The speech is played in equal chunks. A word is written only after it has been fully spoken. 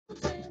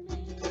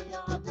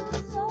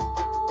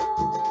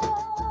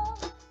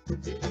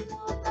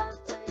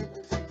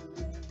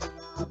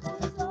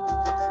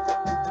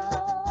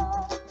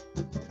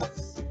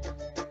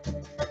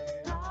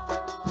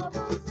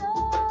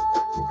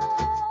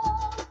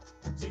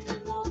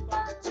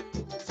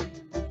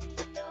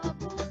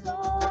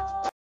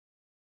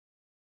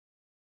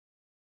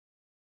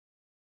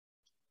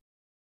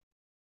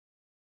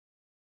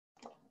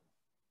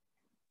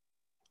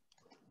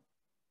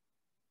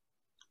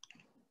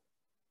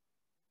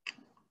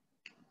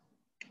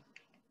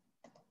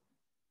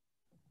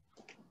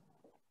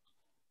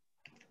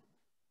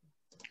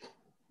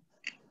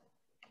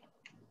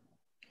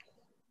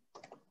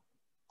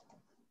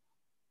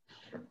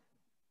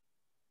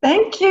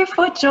Thank you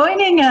for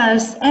joining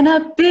us, and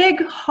a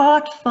big,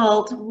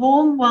 heartfelt,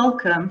 warm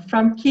welcome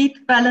from Keith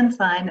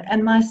Valentine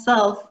and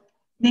myself,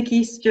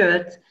 Nikki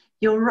Stewart,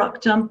 your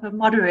rock jumper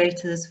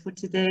moderators for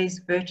today's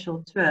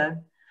virtual tour.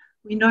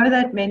 We know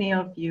that many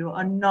of you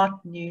are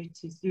not new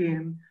to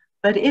Zoom,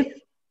 but if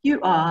you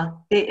are,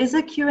 there is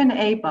a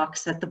Q&A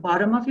box at the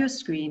bottom of your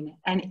screen,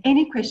 and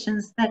any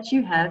questions that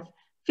you have,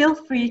 feel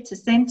free to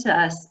send to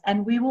us,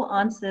 and we will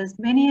answer as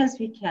many as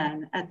we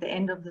can at the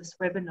end of this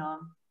webinar.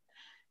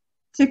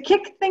 To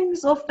kick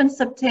things off in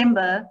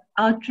September,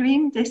 our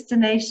dream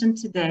destination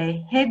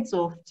today heads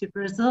off to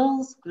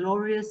Brazil's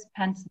glorious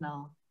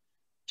Pantanal.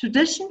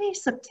 Traditionally,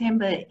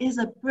 September is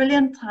a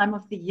brilliant time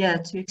of the year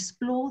to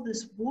explore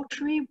this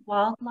watery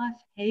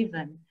wildlife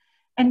haven,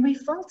 and we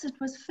felt it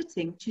was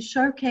fitting to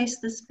showcase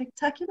this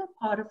spectacular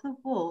part of the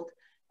world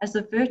as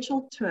a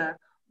virtual tour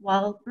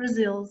while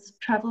Brazil's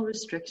travel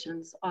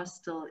restrictions are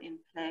still in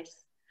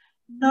place.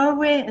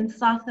 Nowhere in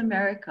South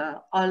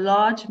America are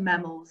large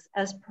mammals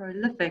as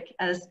prolific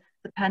as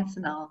the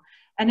Pantanal,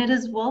 and it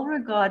is well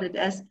regarded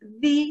as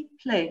the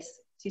place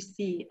to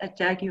see a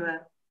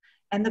jaguar.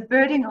 And the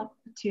birding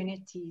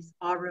opportunities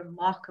are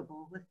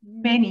remarkable, with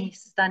many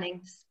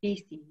stunning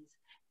species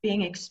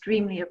being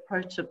extremely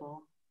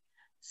approachable.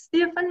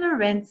 Stephan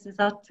Lorenz is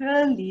our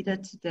tour leader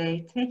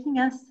today, taking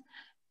us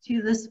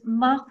to this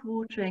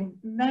mouth-watering,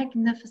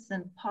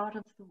 magnificent part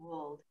of the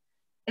world.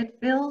 It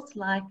feels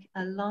like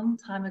a long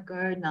time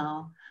ago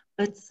now,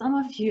 but some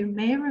of you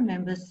may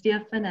remember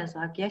Stephan as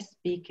our guest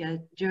speaker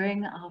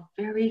during our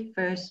very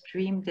first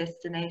Dream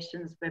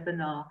Destinations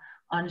webinar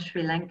on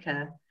Sri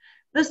Lanka.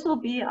 This will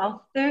be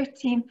our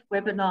 13th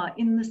webinar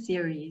in the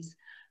series,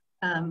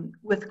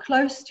 with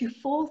close to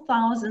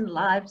 4,000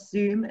 live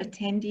Zoom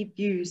attendee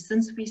views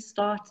since we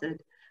started,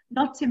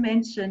 not to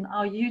mention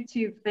our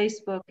YouTube,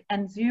 Facebook,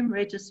 and Zoom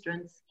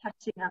registrants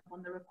catching up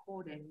on the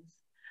recordings.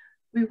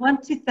 We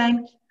want to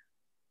thank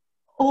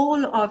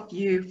all of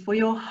you for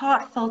your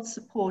heartfelt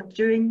support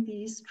during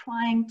these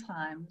trying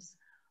times.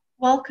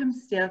 Welcome,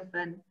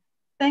 Stephan.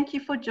 Thank you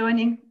for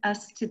joining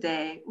us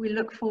today. We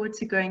look forward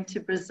to going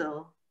to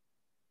Brazil.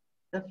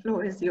 The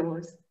floor is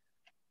yours.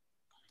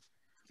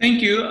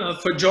 Thank you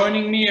for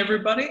joining me,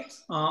 everybody.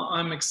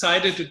 I'm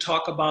excited to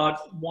talk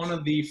about one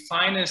of the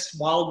finest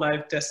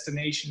wildlife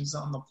destinations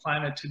on the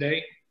planet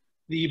today,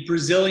 the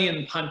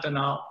Brazilian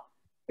Pantanal.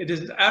 It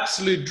is an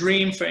absolute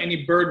dream for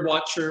any bird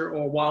watcher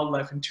or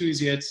wildlife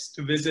enthusiast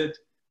to visit.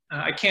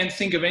 I can't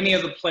think of any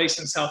other place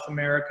in South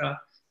America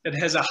that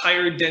has a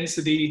higher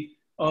density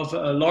of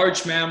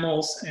large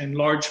mammals and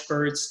large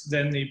birds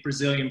than the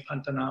Brazilian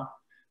Pantanal.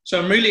 So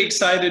I'm really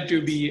excited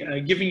to be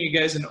giving you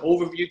guys an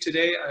overview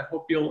today. I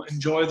hope you'll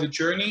enjoy the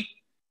journey.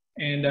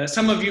 And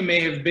some of you may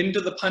have been to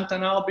the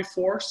Pantanal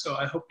before, so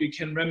I hope you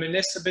can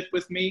reminisce a bit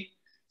with me.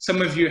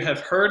 Some of you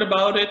have heard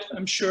about it,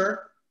 I'm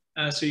sure.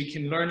 So you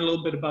can learn a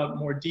little bit about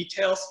more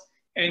details.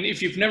 And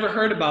if you've never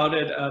heard about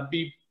it,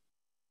 be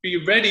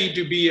ready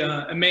to be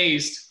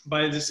amazed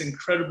by this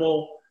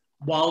incredible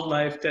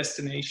wildlife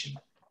destination.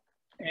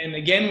 And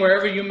again,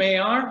 wherever you may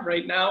are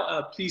right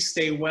now, please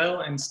stay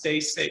well and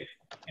stay safe.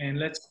 And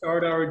let's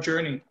start our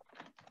journey.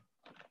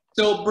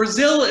 So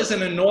Brazil is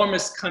an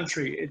enormous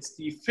country. It's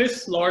the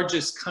 5th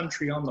largest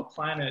country on the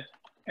planet,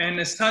 and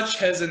as such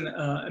has an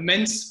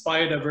immense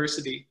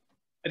biodiversity.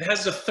 It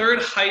has the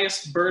 3rd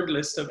highest bird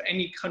list of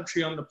any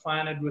country on the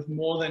planet, with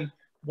more than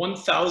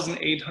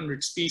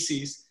 1,800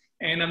 species.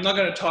 And I'm not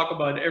going to talk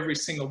about every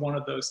single one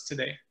of those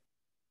today.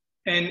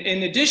 And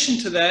in addition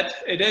to that,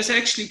 it is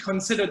actually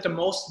considered the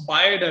most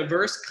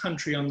biodiverse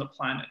country on the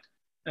planet.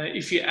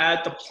 If you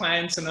add the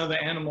plants and other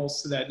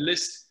animals to that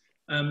list,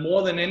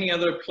 more than any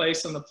other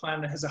place on the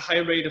planet, has a high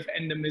rate of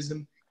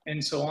endemism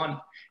and so on.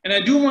 And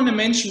I do want to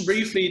mention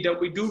briefly that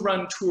we do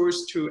run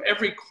tours to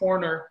every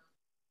corner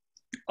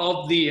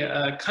of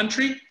the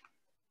country.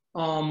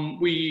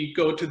 We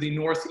go to the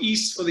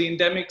northeast for the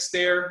endemics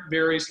there,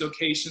 various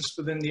locations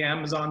within the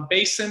Amazon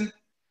basin.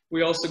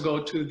 We also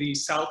go to the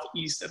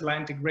southeast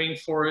Atlantic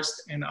rainforest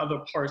and other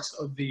parts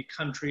of the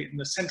country in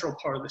the central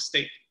part of the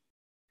state.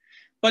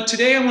 But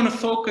today I want to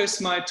focus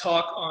my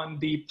talk on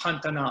the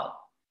Pantanal,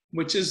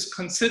 which is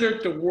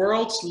considered the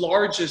world's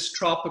largest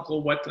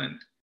tropical wetland.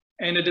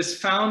 And it is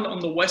found on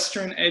the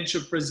western edge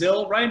of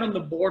Brazil, right on the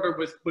border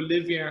with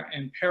Bolivia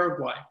and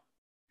Paraguay.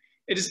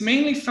 It is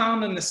mainly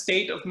found in the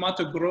state of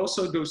Mato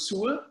Grosso do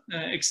Sul,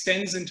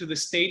 extends into the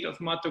state of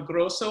Mato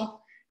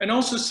Grosso, and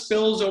also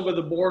spills over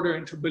the border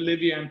into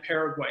Bolivia and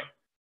Paraguay.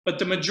 But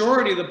the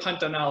majority of the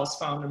Pantanal is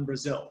found in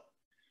Brazil.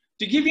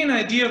 To give you an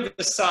idea of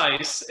the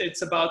size,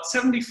 it's about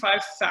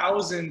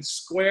 75,000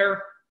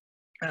 square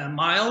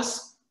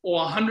miles or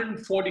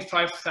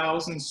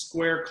 145,000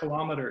 square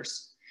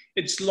kilometers.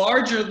 It's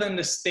larger than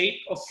the state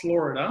of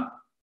Florida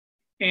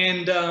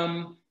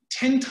and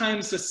 10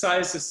 times the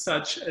size as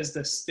such as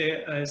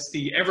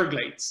the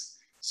Everglades.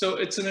 So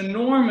it's an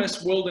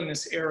enormous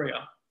wilderness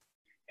area.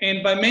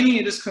 And by many,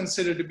 it is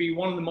considered to be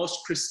one of the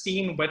most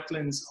pristine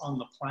wetlands on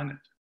the planet.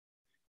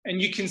 And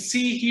you can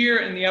see here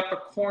in the upper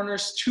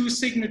corners 2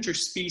 signature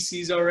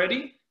species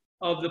already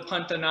of the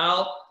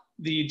Pantanal.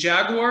 The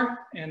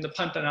jaguar and the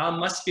Pantanal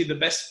must be the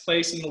best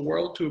place in the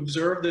world to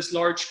observe this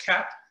large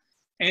cat,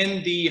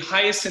 and the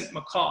hyacinth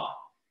macaw,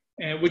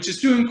 which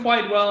is doing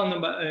quite well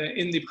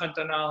in the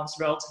Pantanal. It's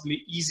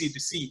relatively easy to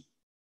see.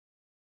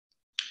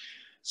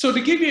 So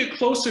to give you a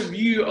closer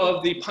view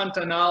of the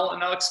Pantanal,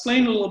 and I'll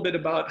explain a little bit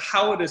about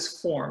how it is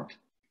formed.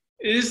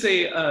 It is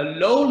a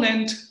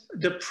lowland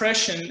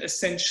depression,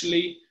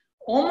 essentially,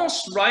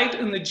 almost right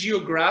in the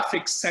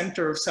geographic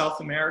center of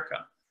South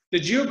America. The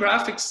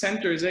geographic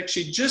center is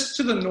actually just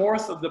to the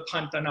north of the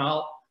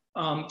Pantanal,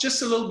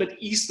 just a little bit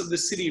east of the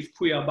city of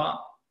Cuiabá.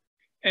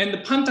 And the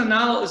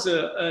Pantanal is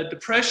a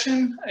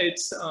depression.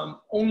 It's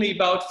only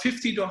about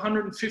 50 to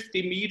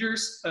 150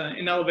 meters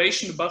in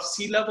elevation above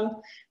sea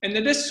level, and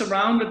it is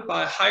surrounded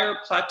by higher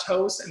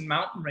plateaus and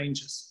mountain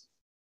ranges.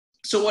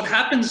 So what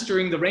happens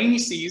during the rainy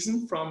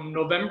season from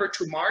November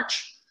to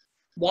March,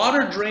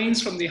 water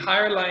drains from the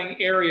higher lying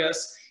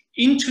areas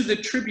into the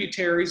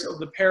tributaries of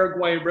the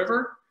Paraguay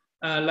River,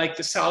 like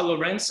the São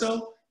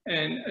Lourenço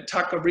and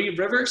Tapir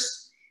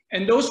rivers.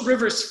 And those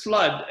rivers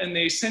flood, and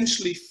they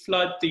essentially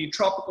flood the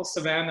tropical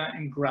savanna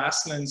and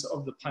grasslands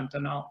of the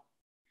Pantanal.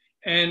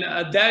 And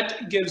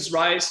that gives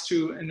rise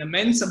to an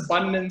immense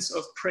abundance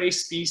of prey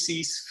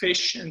species,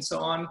 fish, and so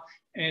on,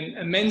 and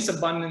immense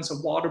abundance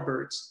of water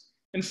birds.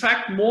 In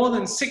fact, more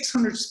than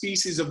 600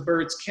 species of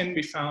birds can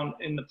be found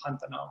in the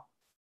Pantanal.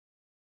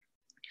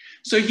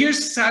 So here's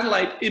a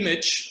satellite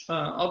image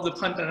of the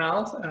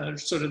Pantanal,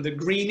 sort of the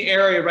green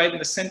area right in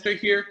the center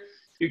here.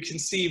 You can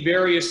see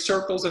various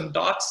circles and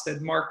dots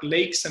that mark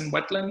lakes and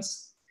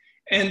wetlands.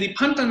 And the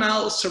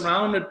Pantanal is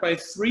surrounded by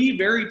three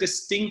very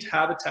distinct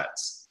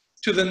habitats.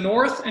 To the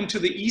north and to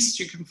the east,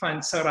 you can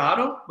find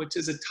Cerrado, which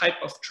is a type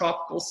of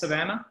tropical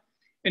savanna.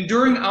 And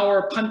during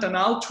our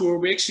Pantanal tour,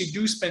 we actually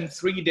do spend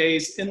 3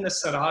 days in the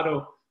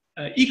Cerrado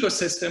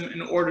ecosystem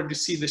in order to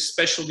see the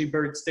specialty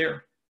birds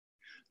there.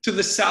 To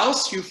the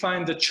south, you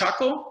find the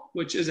Chaco,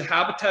 which is a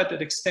habitat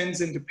that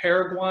extends into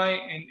Paraguay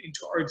and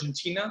into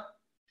Argentina.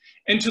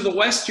 And to the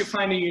west, you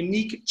find a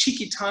unique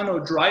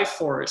Chiquitano dry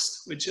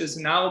forest, which has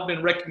now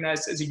been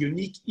recognized as a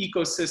unique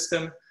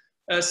ecosystem,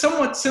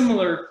 somewhat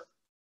similar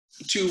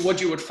to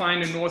what you would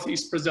find in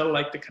northeast Brazil,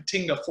 like the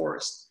Caatinga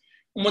forest.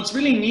 And what's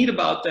really neat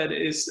about that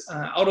is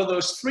out of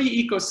those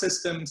three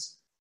ecosystems,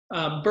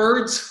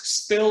 birds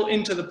spill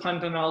into the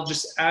Pantanal,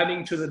 just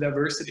adding to the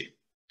diversity.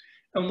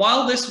 And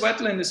while this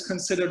wetland is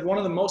considered one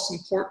of the most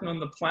important on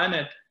the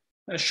planet,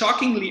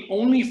 shockingly,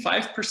 only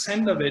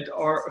 5% of it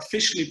are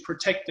officially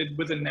protected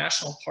within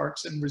national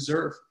parks and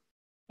reserves.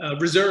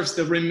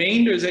 The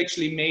remainder is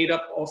actually made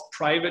up of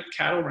private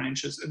cattle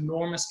ranches,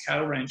 enormous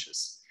cattle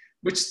ranches,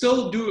 which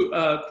still do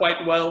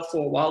quite well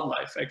for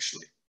wildlife,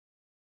 actually.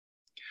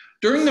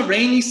 During the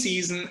rainy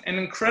season, an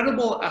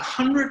incredible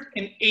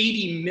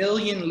 180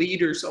 million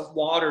liters of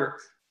water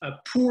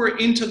pour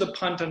into the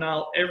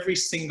Pantanal every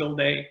single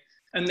day,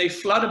 and they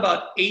flood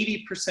about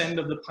 80%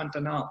 of the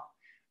Pantanal.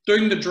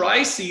 During the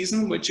dry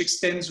season, which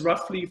extends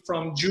roughly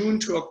from June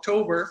to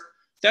October,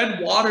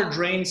 that water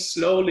drains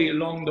slowly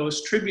along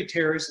those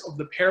tributaries of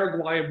the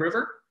Paraguay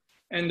River.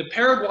 And the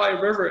Paraguay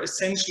River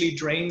essentially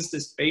drains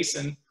this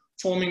basin,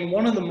 forming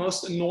one of the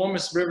most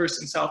enormous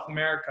rivers in South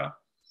America.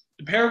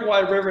 The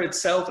Paraguay River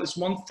itself is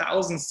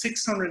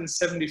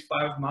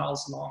 1,675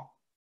 miles long.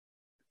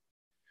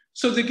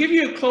 So to give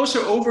you a closer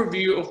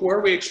overview of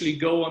where we actually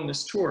go on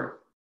this tour,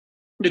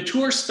 the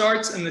tour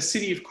starts in the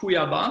city of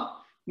Cuiabá,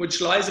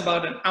 which lies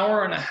about an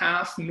hour and a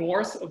half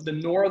north of the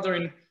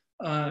northern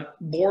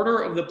border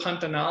of the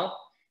Pantanal.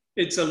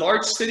 It's a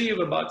large city of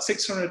about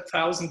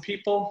 600,000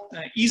 people,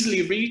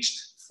 easily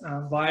reached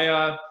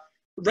via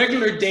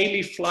regular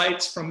daily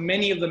flights from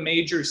many of the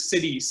major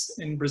cities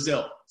in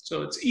Brazil.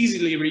 So it's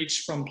easily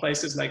reached from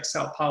places like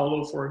Sao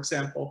Paulo, for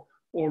example,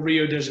 or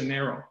Rio de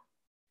Janeiro.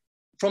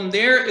 From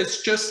there,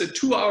 it's just a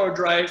 2-hour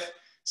drive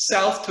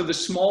south to the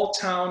small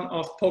town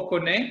of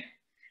Poconé,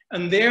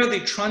 and there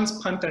the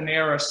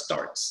Transpantaneira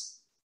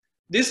starts.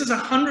 This is a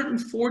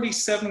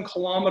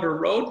 147-kilometer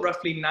road,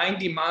 roughly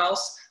 90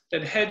 miles,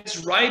 that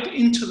heads right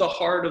into the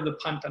heart of the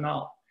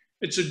Pantanal.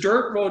 It's a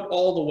dirt road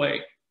all the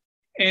way.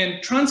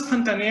 And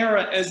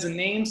Transpantaneira, as the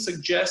name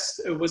suggests,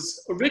 it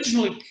was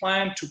originally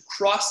planned to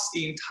cross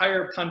the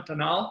entire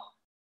Pantanal.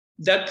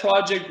 That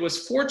project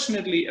was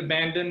fortunately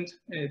abandoned.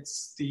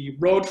 The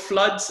road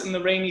floods in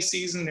the rainy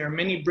season. There are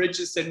many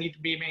bridges that need to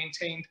be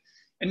maintained.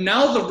 And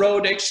now the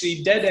road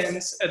actually dead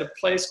ends at a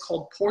place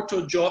called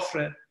Porto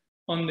Jofre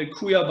on the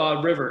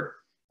Cuiabá River.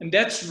 And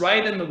that's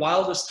right in the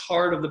wildest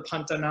heart of the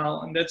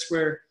Pantanal, and that's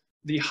where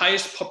the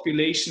highest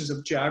populations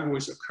of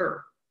jaguars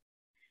occur.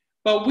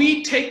 But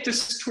we take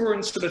this tour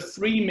in sort of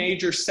 3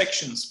 major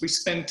sections. We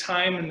spend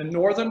time in the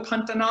northern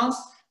Pantanal,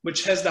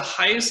 which has the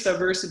highest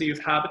diversity of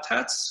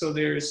habitats. So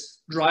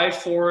there's dry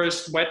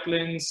forest,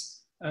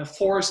 wetlands,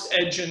 forest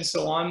edge, and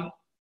so on.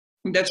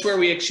 And that's where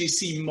we actually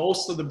see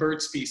most of the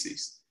bird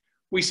species.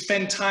 We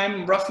spend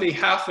time roughly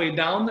halfway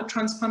down the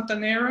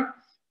Transpantaneira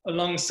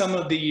along some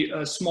of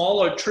the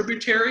smaller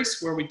tributaries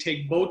where we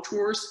take boat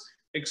tours,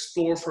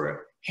 explore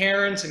for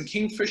herons and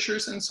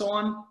kingfishers and so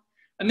on.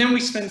 And then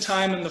we spend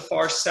time in the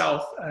far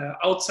south,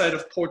 outside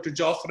of Porto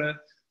Jofre,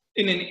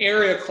 in an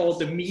area called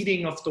the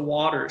Meeting of the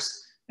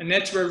Waters. And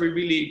that's where we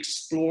really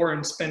explore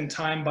and spend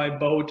time by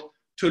boat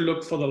to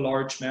look for the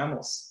large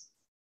mammals.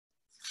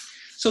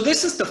 So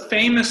this is the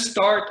famous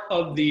start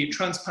of the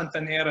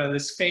Transpantanera,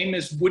 this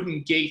famous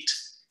wooden gate.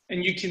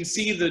 And you can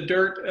see the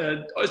dirt,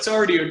 it's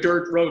already a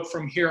dirt road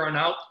from here on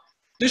out.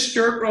 This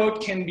dirt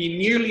road can be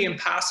nearly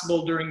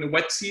impassable during the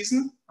wet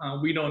season.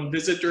 We don't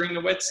visit during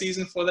the wet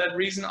season for that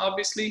reason,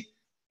 obviously,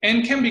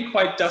 and can be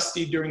quite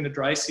dusty during the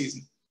dry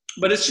season.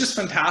 But it's just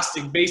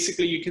fantastic.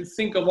 Basically, you can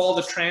think of all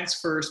the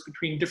transfers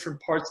between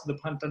different parts of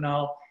the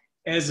Pantanal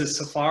as a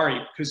safari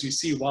because you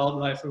see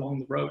wildlife along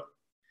the road.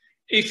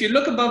 If you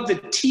look above the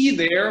T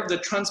there of the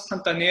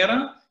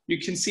Transpantanera, you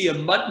can see a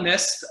mud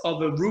nest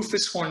of a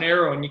Rufous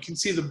hornero, and you can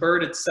see the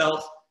bird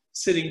itself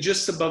sitting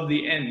just above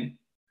the N.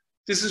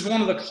 This is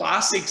one of the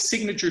classic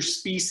signature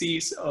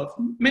species of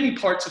many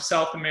parts of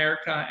South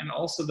America and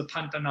also the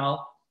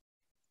Pantanal.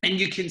 And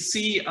you can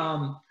see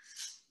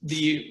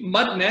the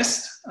mud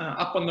nest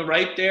up on the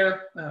right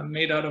there,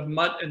 made out of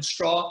mud and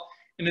straw.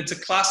 And it's a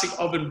classic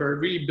oven bird,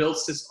 really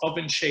builds this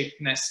oven-shaped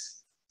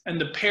nest. And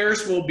the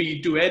pairs will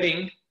be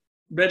duetting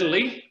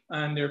readily,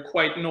 and they're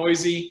quite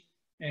noisy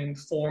and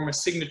form a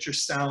signature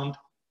sound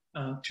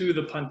to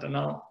the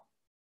Pantanal.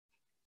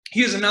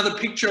 Here's another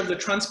picture of the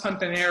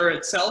Transpantanera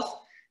itself.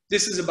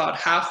 This is about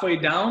halfway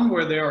down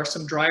where there are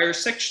some drier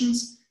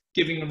sections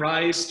giving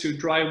rise to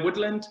dry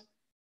woodland.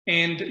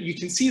 And you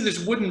can see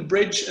this wooden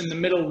bridge in the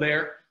middle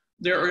there.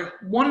 There are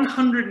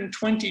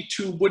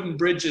 122 wooden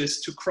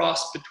bridges to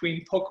cross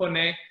between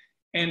Poconé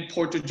and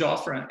Porto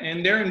Jofre,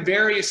 and they're in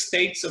various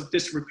states of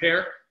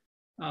disrepair.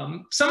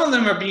 Some of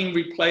them are being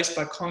replaced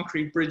by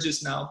concrete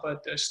bridges now,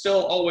 but they're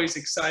still always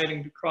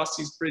exciting to cross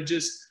these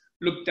bridges,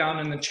 look down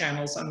in the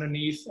channels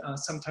underneath.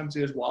 Sometimes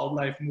there's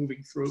wildlife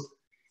moving through.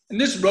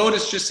 And this road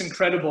is just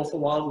incredible for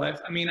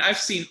wildlife. I mean, I've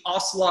seen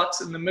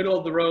ocelots in the middle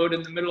of the road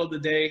in the middle of the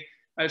day.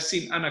 I've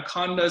seen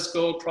anacondas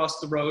go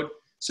across the road.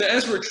 So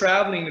as we're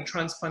traveling the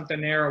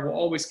Transpantanera, we'll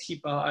always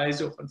keep our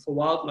eyes open for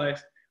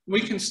wildlife.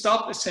 We can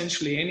stop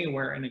essentially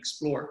anywhere and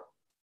explore.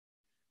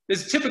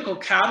 There's a typical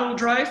cattle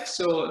drive.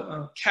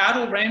 So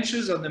cattle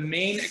ranches are the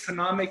main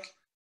economic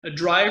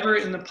driver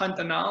in the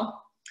Pantanal.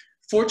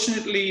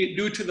 Fortunately,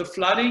 due to the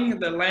flooding,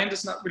 the land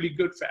is not really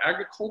good for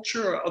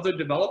agriculture or other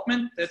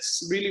development.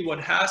 That's really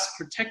what has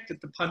protected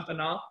the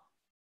Pantanal.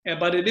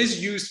 But it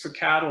is used for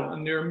cattle,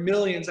 and there are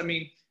millions. I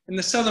mean, in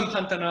the southern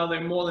Pantanal,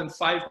 there are more than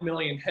 5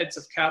 million heads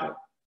of cattle.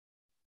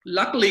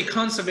 Luckily,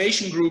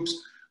 conservation groups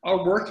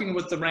are working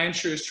with the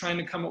ranchers, trying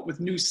to come up with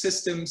new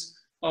systems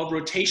of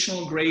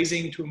rotational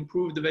grazing to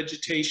improve the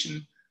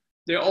vegetation.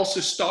 They're also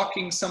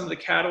stocking some of the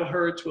cattle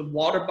herds with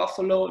water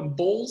buffalo and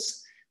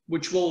bulls,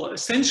 which will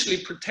essentially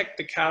protect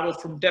the cattle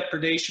from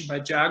depredation by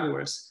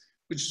jaguars,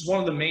 which is one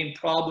of the main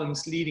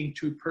problems leading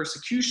to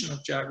persecution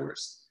of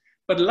jaguars.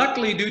 But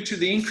luckily, due to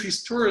the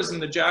increased tourism,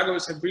 the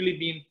jaguars have really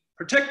been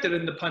protected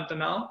in the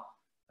Pantanal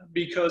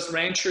because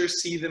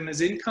ranchers see them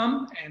as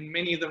income, and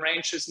many of the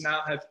ranches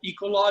now have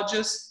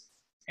eco-lodges,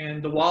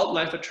 and the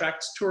wildlife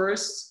attracts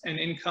tourists and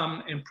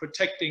income in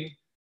protecting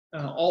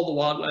all the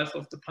wildlife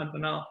of the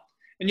Pantanal.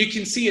 And you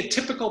can see a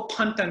typical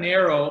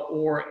Pantanero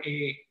or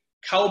a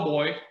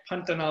cowboy,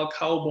 Pantanal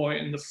cowboy,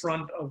 in the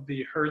front of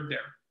the herd there.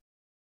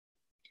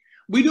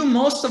 We do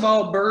most of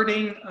our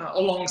birding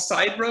along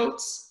side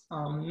roads,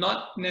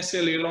 not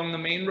necessarily along the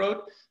main road.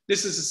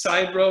 This is a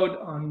side road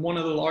on one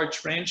of the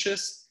large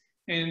ranches,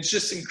 and it's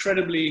just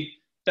incredibly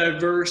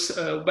diverse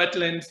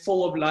wetland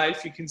full of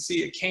life. You can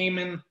see a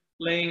caiman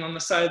laying on the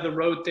side of the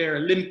road there,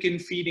 a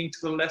limpkin feeding to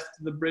the left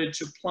of the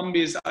bridge, a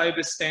plumbeous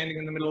ibis standing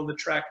in the middle of the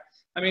track.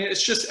 I mean,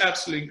 it's just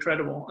absolutely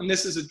incredible. And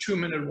this is a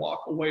 2-minute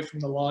walk away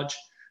from the lodge.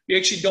 You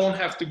actually don't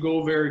have to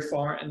go very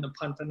far in the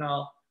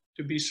Pantanal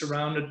to be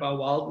surrounded by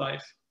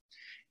wildlife.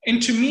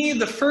 And to me,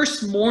 the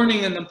first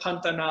morning in the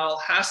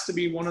Pantanal has to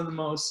be one of the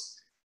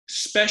most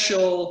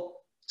special,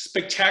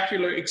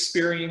 spectacular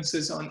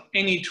experiences on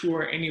any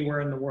tour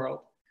anywhere in the world.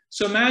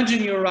 So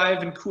imagine you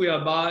arrive in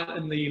Cuiabá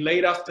in the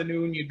late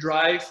afternoon, you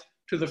drive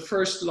to the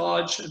first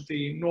lodge at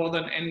the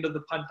northern end of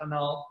the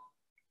Pantanal,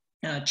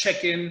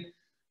 check in,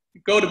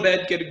 go to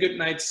bed, get a good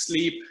night's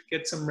sleep,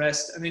 get some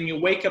rest, and then you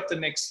wake up the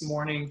next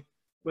morning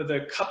with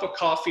a cup of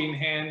coffee in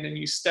hand and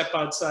you step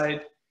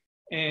outside,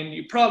 and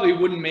you probably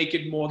wouldn't make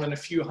it more than a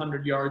few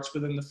hundred yards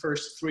within the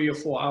first 3 or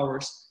 4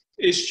 hours.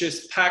 It's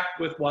just packed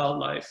with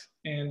wildlife,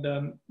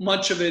 and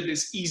much of it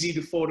is easy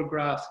to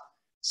photograph,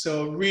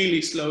 so it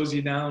really slows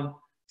you down.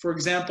 For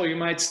example, you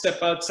might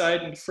step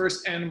outside and the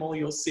first animal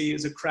you'll see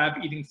is a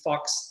crab-eating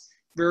fox.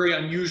 Very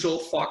unusual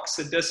fox.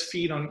 It does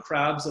feed on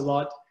crabs a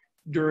lot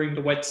during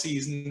the wet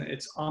season.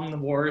 It's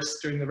omnivorous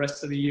during the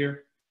rest of the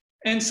year.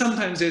 And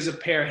sometimes there's a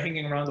pair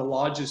hanging around the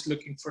lodges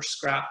looking for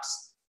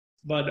scraps.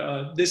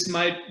 But this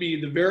might be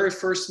the very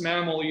first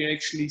mammal you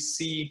actually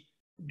see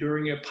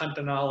during your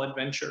Pantanal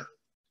adventure.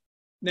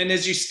 Then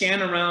as you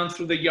scan around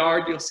through the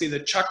yard, you'll see the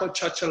Chaco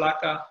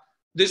chachalaca.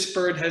 This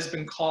bird has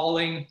been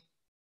calling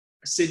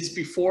since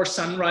before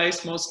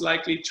sunrise, most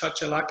likely.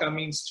 Chachalaca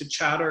means to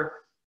chatter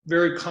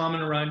very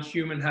common around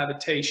human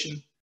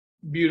habitation.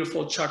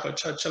 Beautiful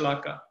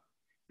chachalaka.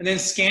 And then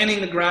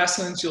scanning the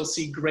grasslands, you'll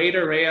see great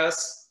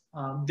areas.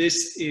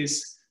 This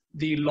is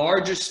the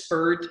largest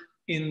bird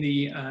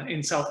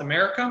in South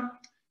America.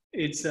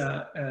 It's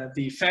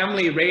the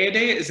family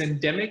Raeidae is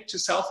endemic to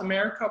South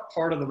America,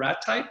 part of the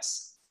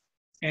ratites.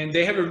 And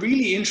they have a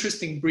really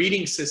interesting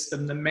breeding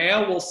system. The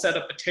male will set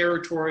up a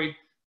territory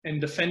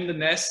and defend the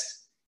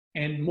nest,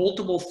 and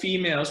multiple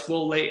females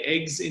will lay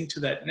eggs into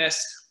that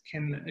nest.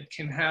 It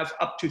can have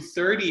up to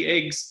 30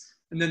 eggs,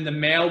 and then the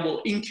male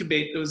will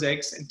incubate those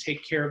eggs and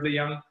take care of the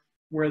young,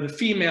 where the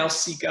females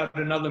seek out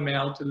another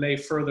male to lay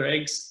further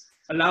eggs,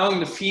 allowing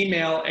the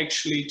female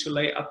actually to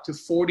lay up to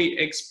 40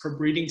 eggs per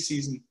breeding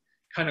season,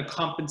 kind of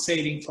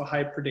compensating for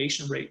high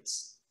predation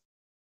rates.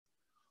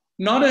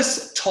 Not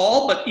as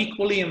tall, but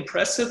equally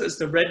impressive is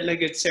the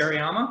red-legged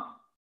Seriama.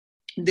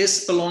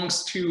 This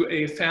belongs to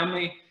a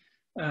family,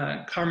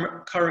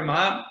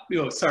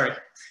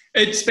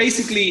 It's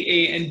basically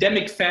an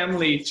endemic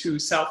family to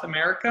South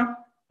America.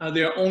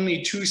 There are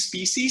only 2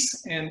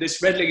 species, and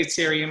this red-legged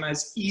Seriama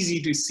is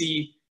easy to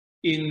see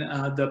in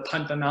the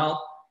Pantanal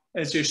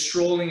as you're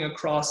strolling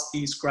across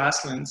these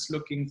grasslands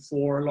looking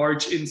for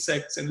large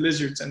insects and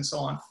lizards and so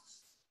on.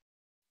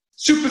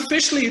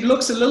 Superficially, it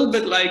looks a little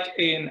bit like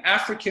an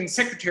African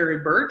secretary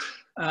bird,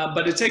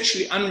 but it's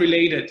actually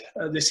unrelated.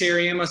 The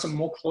Seriamas are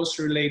more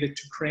closely related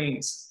to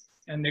cranes,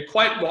 and they're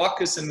quite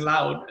raucous and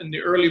loud. In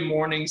the early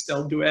mornings,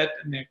 they'll duet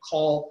and they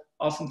call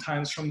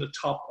oftentimes from the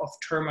top of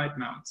termite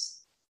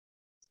mounds.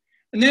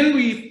 And then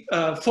we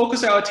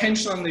focus our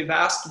attention on the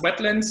vast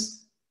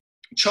wetlands,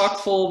 chock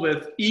full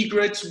with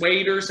egrets,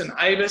 waders, and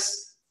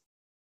ibis,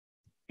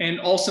 and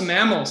also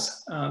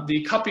mammals.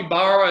 The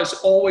capybara is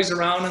always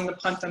around in the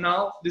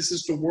Pantanal. This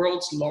is the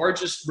world's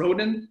largest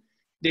rodent.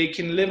 They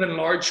can live in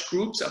large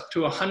groups up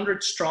to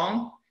 100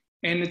 strong,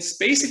 and it's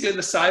basically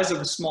the size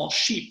of a small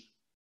sheep.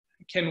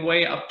 It can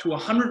weigh up to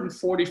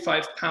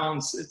 145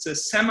 pounds. It's a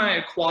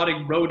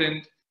semi-aquatic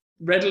rodent,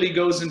 readily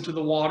goes into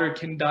the water,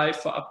 can dive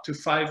for up to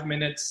 5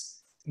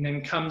 minutes, and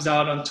then comes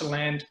out onto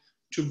land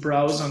to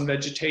browse on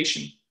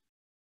vegetation.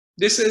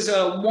 This is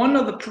one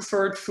of the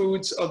preferred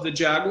foods of the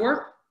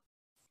jaguar,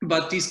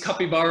 but these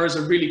capybaras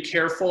are really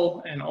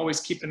careful and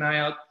always keep an eye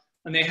out.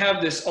 And they have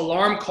this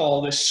alarm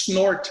call, this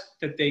snort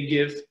that they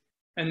give,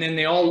 and then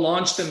they all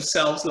launch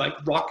themselves like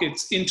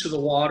rockets into the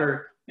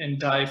water and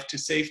dive to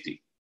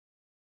safety.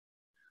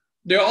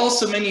 There are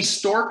also many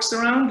storks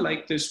around,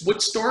 like this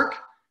wood stork.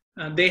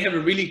 They have a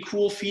really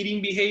cool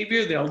feeding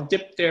behavior. They'll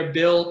dip their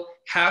bill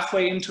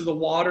halfway into the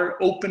water,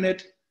 open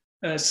it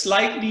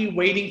slightly,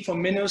 waiting for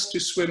minnows to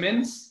swim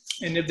in.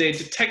 And if they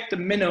detect the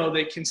minnow,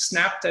 they can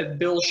snap that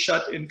bill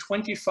shut in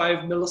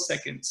 25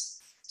 milliseconds.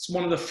 It's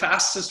one of the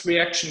fastest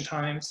reaction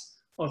times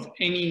of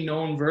any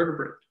known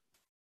vertebrate.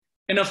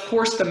 And of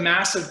course, the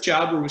massive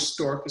Jabiru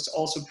stork is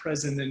also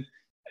present in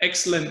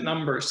excellent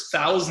numbers.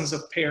 Thousands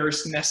of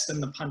pairs nest in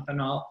the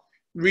Pantanal.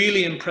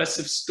 Really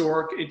impressive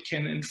stork. It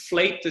can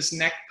inflate this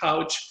neck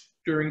pouch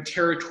during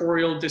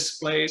territorial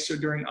displays or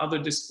during other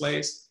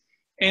displays.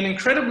 And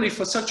incredibly,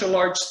 for such a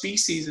large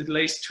species, it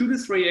lays 2 to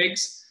 3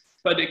 eggs,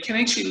 but it can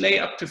actually lay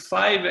up to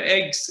 5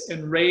 eggs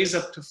and raise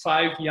up to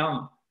 5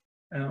 young.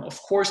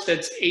 Of course,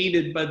 that's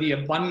aided by the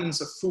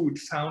abundance of food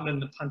found in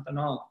the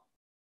Pantanal.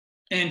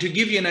 And to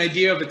give you an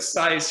idea of its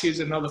size, here's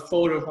another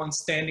photo of one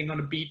standing on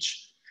a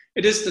beach.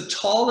 It is the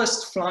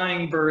tallest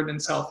flying bird in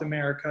South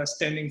America,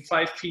 standing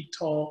 5 feet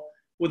tall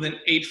with an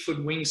 8-foot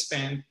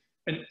wingspan,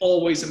 and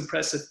always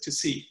impressive to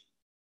see.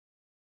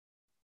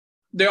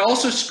 There are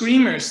also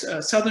screamers.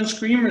 Southern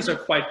screamers are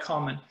quite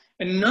common.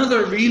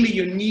 Another really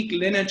unique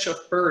lineage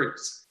of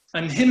birds.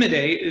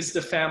 Anhimidae is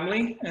the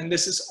family, and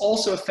this is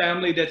also a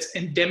family that's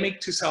endemic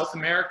to South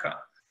America.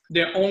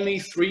 There are only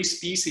 3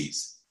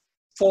 species.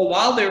 For a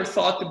while, they were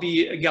thought to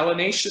be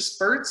gallinaceous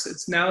birds.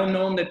 It's now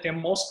known that they're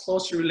most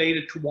closely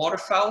related to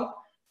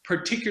waterfowl,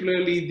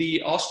 particularly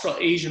the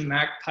Australasian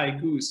magpie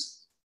goose.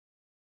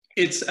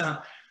 It's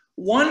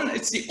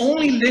the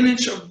only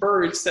lineage of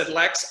birds that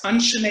lacks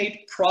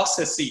uncinate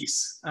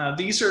processes.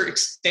 These are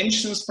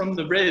extensions from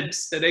the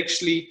ribs that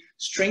actually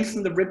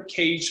strengthen the rib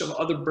cage of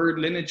other bird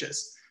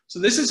lineages. So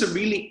this is a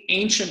really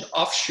ancient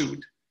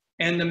offshoot.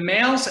 And the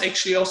males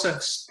actually also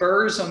have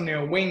spurs on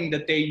their wing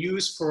that they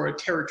use for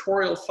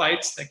territorial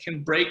fights that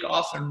can break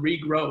off and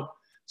regrow.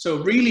 So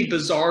a really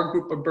bizarre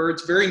group of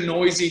birds, very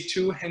noisy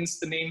too, hence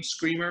the name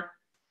screamer.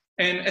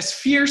 And as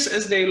fierce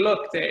as they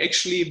look, they're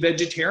actually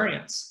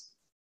vegetarians.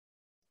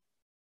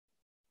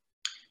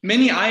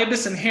 Many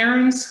ibis and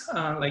herons,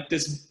 like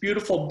this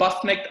beautiful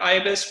buff-necked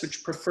ibis,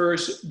 which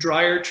prefers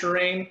drier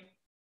terrain,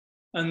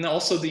 and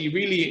also the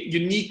really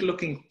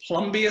unique-looking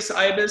plumbeous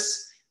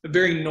ibis, a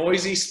very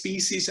noisy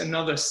species,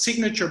 another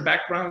signature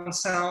background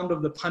sound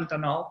of the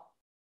Pantanal.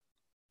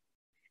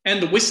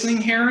 And the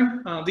whistling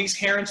heron, these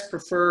herons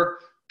prefer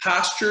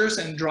pastures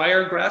and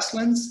drier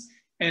grasslands.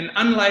 And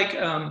unlike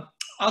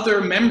other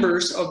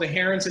members of the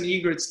herons and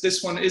egrets,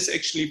 this one is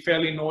actually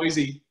fairly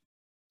noisy,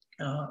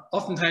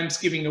 oftentimes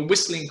giving a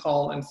whistling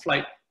call in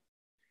flight.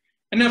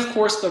 And of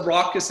course, the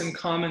raucous and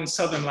common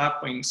southern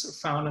lapwings are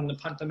found in the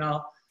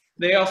Pantanal.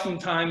 They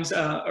oftentimes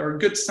are a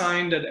good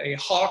sign that a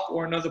hawk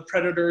or another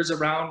predator is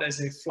around as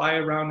they fly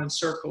around in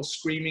circles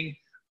screaming.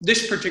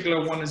 This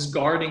particular one is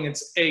guarding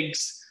its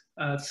eggs,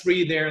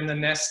 3 there in the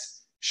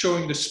nest,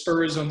 showing the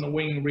spurs on the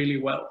wing really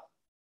well.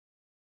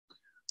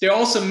 There are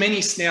also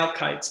many snail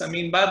kites, I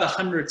mean by the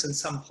hundreds in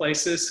some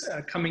places,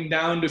 coming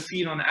down to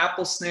feed on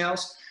apple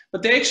snails,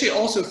 but they actually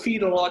also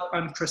feed a lot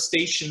on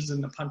crustaceans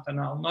in the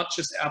Pantanal, not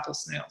just apple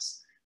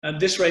snails.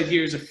 This right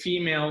here is a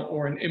female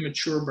or an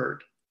immature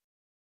bird.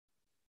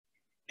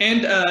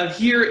 And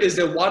here is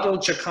the wattle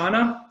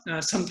jacana,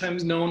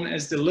 sometimes known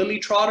as the lily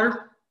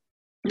trotter.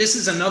 This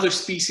is another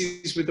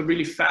species with a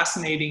really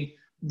fascinating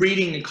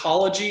breeding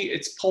ecology.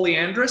 It's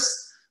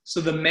polyandrous. So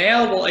the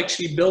male will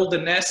actually build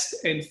a nest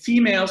and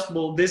females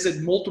will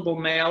visit multiple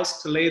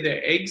males to lay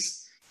their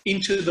eggs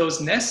into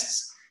those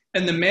nests.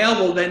 And the male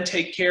will then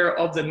take care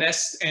of the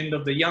nest and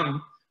of the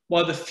young,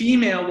 while the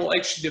female will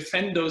actually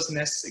defend those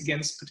nests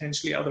against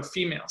potentially other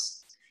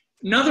females.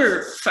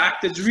 Another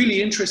fact that's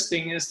really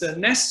interesting is the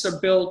nests are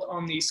built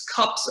on these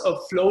cups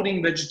of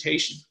floating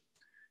vegetation.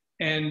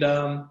 And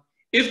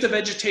if the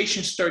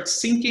vegetation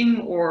starts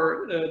sinking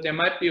or there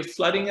might be a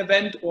flooding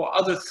event or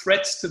other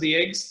threats to the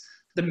eggs,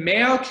 the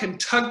male can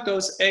tug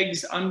those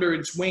eggs under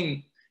its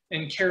wing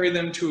and carry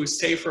them to a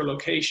safer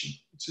location,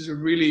 which is a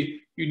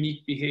really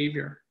unique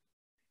behavior.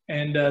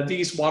 And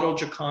these wattle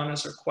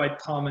jacanas are quite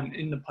common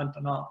in the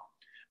Pantanal.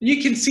 And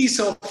you can see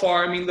so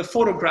far, I mean, the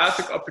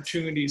photographic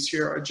opportunities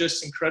here are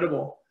just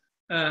incredible.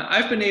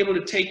 I've been able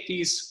to take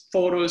these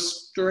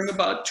photos during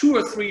about 2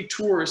 or 3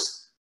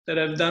 tours that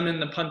I've done in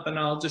the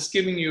Pantanal, just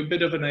giving you a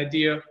bit of an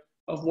idea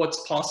of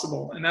what's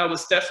possible. And that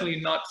was definitely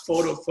not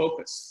photo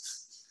focused.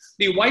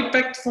 The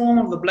white-backed form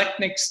of the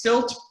black-necked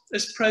stilt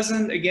is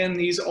present. Again,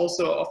 these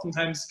also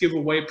oftentimes give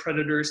away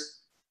predators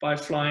by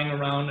flying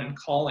around and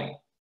calling.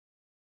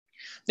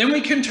 Then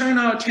we can turn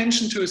our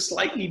attention to a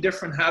slightly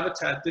different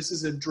habitat. This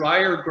is a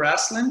drier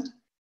grassland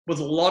with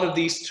a lot of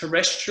these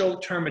terrestrial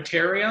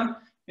termitaria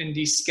and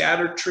these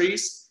scattered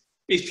trees.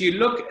 If you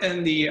look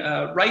in the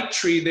right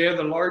tree there,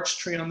 the large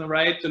tree on the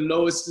right, the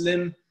lowest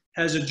limb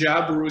has a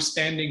Jabiru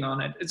standing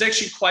on it. It's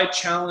actually quite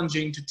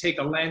challenging to take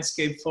a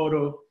landscape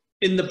photo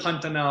in the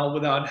Pantanal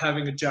without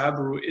having a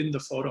Jabiru in the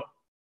photo.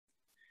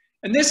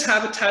 And this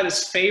habitat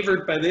is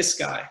favored by this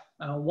guy,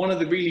 one of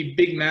the really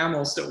big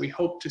mammals that we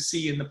hope to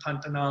see in the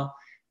Pantanal.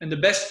 And the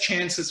best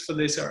chances for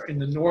this are in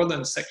the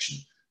northern section,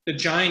 the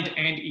giant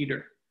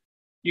anteater.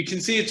 You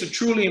can see it's a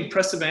truly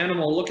impressive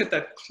animal. Look at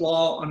that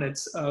claw on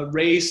its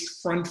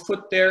raised front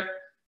foot there.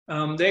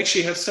 They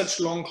actually have such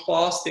long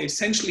claws, they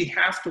essentially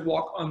have to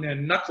walk on their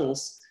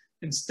knuckles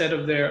instead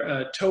of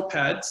their toe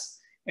pads.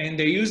 And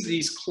they use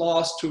these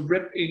claws to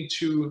rip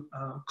into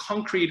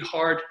concrete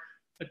hard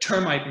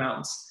termite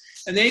mounds.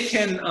 And they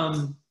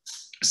can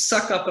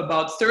suck up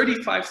about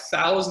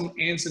 35,000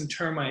 ants and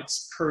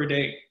termites per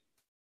day.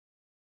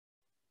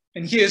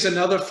 And here's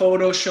another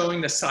photo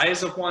showing the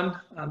size of one.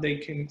 They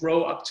can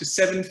grow up to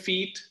 7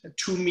 feet,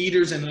 2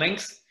 meters in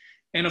length.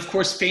 And of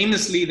course,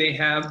 famously, they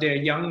have their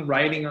young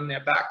riding on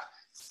their back.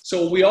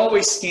 So we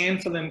always scan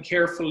for them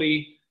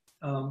carefully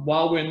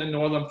while we're in the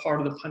northern part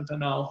of the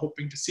Pantanal,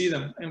 hoping to see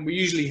them. And we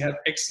usually have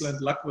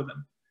excellent luck with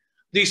them.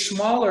 The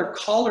smaller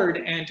collared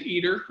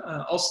anteater,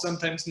 also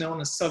sometimes known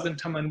as southern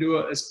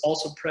Tamandua, is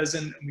also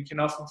present, and we can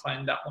often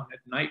find that one at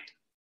night.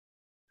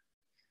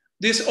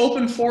 This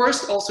open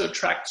forest also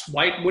attracts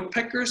white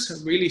woodpeckers,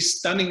 a really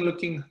stunning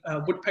looking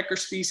woodpecker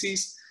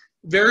species.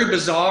 Very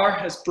bizarre,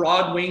 has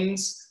broad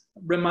wings,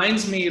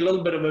 reminds me a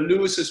little bit of a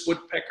Lewis's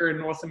woodpecker in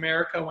North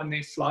America when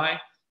they fly.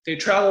 They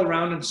travel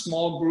around in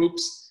small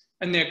groups,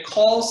 and their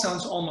call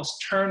sounds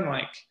almost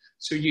tern-like.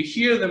 So you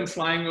hear them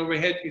flying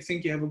overhead, you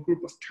think you have a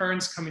group of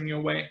terns coming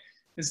your way.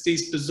 It's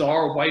these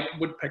bizarre white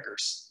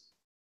woodpeckers.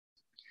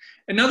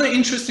 Another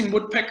interesting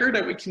woodpecker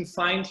that we can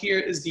find here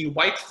is the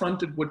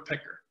white-fronted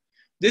woodpecker.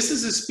 This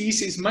is a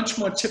species much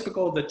more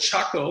typical of the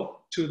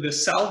Chaco to the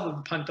south of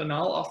the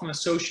Pantanal, often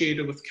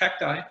associated with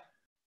cacti,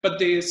 but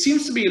there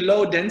seems to be a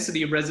low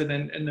density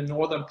resident in the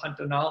northern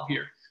Pantanal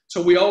here.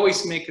 So we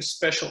always make a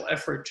special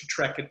effort to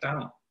track it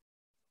down.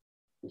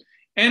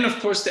 And of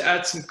course, to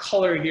add some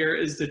color here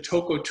is the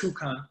Toko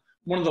toucan,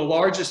 one of the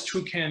largest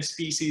toucan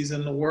species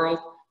in the world,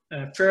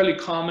 fairly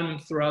common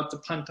throughout the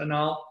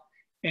Pantanal.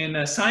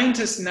 And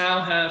scientists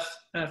now have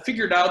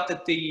figured out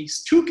that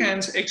these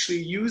toucans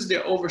actually use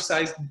their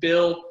oversized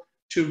bill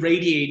to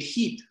radiate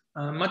heat,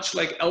 much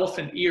like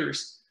elephant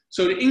ears.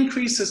 So it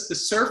increases the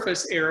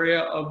surface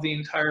area of the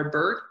entire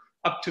bird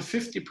up to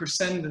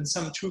 50% in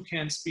some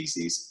toucan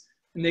species,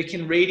 and they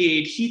can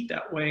radiate heat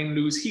that way and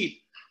lose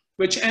heat,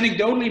 which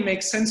anecdotally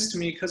makes sense to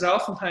me because I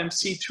oftentimes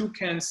see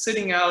toucans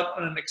sitting out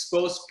on an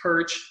exposed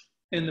perch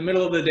in the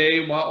middle of the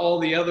day while all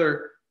the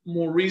other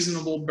more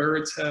reasonable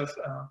birds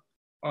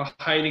are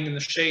hiding in the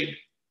shade.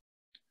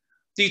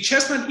 The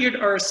chestnut-eared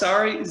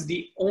aracari is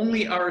the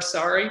only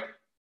aracari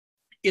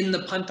in the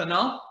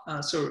Pantanal,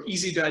 so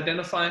easy to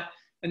identify,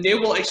 and they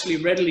will actually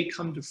readily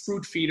come to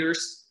fruit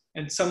feeders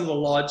and some of the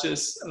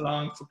lodges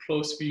allowing for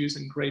close views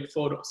and great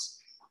photos.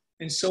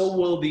 And so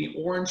will the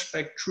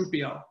orange-backed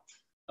troupial,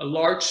 a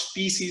large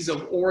species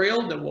of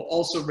oriole that will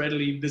also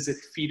readily visit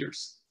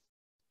feeders.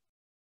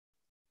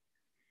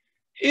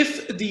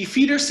 If the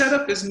feeder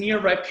setup is near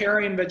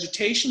riparian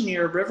vegetation,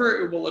 near a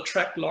river, it will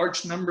attract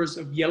large numbers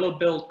of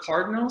yellow-billed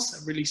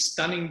cardinals, a really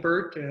stunning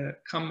bird to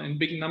come in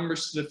big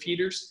numbers to the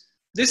feeders.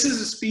 This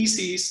is a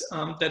species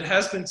that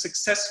has been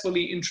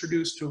successfully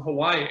introduced to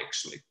Hawaii,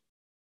 actually.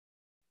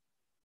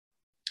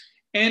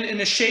 And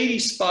in a shady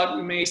spot,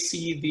 we may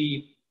see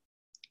the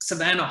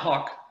Savannah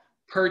hawk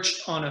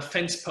perched on a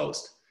fence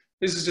post.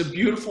 This is a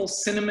beautiful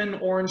cinnamon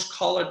orange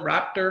collared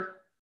raptor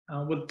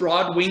with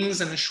broad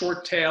wings and a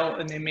short tail,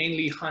 and they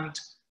mainly hunt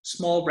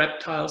small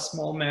reptiles,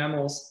 small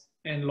mammals,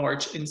 and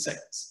large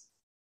insects.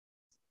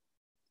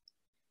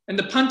 And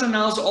the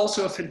Pantanal is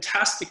also a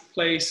fantastic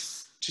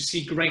place to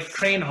see great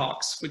crane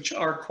hawks, which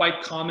are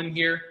quite common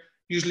here,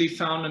 usually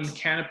found in the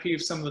canopy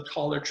of some of the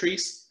taller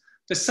trees.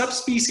 The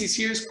subspecies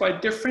here is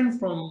quite different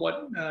from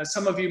what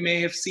some of you may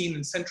have seen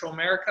in Central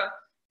America.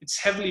 It's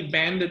heavily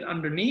banded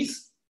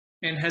underneath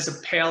and has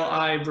a pale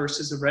eye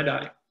versus a red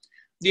eye.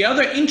 The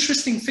other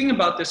interesting thing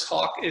about this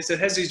hawk is it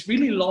has these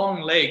really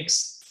long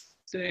legs,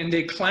 and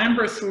they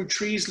clamber through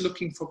trees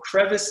looking for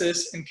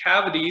crevices and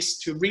cavities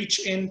to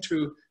reach in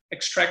to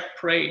extract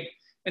prey.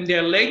 And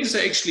their legs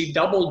are actually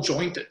double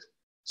jointed.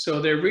 So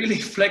they're really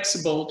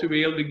flexible to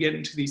be able to get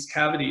into these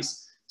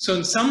cavities. So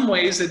in some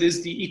ways, it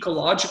is the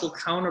ecological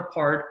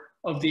counterpart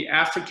of the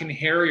African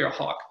harrier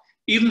hawk.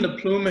 Even the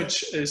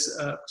plumage is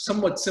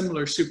somewhat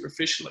similar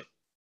superficially.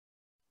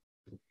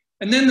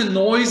 And then the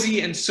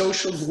noisy and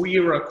social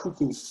guira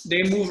cuckoo.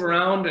 They move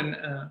around in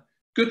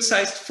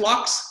good-sized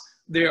flocks.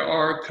 There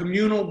are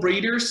communal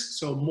breeders,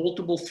 so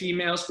multiple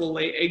females will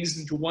lay eggs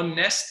into one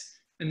nest,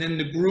 and then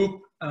the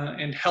group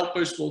and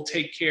helpers will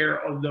take care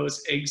of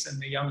those eggs and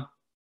the young.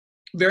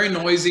 Very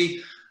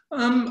noisy,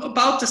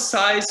 about the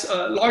size,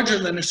 larger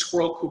than a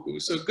squirrel cuckoo,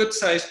 so a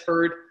good-sized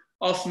bird,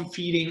 often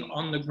feeding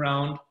on the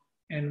ground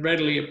and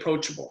readily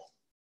approachable.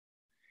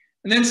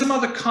 And then some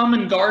other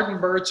common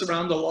garden birds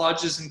around the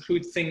lodges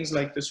include things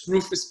like this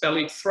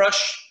rufous-bellied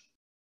thrush,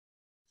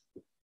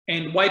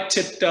 and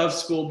white-tipped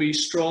doves will be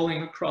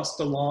strolling across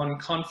the lawn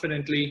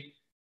confidently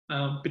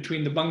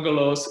between the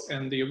bungalows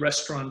and the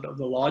restaurant of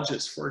the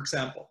lodges, for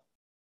example.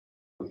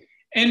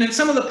 And in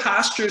some of the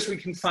pastures, we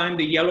can find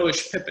the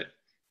yellowish pipit.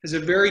 It has a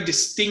very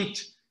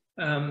distinct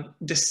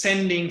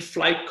descending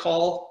flight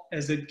call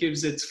as it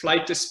gives its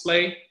flight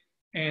display.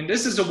 And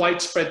this is a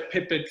widespread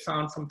pipit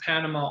found from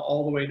Panama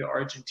all the way to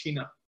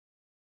Argentina.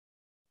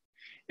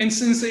 And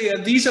since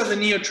these are the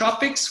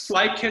neotropics,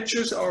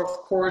 flycatchers are of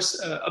course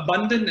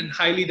abundant and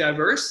highly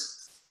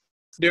diverse.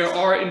 There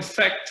are in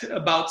fact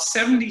about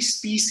 70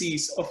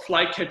 species of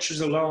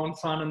flycatchers alone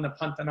found in the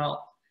Pantanal.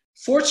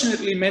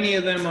 Fortunately, many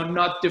of them are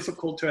not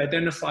difficult to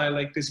identify,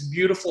 like this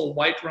beautiful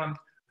white-rumped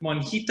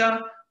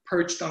monjita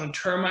perched on a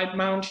termite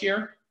mound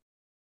here.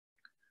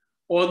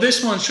 Or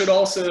this one should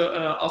also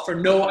offer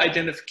no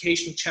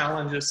identification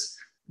challenges,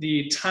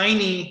 the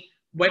tiny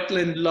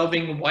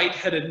wetland-loving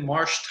white-headed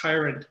marsh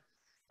tyrant.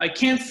 I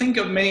can't think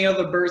of many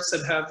other birds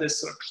that have this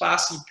sort of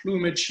classy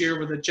plumage here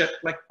with a jet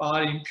black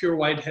body and pure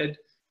white head,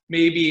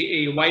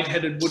 maybe a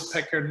white-headed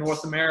woodpecker in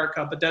North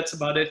America, but that's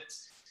about it.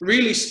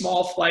 Really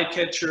small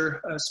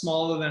flycatcher,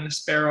 smaller than a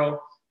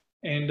sparrow,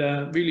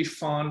 and really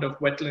fond of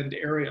wetland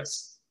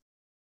areas.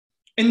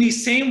 In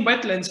these same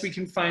wetlands, we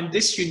can find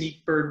this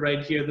unique bird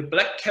right here, the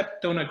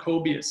black-capped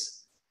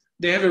Donacobius.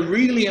 They have a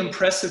really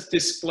impressive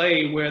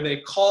display where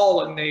they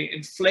call and they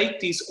inflate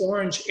these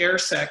orange air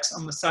sacs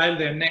on the side of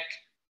their neck,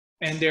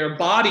 and their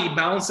body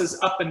bounces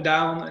up and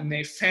down, and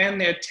they fan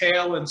their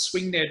tail and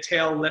swing their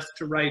tail left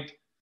to right.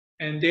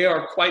 And they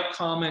are quite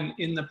common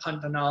in the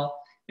Pantanal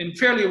and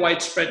fairly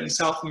widespread in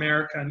South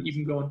America and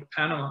even go into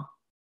Panama.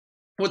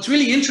 What's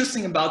really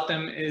interesting about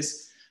them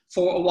is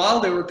for a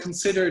while they were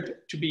considered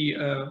to be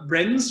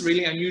wrens,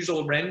 really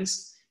unusual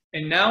wrens,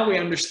 and now we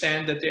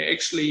understand that they're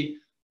actually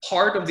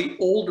part of the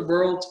Old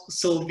World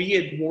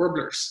Sylviid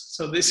warblers.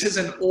 So this is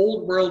an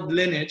Old World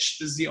lineage.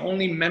 This is the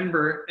only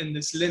member in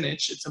this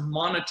lineage. It's a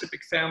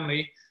monotypic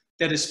family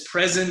that is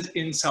present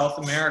in South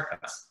America.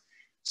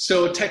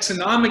 So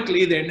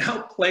taxonomically, they're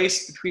now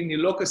placed between the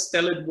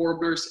locustellid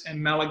warblers and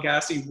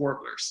Malagasy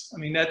warblers. I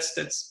mean,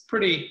 that's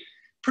pretty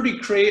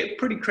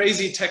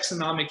crazy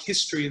taxonomic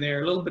history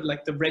there, a little bit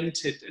like the wren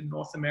tit in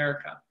North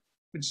America,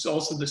 which is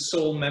also the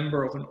sole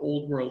member of an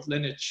Old World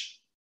lineage.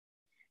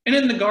 And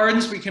in the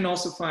gardens, we can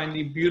also find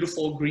the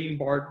beautiful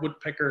green-barred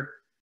woodpecker,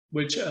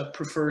 which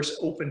prefers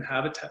open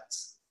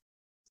habitats.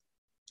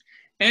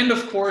 And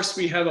of course,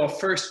 we have our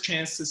first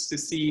chances to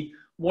see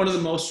one of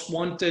the most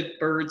wanted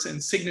birds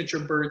and signature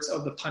birds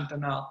of the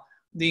Pantanal,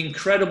 the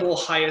incredible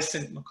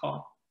Hyacinth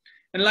macaw.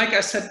 And like I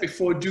said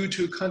before, due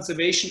to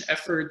conservation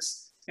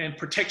efforts and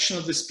protection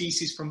of the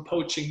species from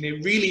poaching, they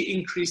really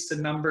increased the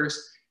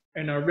numbers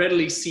and are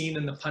readily seen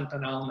in the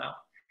Pantanal now.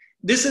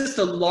 This is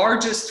the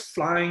largest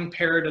flying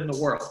parrot in the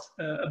world,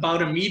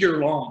 about 1 meter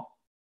long.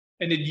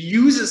 And it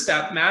uses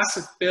that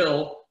massive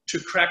bill to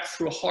crack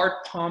through hard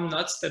palm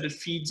nuts that it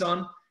feeds on.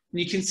 And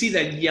you can see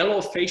that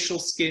yellow facial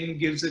skin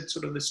gives it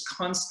sort of this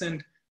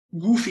constant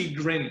goofy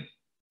grin.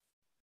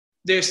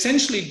 They're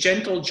essentially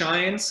gentle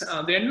giants.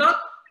 They're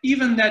not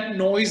even that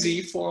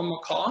noisy for a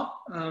macaw.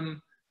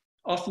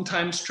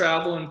 Oftentimes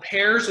travel in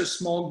pairs or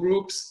small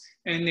groups,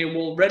 and they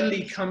will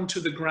readily come to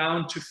the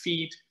ground to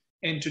feed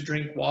and to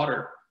drink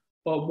water.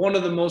 But one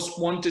of the most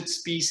wanted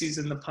species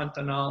in the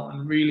Pantanal,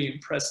 and really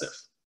impressive.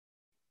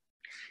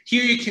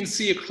 Here you can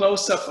see a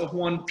close-up of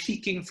one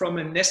peeking from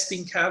a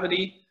nesting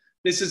cavity.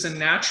 This is a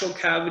natural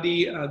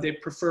cavity. They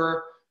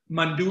prefer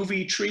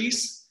manduvi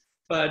trees,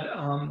 but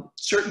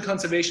certain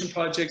conservation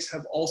projects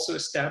have also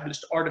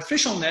established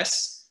artificial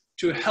nests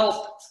to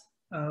help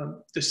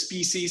the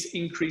species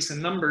increase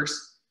in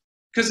numbers,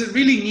 because it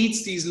really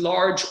needs these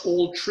large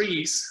old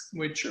trees,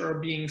 which are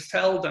being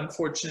felled,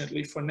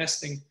 unfortunately, for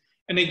nesting.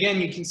 And again,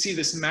 you can see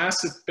this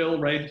massive bill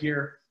right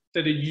here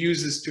that it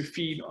uses to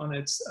feed on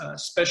its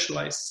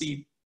specialized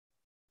seed.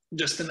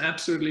 Just an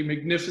absolutely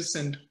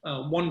magnificent,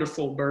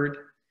 wonderful bird.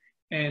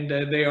 And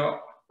they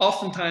are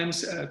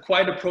oftentimes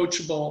quite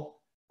approachable,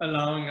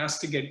 allowing us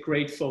to get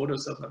great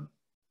photos of them.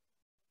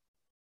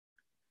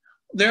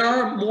 There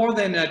are more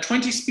than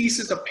 20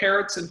 species of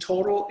parrots in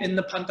total in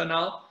the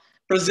Pantanal.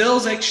 Brazil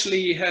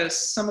actually has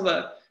some of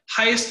the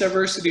highest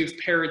diversity of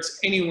parrots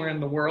anywhere in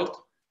the world.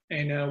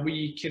 And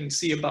we can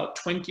see about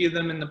 20 of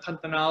them in the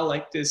Pantanal,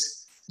 like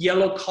this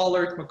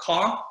yellow-collared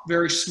macaw,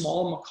 very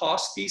small macaw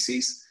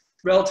species,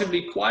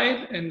 relatively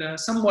quiet and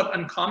somewhat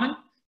uncommon,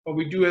 but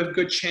we do have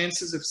good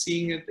chances of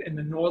seeing it in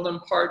the northern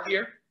part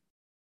here.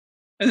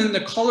 And then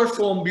the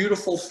colorful and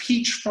beautiful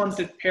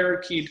peach-fronted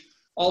parakeet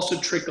also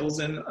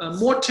trickles in,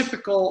 more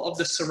typical of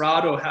the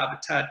Cerrado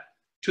habitat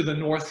to the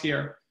north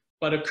here,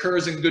 but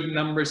occurs in good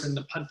numbers in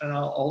the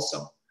Pantanal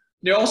also.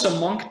 There are also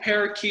monk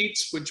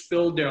parakeets, which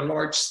build their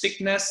large stick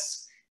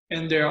nests,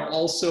 and there are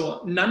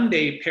also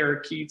Nunde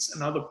parakeets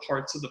in other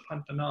parts of the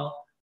Pantanal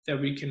that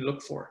we can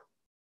look for.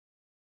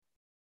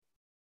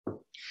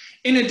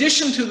 In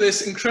addition to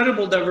this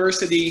incredible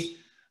diversity,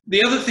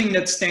 the other thing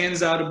that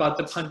stands out about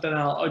the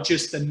Pantanal are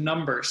just the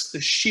numbers, the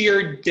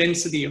sheer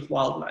density of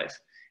wildlife.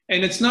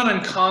 And it's not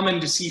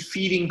uncommon to see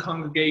feeding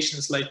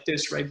congregations like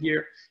this right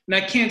here. And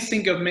I can't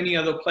think of many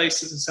other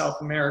places in South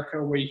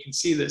America where you can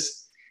see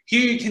this.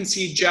 Here you can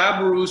see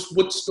jabirus,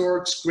 wood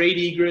storks, great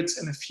egrets,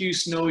 and a few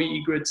snowy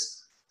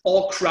egrets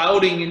all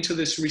crowding into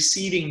this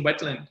receding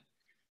wetland.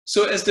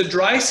 So as the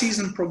dry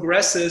season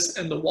progresses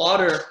and the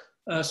water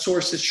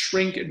sources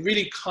shrink, it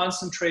really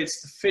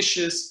concentrates the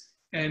fishes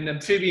and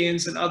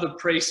amphibians and other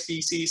prey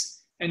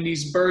species, and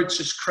these birds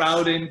just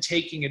crowd in,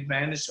 taking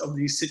advantage of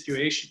these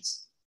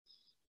situations.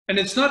 And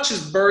it's not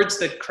just birds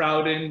that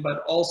crowd in,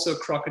 but also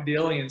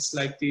crocodilians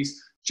like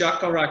these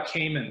Jaguar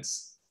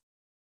caimans.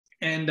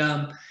 And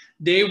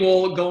they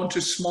will go into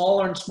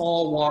smaller and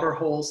smaller water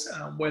holes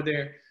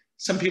where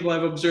some people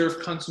have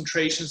observed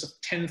concentrations of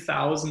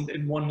 10,000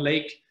 in one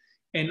lake.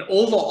 And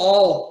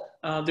overall,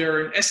 there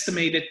are an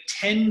estimated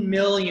 10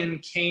 million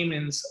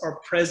caimans are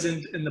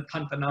present in the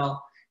Pantanal.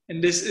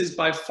 And this is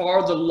by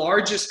far the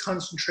largest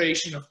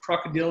concentration of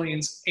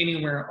crocodilians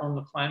anywhere on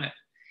the planet.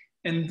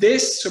 And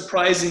this,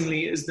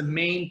 surprisingly, is the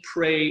main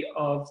prey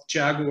of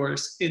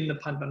jaguars in the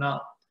Pantanal.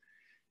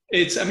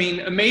 It's, I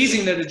mean,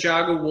 amazing that a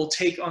jaguar will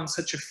take on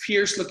such a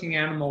fierce-looking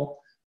animal,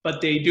 but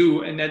they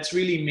do, and that's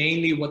really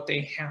mainly what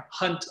they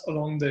hunt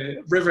along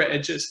the river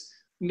edges.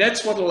 And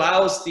that's what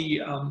allows the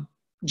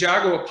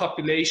jaguar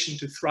population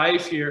to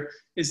thrive here,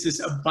 is this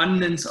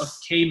abundance of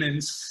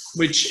caimans,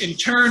 which in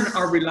turn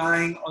are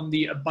relying on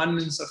the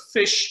abundance of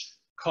fish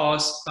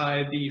caused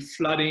by the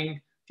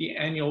flooding, the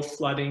annual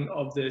flooding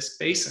of this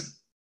basin.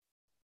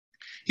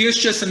 Here's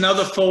just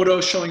another photo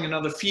showing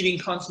another feeding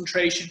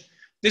concentration.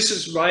 This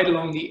is right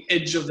along the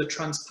edge of the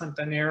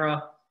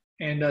Transpantanera,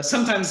 and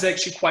sometimes it's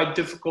actually quite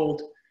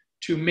difficult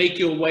to make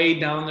your way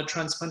down the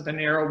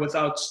Transpantanera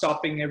without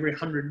stopping every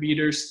 100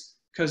 meters,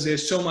 because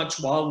there's so much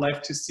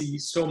wildlife to see,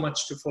 so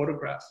much to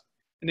photograph.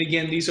 And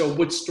again, these are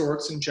wood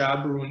storks and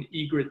jabiru and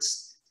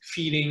egrets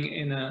feeding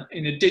in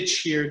a ditch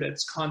here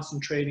that's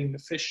concentrating the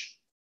fish.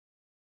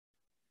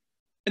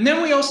 And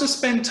then we also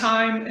spend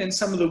time in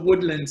some of the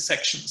woodland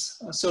sections.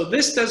 So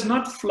this does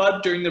not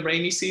flood during the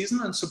rainy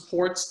season and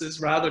supports this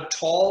rather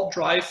tall,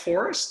 dry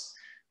forest,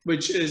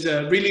 which is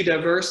really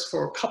diverse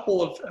for a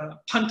couple of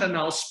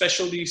Pantanal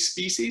specialty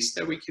species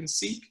that we can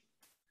seek,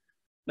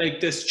 like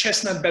this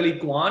chestnut-bellied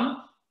guan.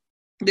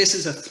 This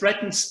is a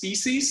threatened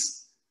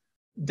species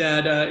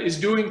that is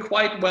doing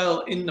quite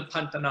well in the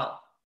Pantanal.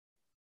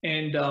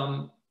 And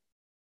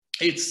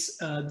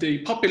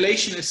the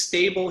population is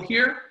stable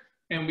here,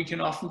 and we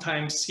can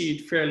oftentimes see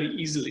it fairly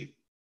easily.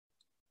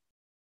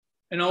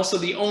 And also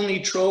the only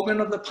trogon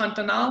of the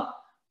Pantanal,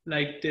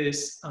 like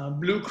this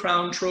blue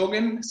crown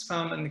trogon, is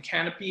found in the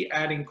canopy,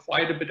 adding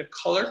quite a bit of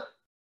color.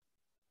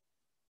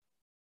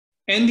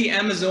 And the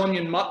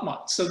Amazonian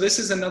motmot. So this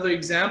is another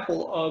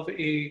example of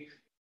a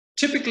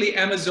typically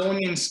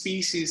Amazonian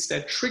species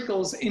that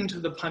trickles into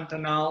the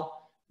Pantanal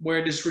where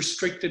it is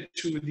restricted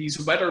to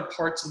these wetter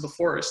parts of the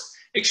forest.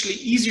 Actually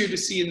easier to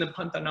see in the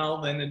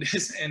Pantanal than it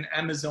is in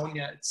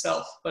Amazonia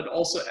itself, but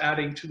also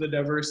adding to the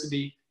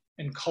diversity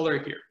and color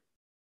here.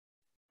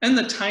 And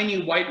the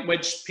tiny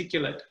white-wedged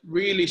piculet,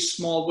 really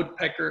small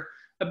woodpecker,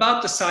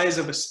 about the size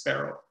of a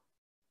sparrow,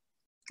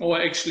 or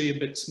actually a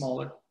bit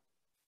smaller.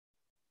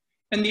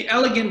 And the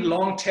elegant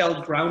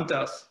long-tailed ground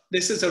dove.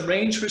 This is a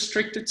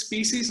range-restricted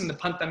species, and the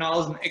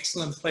Pantanal is an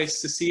excellent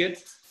place to see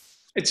it.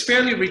 It's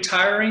fairly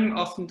retiring,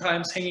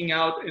 oftentimes hanging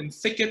out in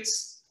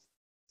thickets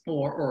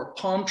or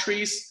palm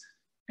trees,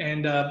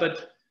 and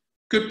but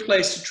good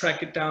place to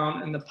track it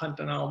down in the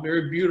Pantanal.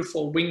 Very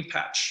beautiful wing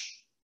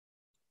patch.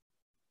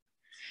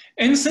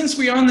 And since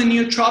we are in the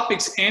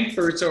neotropics,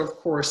 antbirds are of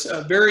course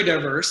very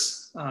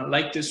diverse.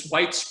 Like this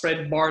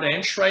widespread barred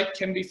antshrike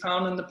can be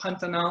found in the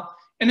Pantanal.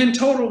 And in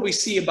total, we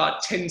see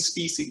about 10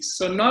 species.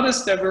 So not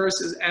as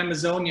diverse as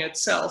Amazonia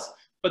itself,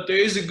 but there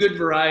is a good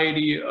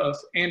variety of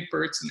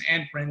antbirds and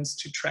ant wrens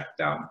to track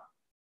down.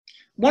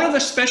 One of the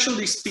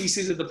specialty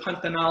species of the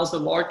Pantanal is the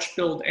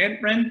large-billed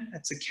ant wren.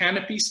 It's a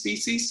canopy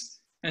species.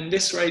 And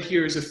this right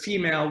here is a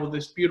female with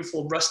this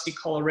beautiful rusty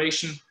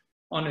coloration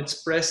on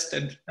its breast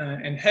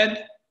and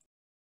head.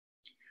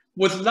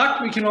 With luck,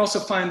 we can also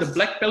find the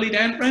black-bellied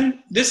ant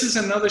wren. This is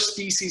another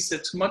species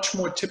that's much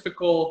more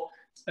typical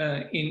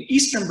in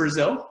eastern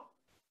Brazil,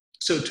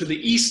 so to the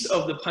east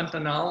of the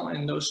Pantanal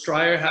and those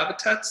drier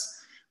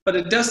habitats, but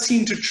it does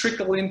seem to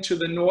trickle into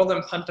the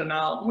northern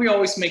Pantanal. We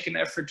always make an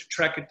effort to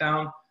track it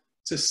down.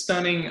 It's a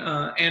stunning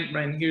ant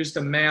wren. Here's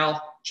the male,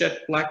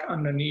 jet black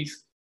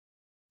underneath.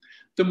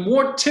 The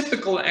more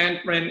typical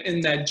ant wren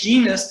in that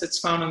genus that's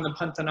found in the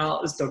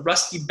Pantanal is the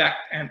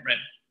rusty-backed ant wren.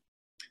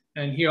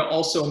 And here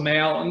also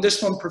male, and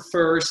this one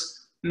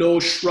prefers low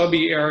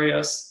shrubby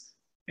areas,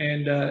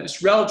 and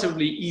it's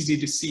relatively easy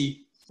to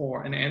see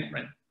for an ant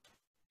wren.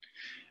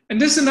 And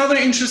this is another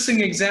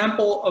interesting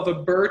example of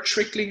a bird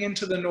trickling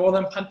into the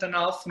northern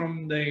Pantanal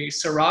from the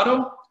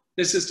Cerrado.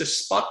 This is the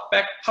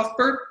spot-backed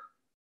puffbird,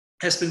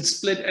 has been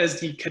split as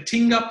the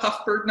Caatinga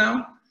puffbird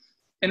now.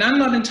 And I'm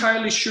not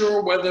entirely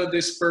sure whether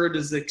this bird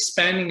is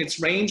expanding its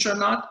range or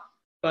not,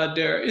 but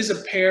there is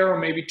a pair or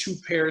maybe two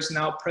pairs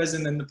now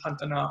present in the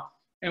Pantanal.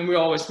 And we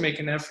always make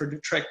an effort to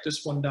track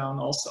this one down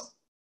also.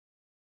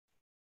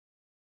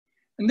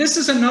 And this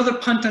is another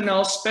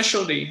Pantanal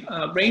specialty,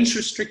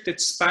 range-restricted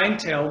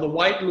spinetail, the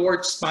white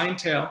lord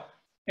spinetail.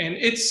 And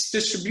its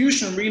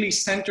distribution really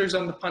centers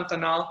on the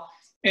Pantanal.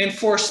 And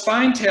for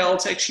spinetail,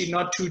 it's actually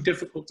not too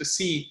difficult to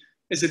see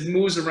as it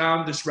moves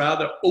around this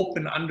rather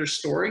open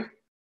understory.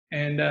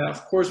 And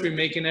of course, we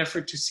make an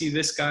effort to see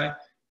this guy.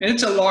 And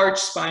it's a large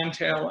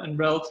spinetail and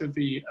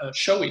relatively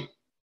showy.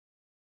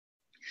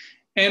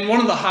 And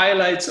one of the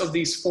highlights of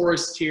these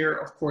forests here,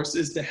 of course,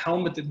 is the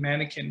helmeted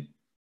Mannakin.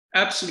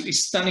 Absolutely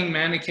stunning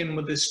Mannakin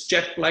with this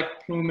jet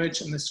black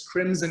plumage and this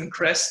crimson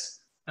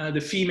crest.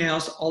 The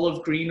female's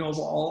olive green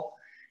overall.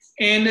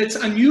 And it's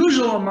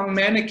unusual among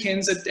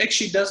Mannakins. It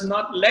actually does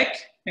not leck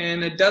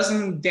and it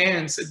doesn't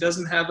dance. It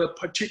doesn't have a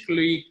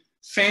particularly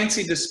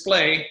fancy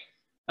display.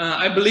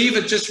 I believe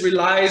it just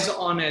relies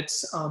on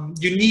its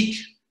unique,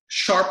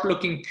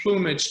 sharp-looking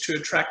plumage to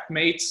attract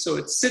mates. So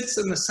it sits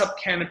in the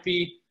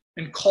subcanopy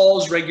and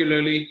calls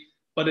regularly,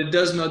 but it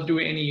does not do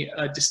any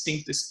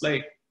distinct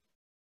display.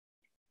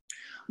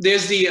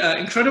 There's the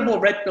incredible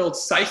red-billed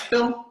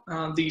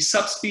scythebill. The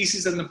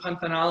subspecies in the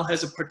Pantanal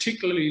has a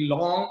particularly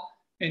long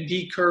and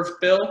decurved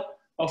bill,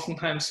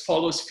 oftentimes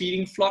follows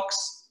feeding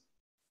flocks.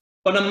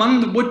 But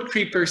among the wood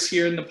creepers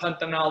here in the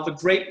Pantanal, the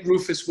great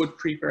rufous wood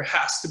creeper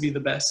has to be the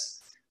best.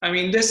 I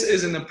mean, this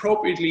is an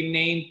appropriately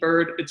named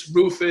bird. It's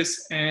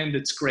rufous and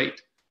it's great.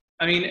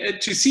 I mean,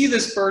 to see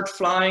this bird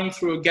flying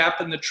through a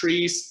gap in the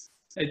trees,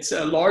 it's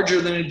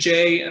larger than a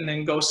jay and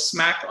then goes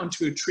smack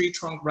onto a tree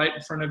trunk right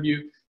in front of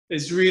you,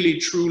 is really,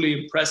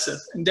 truly impressive.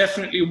 And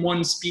definitely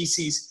one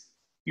species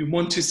you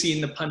want to see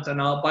in the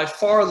Pantanal, by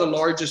far the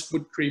largest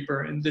wood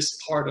creeper in this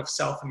part of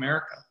South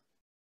America.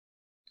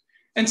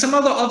 And some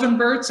other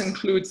ovenbirds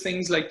include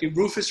things like the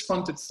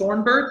rufous-fronted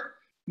thornbird,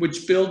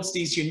 which builds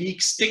these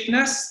unique stick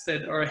nests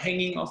that are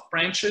hanging off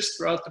branches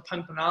throughout the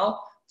Pantanal.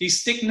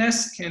 These stick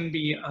nests can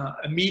be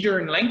a meter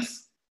in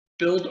length,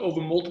 built over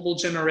multiple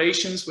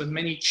generations with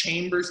many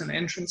chambers and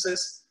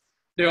entrances.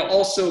 There are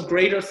also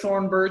greater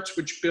thornbirds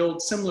which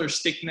build similar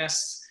stick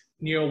nests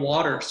near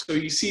water. So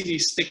you see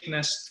these stick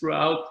nests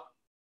throughout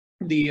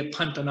the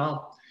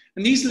Pantanal.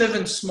 And these live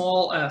in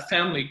small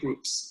family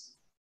groups.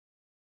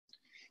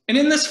 And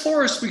in this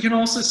forest, we can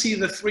also see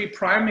the three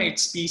primate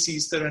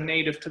species that are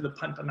native to the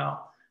Pantanal,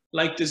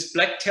 like this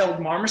black-tailed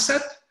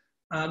marmoset.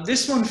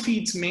 This one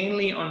feeds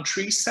mainly on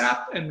tree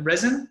sap and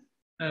resin,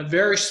 a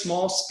very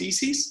small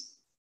species.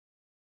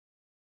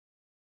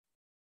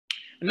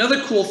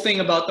 Another cool thing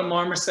about the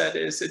marmoset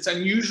is it's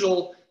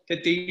unusual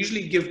that they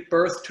usually give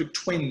birth to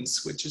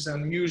twins, which is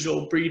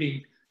unusual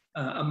breeding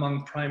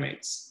among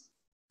primates.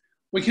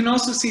 We can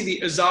also see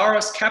the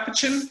Azaras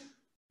capuchin.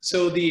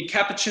 So the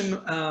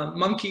capuchin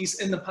monkeys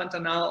in the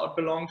Pantanal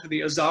belong to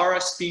the Azara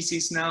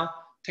species now.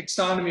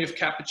 Taxonomy of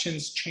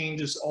capuchins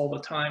changes all the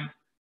time.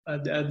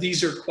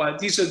 these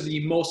are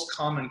the most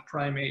common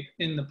primate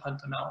in the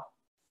Pantanal.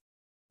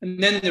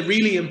 And then the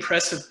really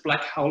impressive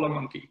black howler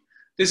monkey.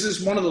 This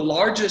is one of the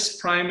largest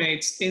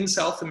primates in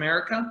South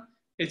America.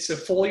 It's a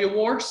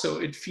foliivore, so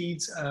it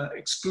feeds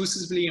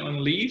exclusively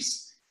on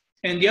leaves.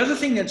 And the other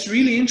thing that's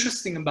really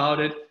interesting about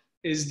it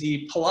is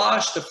the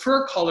pelage, the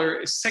fur color,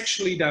 is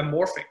sexually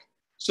dimorphic.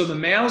 So the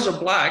males are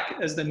black,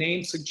 as the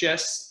name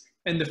suggests,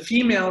 and the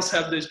females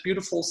have this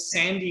beautiful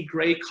sandy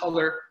gray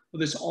color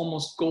with this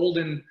almost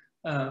golden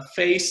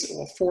face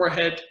or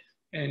forehead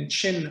and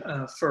chin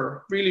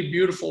fur. Really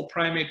beautiful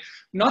primate.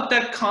 Not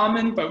that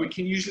common, but we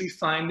can usually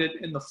find it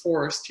in the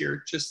forest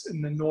here, just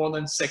in the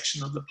northern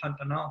section of the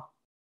Pantanal.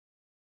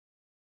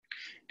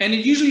 And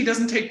it usually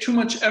doesn't take too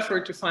much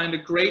effort to find a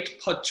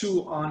great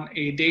patu on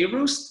a day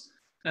roost.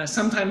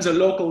 Sometimes a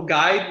local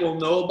guide will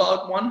know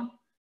about one.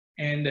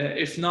 And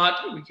if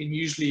not, we can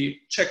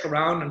usually check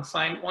around and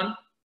find one.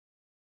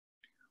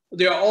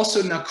 There are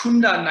also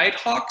Nakunda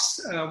nighthawks.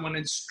 When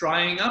it's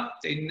drying up,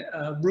 they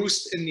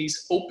roost in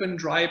these open,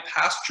 dry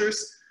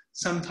pastures,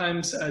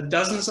 sometimes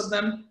dozens of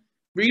them.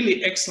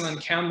 Really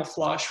excellent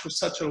camouflage for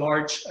such a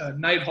large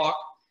nighthawk.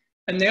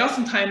 And they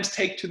oftentimes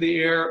take to the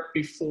air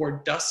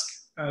before dusk,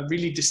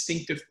 really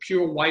distinctive,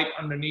 pure white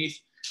underneath,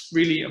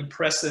 really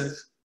impressive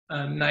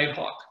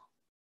nighthawk.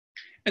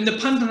 And the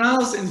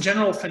Pantanal is in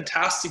general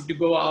fantastic to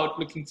go out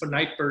looking for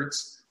night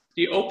birds.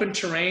 The open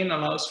terrain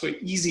allows for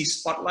easy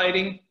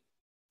spotlighting.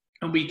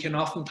 And we can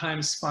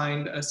oftentimes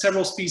find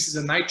several species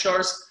of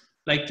nightjars,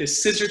 like the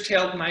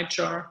scissor-tailed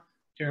nightjar.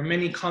 There are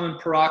many common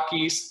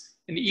parakis,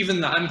 and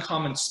even the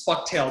uncommon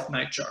spot-tailed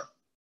nightjar.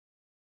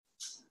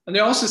 And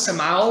there are also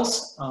some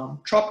owls,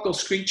 tropical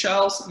screech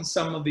owls in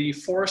some of the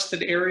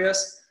forested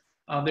areas.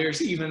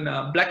 There's even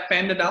a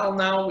black-banded owl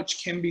now,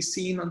 which can be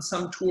seen on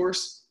some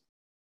tours,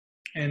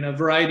 and a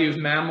variety of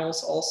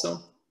mammals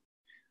also.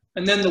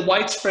 And then the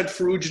widespread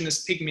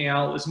ferruginous pygmy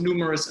owl is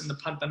numerous in the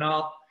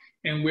Pantanal,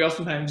 and we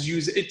oftentimes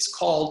use its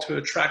call to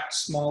attract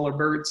smaller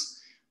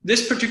birds.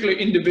 This particular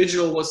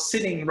individual was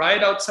sitting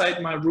right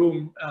outside my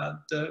room.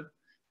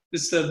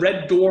 The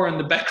red door in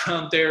the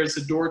background there is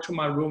the door to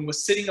my room,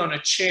 was sitting on a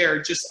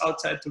chair just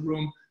outside the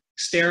room,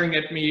 staring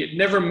at me. It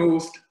never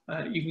moved,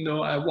 even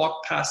though I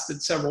walked past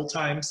it several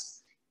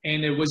times.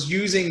 And it was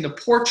using the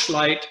porch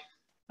light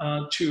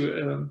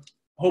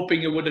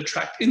hoping it would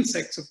attract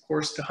insects, of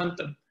course, to hunt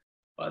them.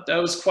 But that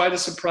was quite a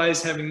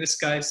surprise having this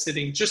guy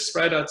sitting just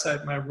right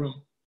outside my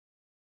room.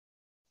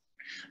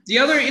 The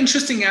other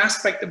interesting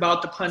aspect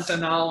about the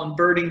Pantanal and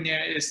birding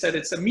there is that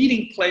it's a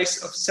meeting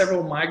place of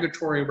several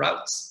migratory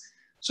routes.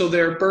 So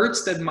there are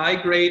birds that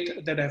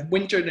migrate, that have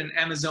wintered in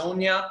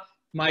Amazonia,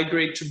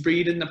 migrate to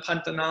breed in the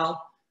Pantanal.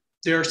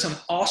 There are some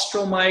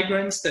austral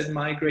migrants that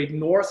migrate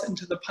north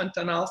into the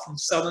Pantanal from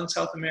southern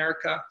South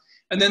America.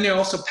 And then there are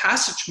also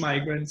passage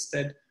migrants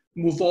that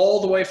move all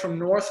the way from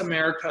North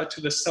America to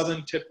the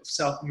southern tip of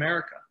South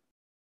America.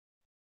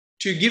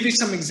 To give you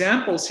some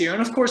examples here,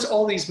 and of course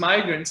all these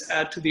migrants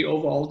add to the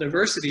overall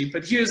diversity,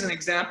 but here's an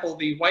example,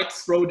 the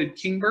white-throated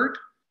kingbird,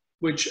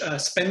 which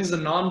spends the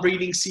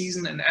non-breeding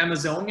season in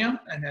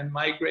Amazonia and then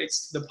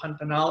migrates to the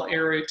Pantanal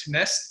area to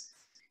nest.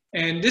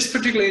 And this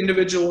particular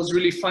individual was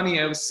really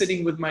funny. I was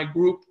sitting with my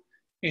group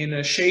in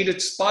a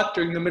shaded spot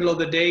during the middle of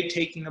the day,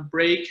 taking a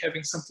break,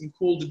 having something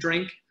cool to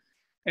drink.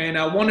 And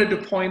I wanted to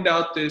point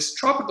out this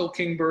tropical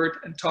kingbird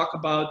and talk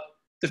about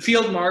the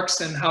field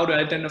marks and how to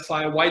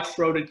identify a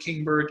white-throated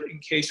kingbird in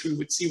case we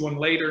would see one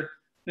later.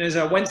 And as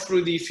I went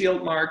through the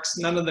field marks,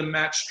 none of them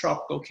matched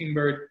tropical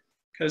kingbird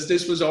because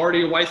this was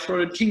already a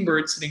white-throated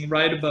kingbird sitting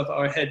right above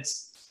our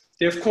heads.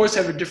 They of course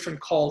have a different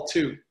call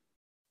too.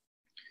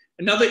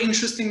 Another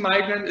interesting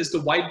migrant is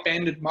the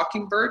white-banded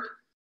mockingbird.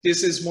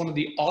 This is one of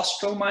the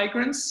austral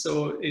migrants,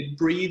 so it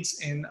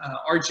breeds in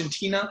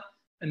Argentina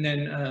and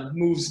then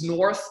moves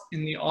north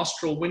in the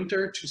austral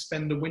winter to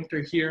spend the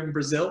winter here in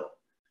Brazil.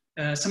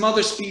 Some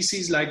other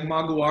species like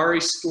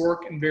maguari,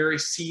 stork, and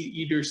various seed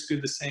eaters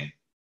do the same.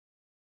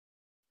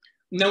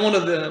 And then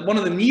one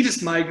of the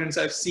neatest migrants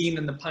I've seen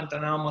in the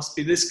Pantanal must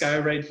be this guy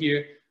right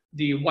here,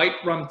 the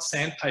white-rumped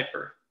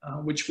sandpiper,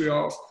 which we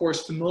are of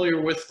course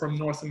familiar with from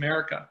North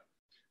America.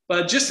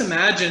 But just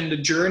imagine the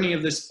journey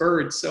of this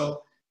bird.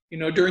 So, you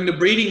know, during the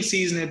breeding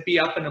season, it'd be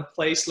up in a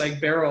place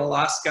like Barrow,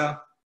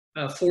 Alaska,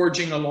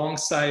 foraging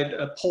alongside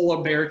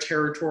polar bear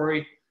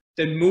territory,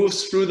 then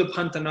moves through the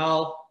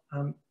Pantanal,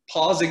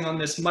 pausing on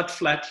this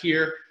mudflat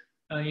here,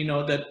 you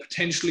know, that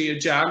potentially a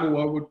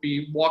jaguar would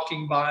be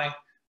walking by,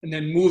 and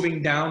then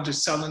moving down to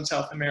southern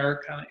South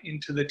America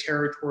into the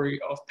territory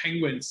of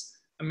penguins.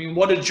 I mean,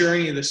 what a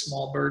journey this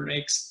small bird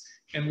makes.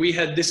 And we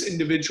had this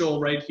individual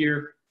right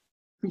here,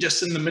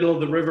 just in the middle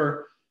of the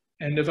river.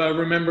 And if I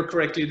remember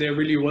correctly, there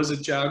really was a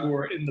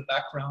jaguar in the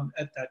background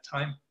at that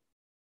time.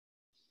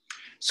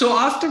 So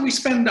after we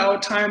spend our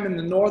time in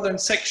the northern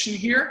section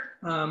here,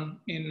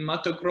 in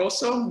Mato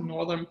Grosso,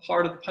 northern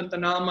part of the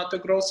Pantanal, Mato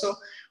Grosso,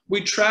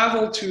 we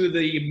travel to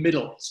the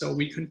middle. So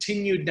we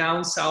continue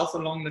down south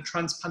along the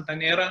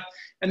Transpantanera,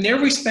 and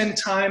there we spend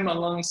time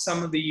along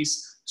some of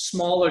these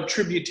smaller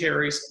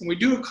tributaries. And we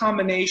do a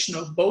combination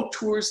of boat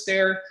tours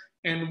there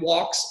and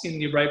walks in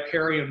the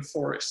riparian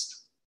forest.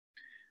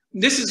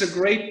 This is a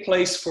great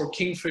place for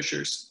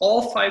kingfishers.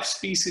 All 5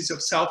 species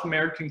of South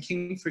American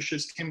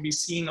kingfishers can be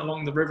seen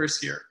along the rivers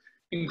here,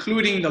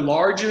 including the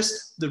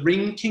largest, the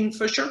ring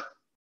kingfisher.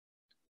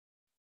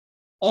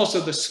 Also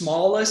the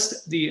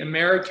smallest, the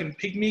American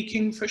pygmy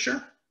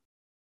kingfisher,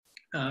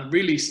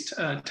 really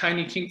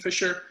tiny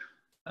kingfisher,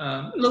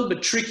 a little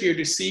bit trickier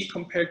to see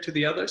compared to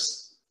the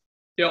others.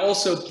 There are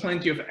also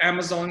plenty of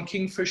Amazon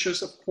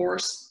kingfishers, of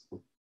course,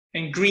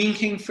 and green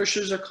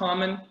kingfishers are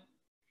common.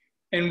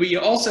 And we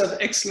also have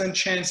excellent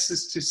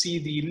chances to see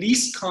the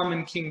least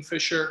common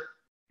kingfisher,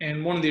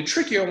 and one of the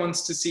trickier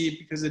ones to see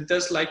because it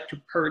does like to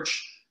perch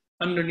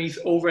underneath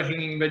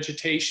overhanging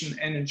vegetation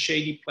and in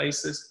shady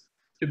places,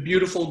 the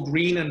beautiful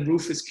green and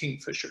rufous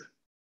kingfisher.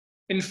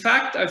 In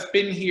fact, I've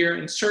been here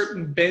in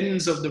certain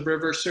bends of the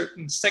river,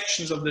 certain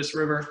sections of this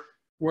river,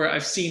 where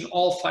I've seen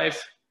all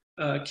 5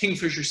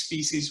 kingfisher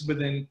species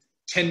within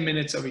 10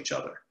 minutes of each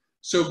other.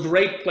 So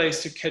great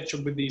place to catch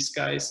up with these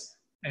guys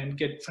and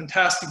get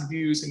fantastic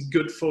views and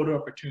good photo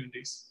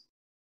opportunities.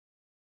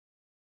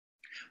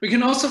 We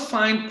can also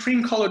find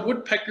cream-colored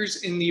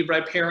woodpeckers in the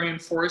riparian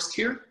forest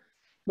here,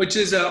 which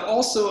is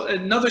also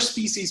another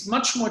species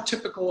much more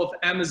typical of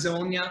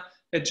Amazonia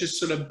that just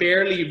sort of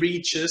barely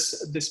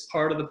reaches this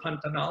part of the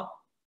Pantanal.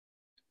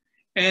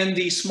 And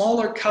the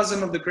smaller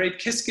cousin of the great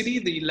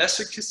kiskadee, the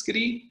lesser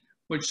kiskadee,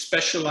 which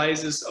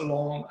specializes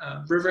along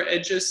river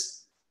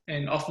edges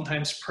and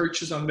oftentimes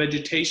perches on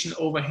vegetation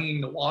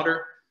overhanging the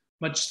water,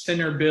 much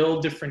thinner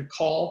bill, different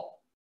call.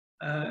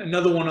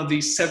 Another one of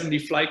these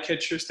 70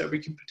 flycatchers that we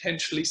can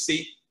potentially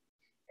see.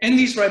 And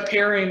these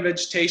riparian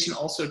vegetation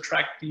also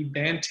attract the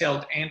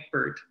band-tailed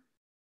antbird,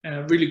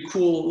 a really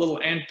cool little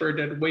antbird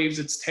that waves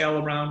its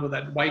tail around with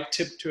that white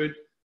tip to it.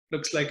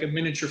 Looks like a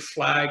miniature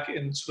flag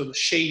in sort of the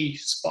shady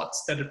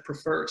spots that it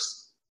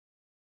prefers.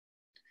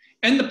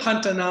 And the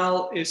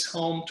Pantanal is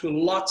home to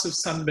lots of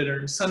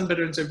sunbitterns.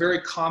 Sunbitterns are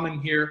very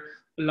common here,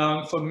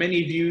 allowing for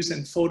many views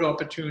and photo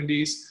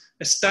opportunities.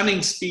 A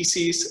stunning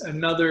species,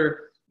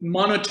 another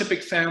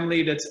monotypic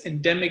family that's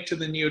endemic to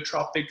the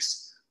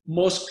neotropics,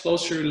 most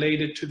closely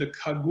related to the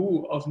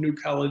Kagu of New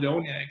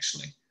Caledonia,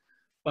 actually.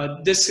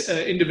 But this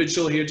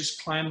individual here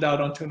just climbed out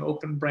onto an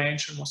open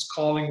branch and was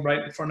calling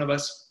right in front of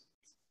us.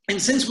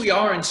 And since we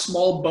are in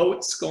small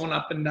boats going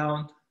up and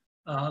down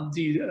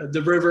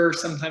the river,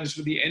 sometimes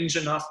with the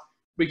engine off,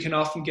 we can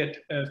often get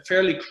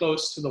fairly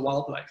close to the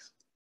wildlife.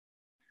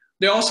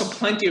 There are also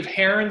plenty of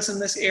herons in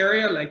this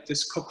area, like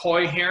this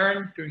Kokoi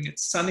heron during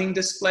its sunning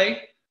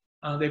display.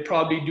 They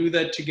probably do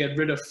that to get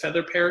rid of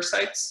feather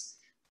parasites,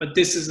 but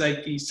this is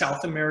like the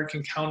South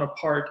American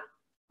counterpart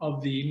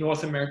of the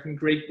North American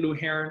great blue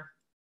heron.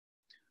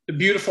 The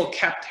beautiful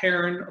capped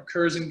heron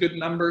occurs in good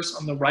numbers.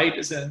 On the right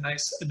is a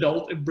nice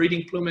adult and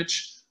breeding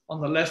plumage.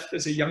 On the left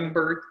is a young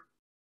bird.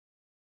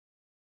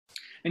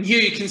 And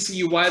here you can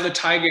see why the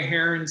tiger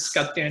herons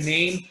got their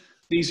name.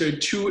 These are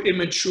 2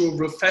 immature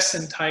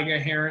rufescent tiger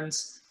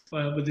herons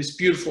with this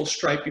beautiful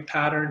stripy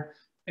pattern.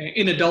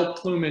 In adult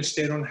plumage,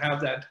 they don't have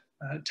that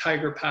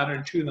tiger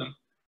pattern to them,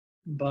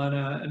 but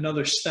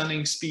another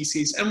stunning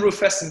species. And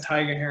rufescent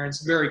tiger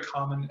herons, very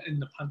common in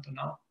the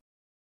Pantanal.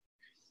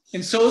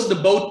 And so is the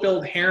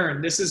boat-billed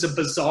heron. This is a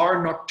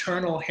bizarre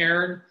nocturnal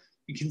heron.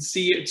 You can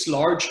see its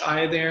large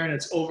eye there and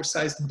its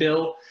oversized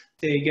bill.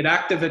 They get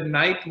active at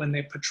night when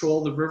they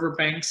patrol the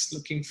riverbanks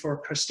looking for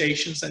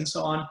crustaceans and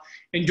so on.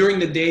 And during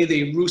the day,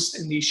 they roost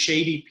in these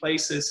shady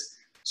places.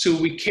 So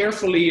we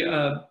carefully,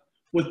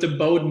 with the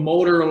boat,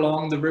 motor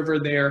along the river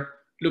there,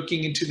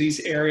 looking into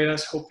these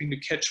areas, hoping to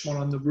catch one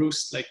on the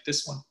roost like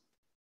this one.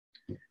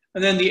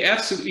 And then the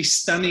absolutely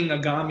stunning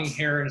Agami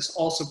heron is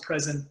also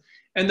present.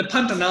 And the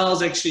Pantanal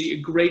is actually a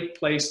great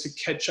place to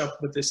catch up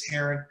with this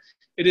heron.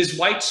 It is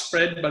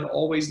widespread, but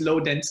always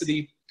low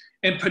density.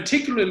 And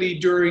particularly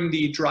during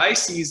the dry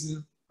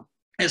season,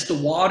 as the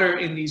water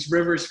in these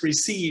rivers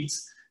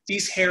recedes,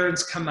 these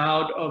herons come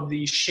out of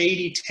the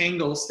shady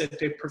tangles that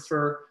they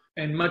prefer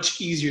and much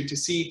easier to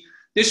see.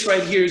 This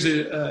right here is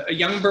a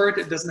young bird.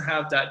 It doesn't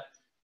have that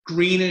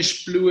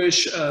greenish,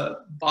 bluish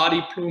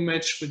body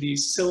plumage with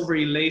these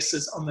silvery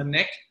laces on the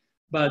neck,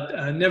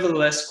 but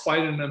nevertheless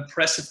quite an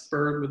impressive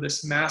bird with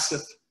this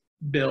massive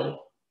bill.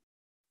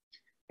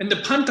 And the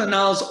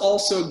Pantanal is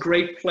also a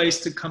great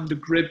place to come to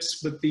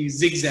grips with the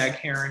zigzag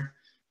heron.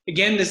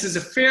 Again, this is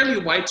a fairly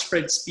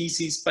widespread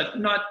species, but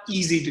not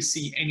easy to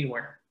see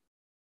anywhere.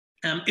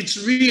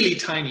 It's really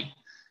tiny.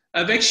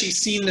 I've actually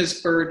seen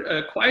this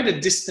bird quite a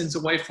distance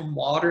away from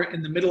water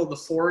in the middle of the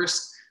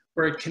forest,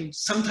 where it can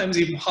sometimes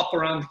even hop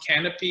around the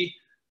canopy.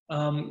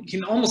 You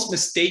can almost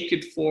mistake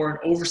it for an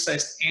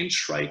oversized ant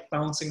shrike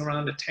bouncing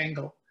around a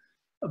tangle.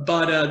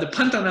 But the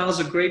Pantanal is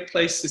a great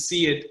place to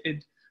see it.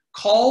 It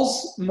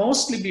calls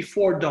mostly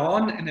before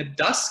dawn and at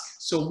dusk.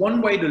 So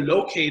one way to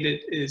locate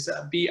it is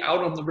be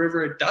out on the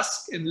river at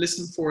dusk and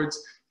listen for it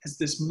as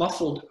this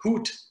muffled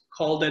hoot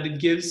call that it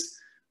gives,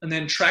 and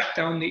then track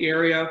down the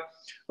area.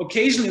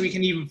 Occasionally we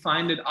can even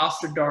find it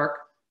after dark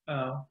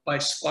by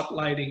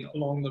spotlighting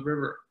along the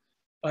river.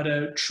 But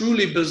a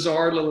truly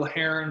bizarre little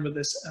heron with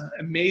this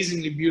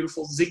amazingly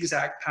beautiful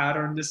zigzag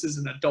pattern. This is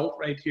an adult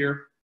right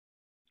here,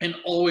 and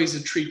always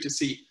a treat to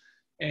see.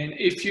 And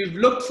if you've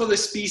looked for the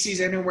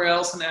species anywhere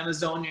else in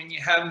Amazonia and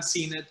you haven't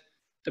seen it,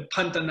 the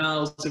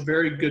Pantanal is a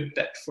very good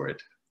bet for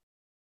it.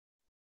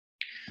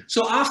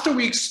 So after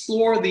we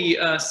explore the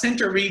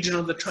center region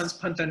of the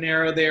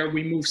Transpantaneira there,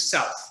 we move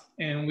south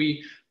and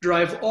we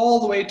drive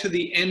all the way to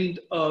the end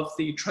of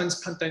the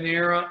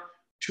Transpantaneira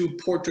to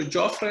Porto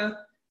Jofre.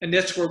 And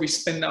that's where we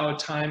spend our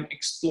time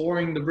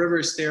exploring the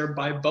rivers there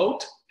by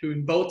boat,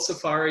 doing boat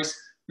safaris,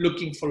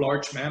 looking for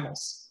large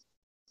mammals.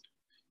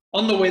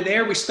 On the way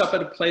there, we stop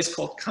at a place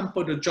called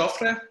Campo de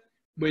Jofre,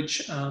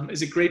 which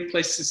is a great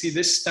place to see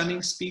this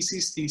stunning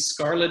species, the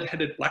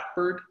scarlet-headed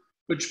blackbird,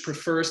 which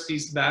prefers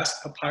these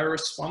vast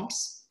papyrus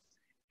swamps.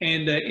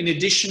 And in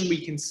addition,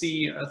 we can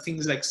see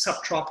things like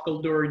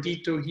subtropical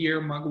Doradito here,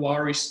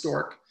 Maguari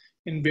stork,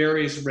 and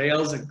various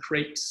rails and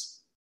crepes.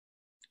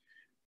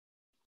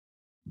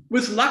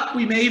 With luck,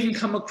 we may even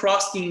come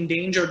across the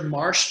endangered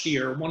marsh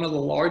deer, one of the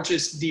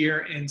largest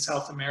deer in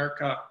South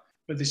America,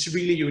 with this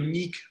really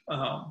unique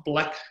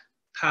black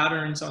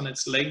patterns on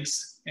its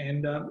legs.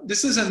 And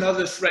this is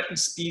another threatened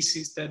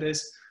species that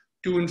is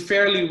doing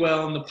fairly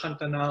well in the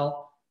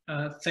Pantanal,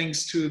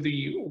 thanks to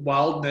the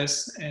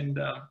wildness and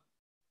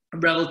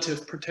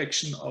relative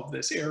protection of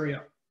this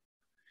area.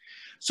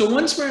 So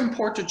once we're in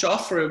Porto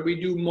Jofre, we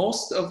do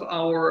most of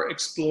our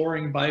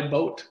exploring by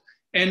boat.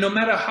 And no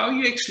matter how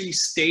you actually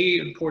stay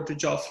in Porto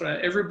Jofre,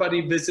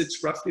 everybody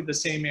visits roughly the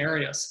same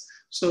areas.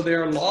 So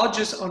there are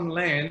lodges on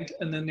land,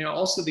 and then there are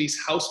also these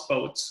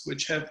houseboats,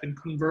 which have been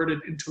converted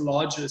into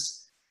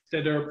lodges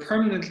that are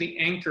permanently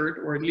anchored,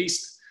 or at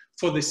least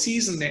for the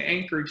season they're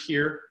anchored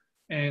here.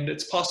 And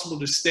it's possible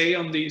to stay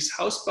on these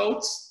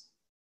houseboats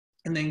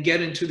and then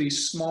get into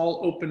these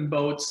small open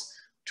boats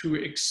to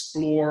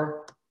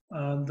explore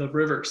the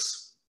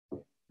rivers.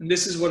 And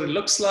this is what it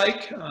looks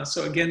like.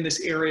 So again, this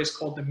area is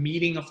called the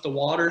meeting of the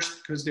waters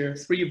because there are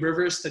 3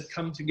 rivers that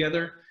come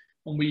together.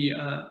 And we,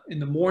 in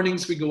the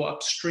mornings, we go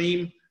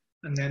upstream,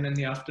 and then in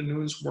the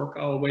afternoons, work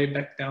our way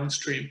back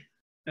downstream.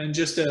 And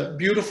just a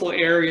beautiful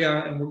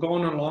area, and we're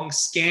going along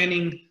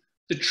scanning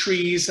the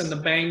trees and the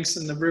banks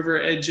and the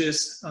river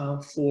edges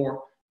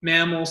for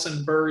mammals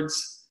and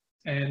birds.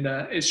 And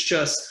it's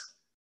just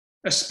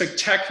a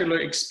spectacular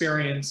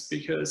experience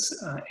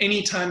because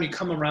anytime you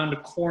come around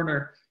a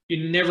corner,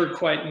 you never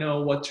quite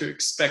know what to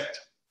expect.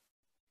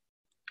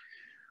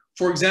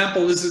 For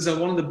example, this is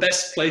one of the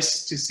best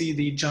places to see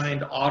the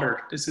giant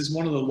otter. This is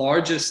one of the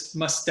largest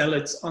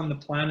mustelids on the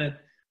planet.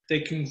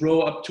 They can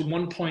grow up to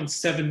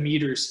 1.7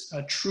 meters,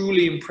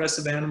 truly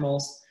impressive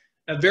animals.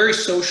 Very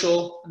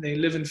social, they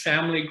live in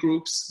family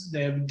groups.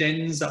 They have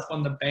dens up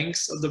on the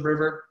banks of the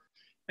river.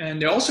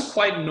 And they're also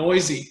quite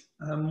noisy.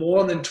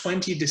 More than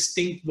 20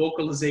 distinct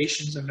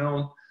vocalizations are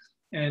known.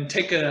 And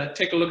take a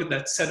look at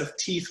that set of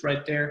teeth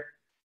right there.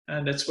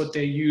 And that's what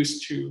they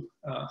use to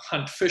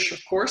hunt fish, of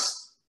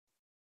course.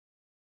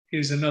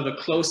 Here's another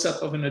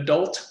close-up of an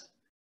adult.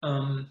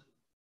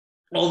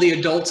 All the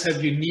adults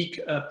have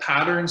unique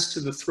patterns to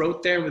the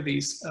throat there with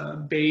these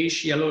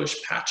beige,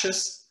 yellowish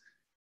patches.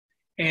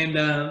 And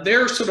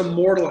they're sort of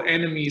mortal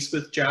enemies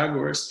with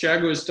jaguars.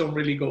 Jaguars don't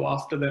really go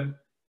after them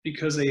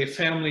because a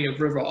family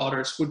of river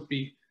otters would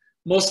be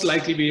most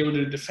likely be able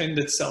to defend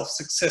itself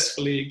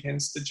successfully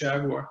against the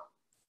jaguar.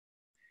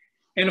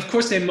 And of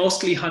course, they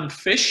mostly hunt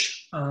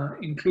fish,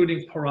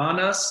 including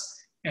piranhas.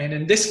 And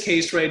in this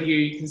case right here,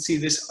 you can see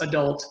this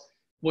adult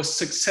was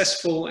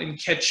successful in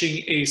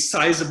catching a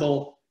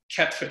sizable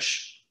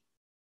catfish.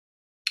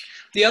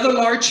 The other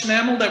large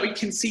mammal that we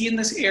can see in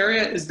this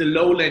area is the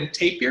lowland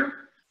tapir.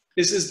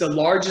 This is the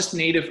largest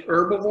native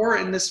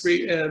herbivore in this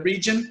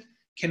region,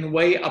 can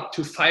weigh up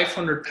to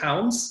 500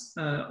 pounds.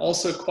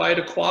 Also quite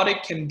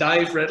aquatic, can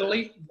dive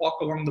readily,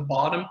 walk along the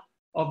bottom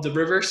of the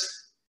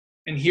rivers.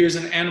 And here's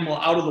an animal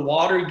out of the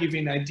water, give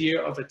you an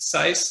idea of its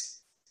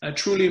size.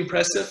 Truly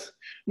impressive.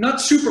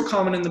 Not super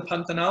common in the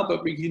Pantanal,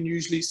 but we can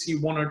usually see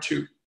 1 or 2.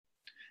 And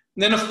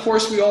then, of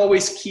course, we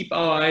always keep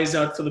our eyes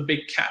out for the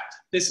big cat.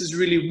 This is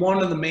really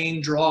one of the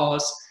main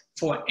draws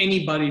for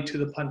anybody to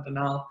the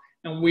Pantanal.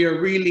 And we are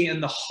really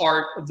in the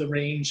heart of the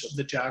range of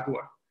the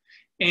jaguar.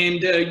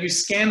 And you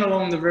scan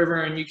along the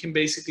river and you can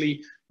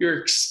basically, you're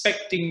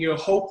expecting, you're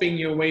hoping,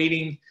 you're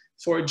waiting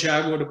for a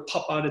jaguar to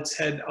pop out its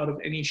head out of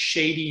any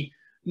shady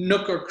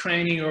nook or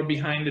cranny or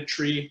behind a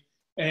tree.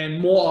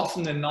 And more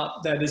often than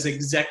not, that is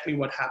exactly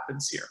what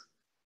happens here.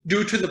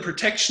 Due to the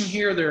protection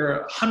here, there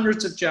are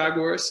hundreds of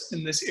jaguars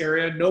in this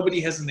area. Nobody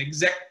has an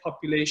exact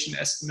population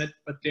estimate,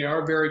 but they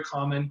are very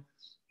common,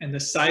 and the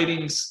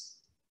sightings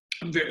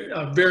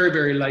are very,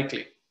 very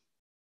likely.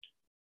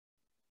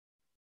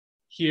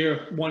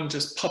 Here, one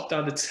just popped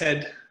out its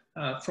head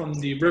from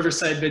the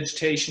riverside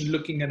vegetation,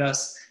 looking at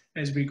us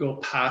as we go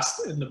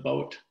past in the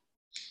boat.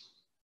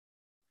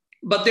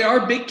 But there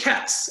are big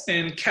cats,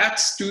 and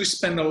cats do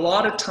spend a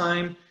lot of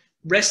time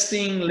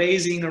resting,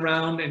 lazing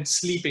around, and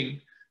sleeping.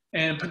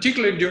 And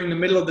particularly during the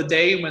middle of the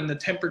day when the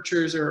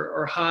temperatures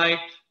are high,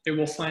 They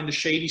will find a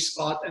shady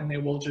spot and they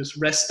will just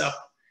rest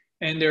up.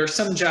 And there are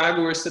some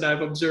jaguars that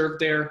I've observed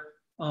there.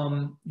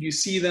 You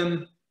see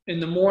them in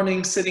the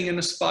morning sitting in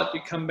a spot, you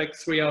come back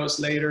 3 hours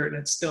later and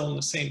it's still in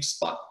the same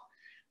spot.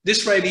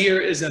 This right here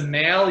is a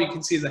male. You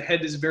can see the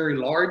head is very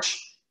large,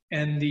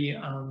 and the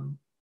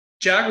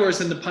jaguars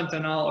in the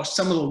Pantanal are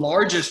some of the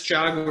largest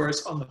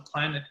jaguars on the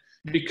planet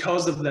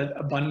because of that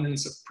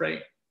abundance of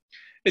prey.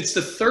 It's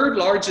the third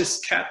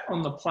largest cat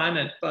on the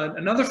planet, but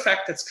another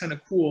fact that's kind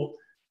of cool,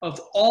 of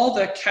all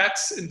the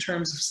cats in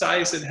terms of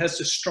size, it has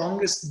the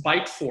strongest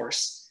bite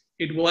force.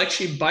 It will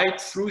actually bite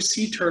through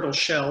sea turtle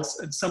shells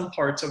in some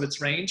parts of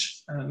its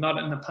range,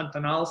 not in the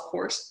Pantanal, of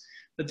course,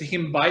 but they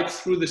can bite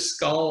through the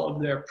skull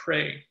of their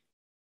prey.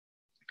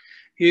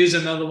 Here's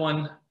another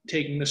one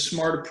taking the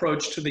smart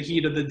approach to the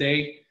heat of the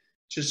day,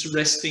 just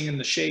resting in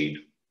the shade.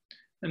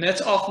 And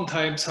that's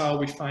oftentimes how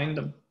we find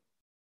them.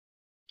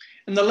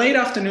 In the late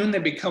afternoon, they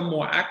become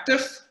more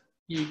active.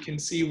 You can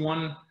see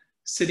one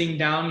sitting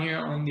down here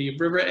on the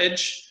river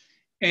edge.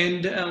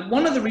 And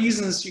one of the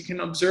reasons you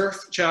can observe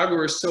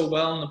jaguars so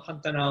well in the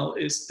Pantanal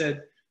is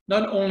that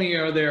not only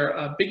are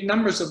there big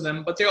numbers of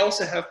them, but they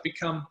also have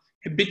become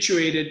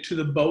habituated to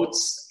the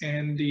boats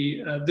and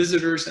the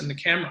visitors and the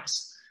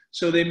cameras.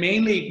 So they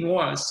mainly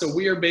ignore us. So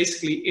we are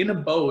basically in a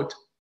boat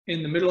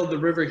in the middle of the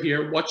river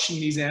here, watching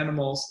these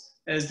animals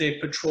as they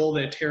patrol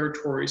their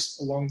territories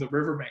along the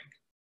riverbank.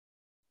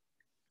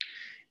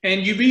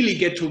 And you really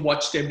get to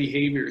watch their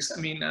behaviors.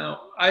 I mean,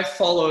 I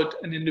followed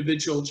an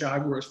individual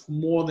jaguar for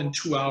more than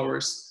 2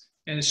 hours,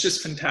 and it's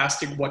just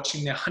fantastic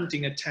watching their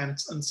hunting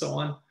attempts and so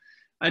on.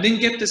 I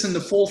didn't get this in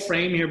the full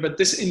frame here, but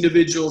this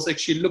individual is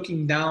actually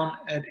looking down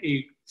at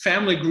a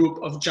family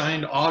group of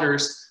giant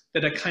otters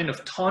that are kind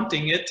of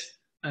taunting it.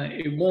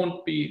 It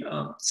won't be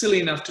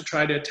silly enough to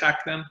try to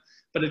attack them,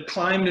 but it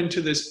climbed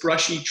into this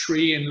brushy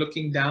tree and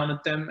looking down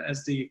at them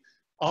as the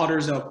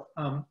otters are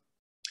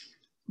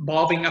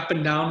bobbing up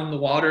and down in the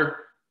water.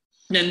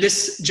 And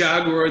this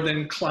jaguar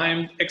then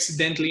climbed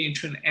accidentally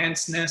into an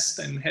ant's nest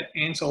and had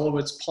ants all over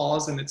its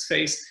paws and its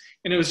face.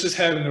 And it was just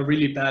having a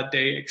really bad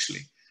day,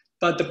 actually.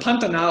 But the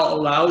Pantanal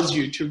allows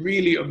you to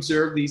really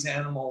observe these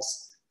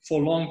animals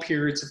for long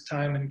periods of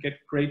time and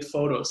get great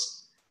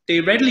photos.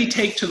 They readily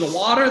take to the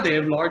water. They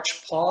have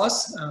large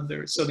paws,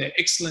 so they're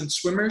excellent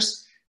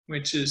swimmers,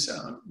 which is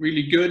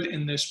really good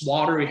in this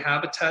watery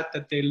habitat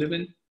that they live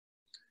in.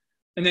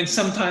 And then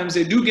sometimes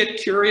they do get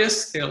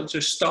curious. They'll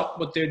just stop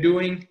what they're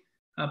doing,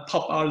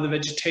 pop out of the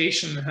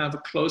vegetation and have a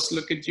close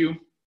look at you.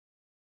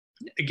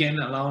 Again,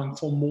 allowing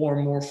for more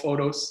and more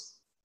photos.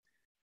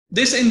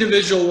 This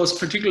individual was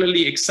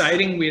particularly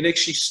exciting. We had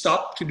actually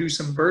stopped to do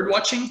some bird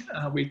watching.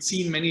 We'd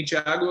seen many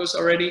jaguars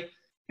already.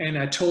 And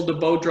I told the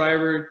boat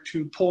driver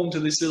to pull into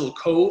this little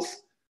cove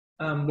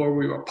where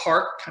we were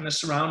parked, kind of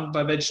surrounded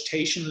by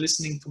vegetation,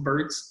 listening for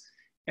birds.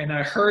 And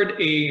I heard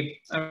I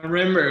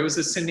remember it was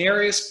a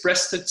Cinereus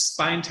breasted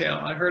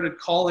spinetail. I heard it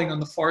calling on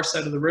the far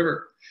side of the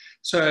river.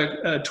 So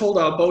I told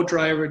our boat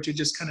driver to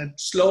just kind of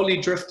slowly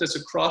drift us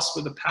across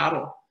with a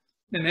paddle.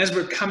 And as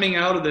we're coming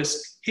out of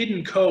this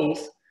hidden cove,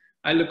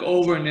 I look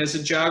over and there's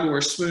a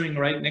jaguar swimming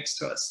right next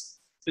to us.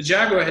 The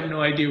jaguar had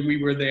no idea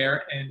we were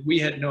there, and we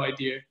had no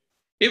idea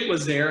it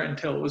was there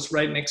until it was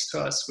right next to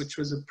us, which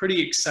was a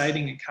pretty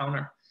exciting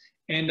encounter.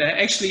 And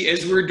actually,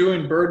 as we're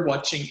doing bird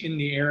watching in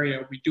the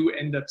area, we do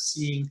end up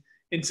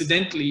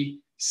incidentally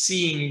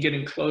seeing and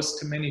getting close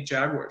to many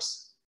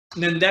jaguars.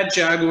 And then that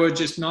jaguar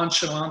just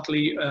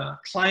nonchalantly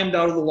climbed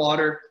out of the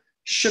water,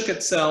 shook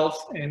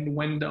itself, and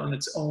went on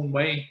its own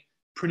way,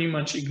 pretty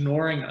much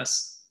ignoring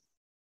us.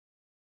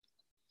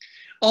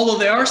 Although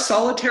they are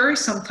solitary,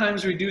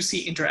 sometimes we do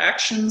see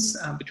interactions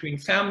between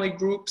family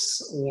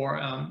groups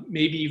or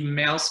maybe even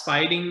males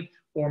fighting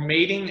or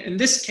mating. In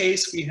this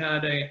case, we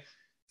had a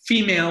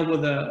female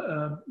with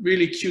a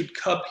really cute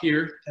cub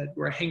here that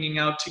were hanging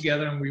out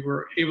together, and we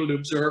were able to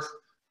observe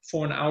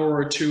for an hour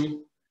or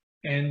two.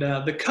 And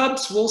the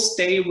cubs will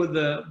stay with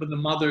the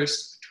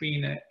mothers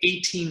between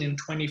 18 and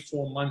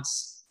 24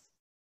 months.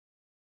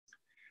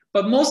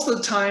 But most of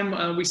the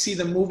time, we see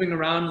them moving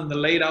around in the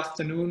late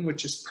afternoon,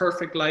 which is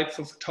perfect light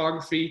for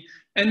photography,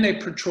 and they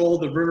patrol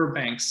the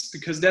riverbanks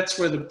because that's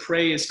where the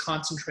prey is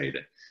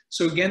concentrated.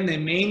 So again, they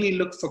mainly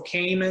look for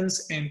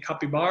caimans and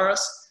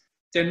capybaras.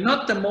 They're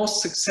not the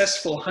most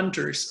successful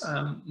hunters.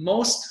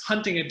 Most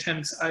hunting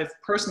attempts I've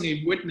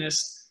personally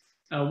witnessed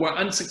were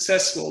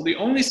unsuccessful. The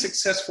only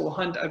successful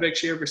hunt I've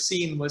actually ever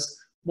seen was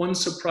one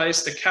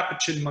surprised a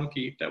capuchin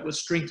monkey that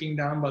was drinking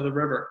down by the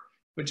river,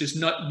 which is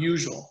not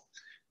usual.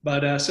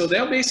 But so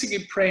they'll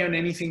basically prey on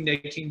anything they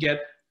can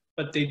get,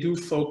 but they do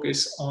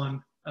focus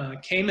on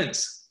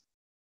caimans.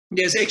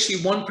 There's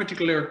actually one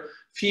particular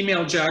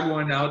female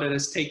jaguar now that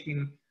has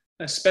taken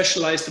a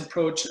specialized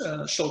approach.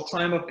 She'll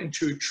climb up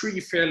into a tree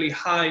fairly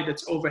high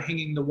that's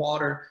overhanging the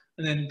water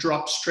and then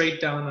drop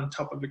straight down on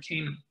top of the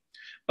caiman.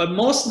 But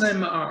most of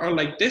them are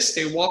like this.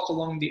 They walk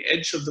along the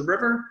edge of the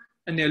river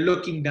and they're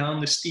looking down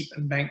the steep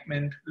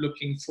embankment,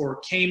 looking for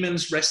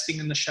caimans resting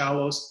in the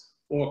shallows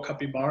or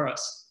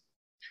capybaras.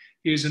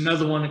 Here's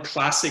another one, a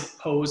classic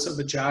pose of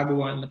a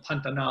jaguar in the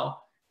Pantanal.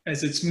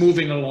 as it's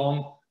moving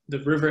along the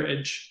river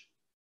edge.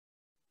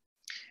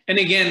 And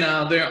again,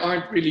 there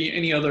aren't really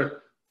any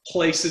other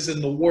places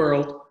in the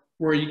world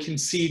where you can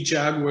see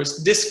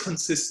jaguars this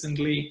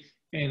consistently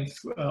and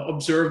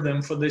observe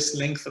them for this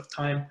length of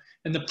time.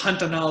 And the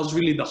Pantanal is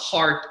really the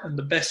heart and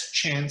the best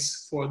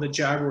chance for the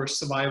jaguar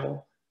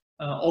survival.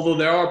 Although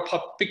there are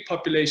big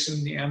populations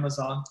in the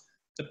Amazon,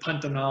 the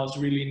Pantanal is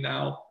really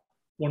now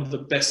one of the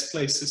best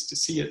places to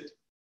see it.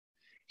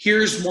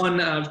 Here's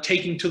one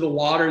taken to the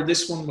water.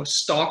 This one was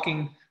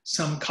stalking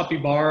some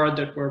capybara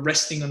that were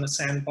resting on the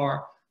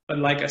sandbar. But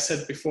like I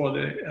said before,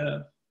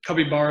 the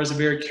capybaras are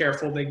very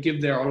careful. They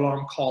give their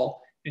alarm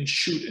call and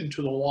shoot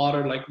into the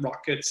water like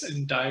rockets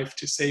and dive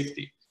to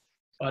safety.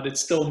 But it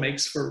still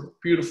makes for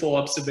beautiful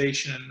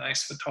observation and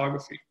nice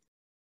photography.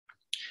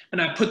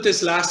 And I put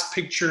this last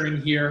picture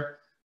in here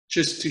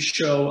just to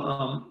show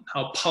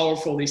how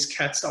powerful these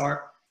cats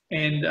are.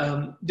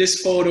 And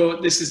this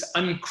photo, this is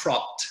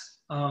uncropped.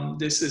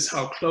 This is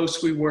how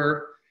close we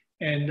were.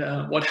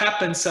 And what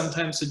happens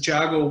sometimes, the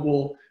jaguar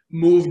will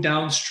move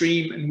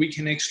downstream and we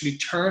can actually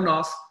turn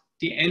off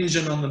the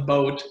engine on the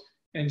boat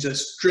and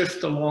just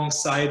drift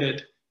alongside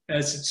it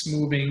as it's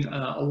moving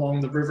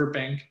along the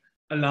riverbank,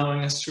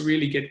 allowing us to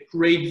really get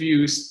great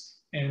views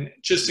and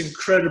just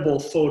incredible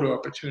photo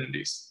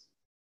opportunities.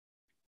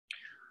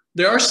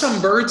 There are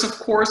some birds, of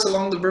course,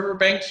 along the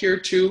riverbank here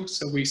too.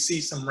 So we see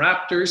some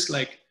raptors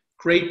like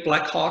great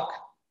black hawk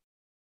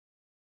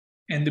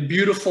and the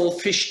beautiful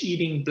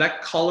fish-eating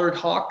black-collared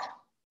hawk,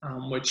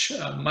 which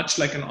much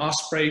like an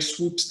osprey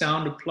swoops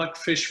down to pluck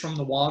fish from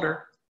the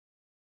water.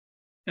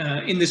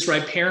 In this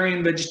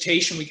riparian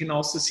vegetation, we can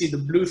also see the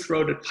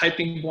blue-throated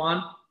piping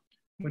guan,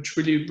 which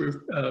really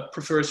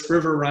prefers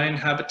riverine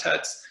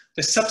habitats.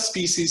 The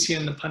subspecies here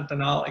in the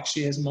Pantanal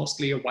actually has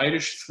mostly a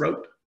whitish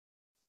throat.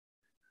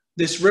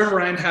 This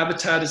riverine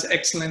habitat is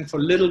excellent for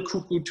little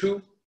cuckoo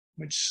too,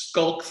 which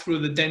skulk through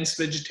the dense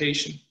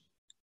vegetation.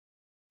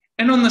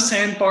 And on the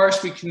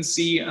sandbars, we can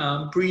see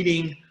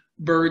breeding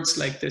birds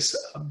like this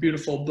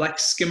beautiful black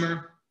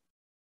skimmer,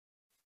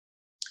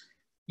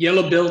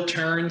 yellow-billed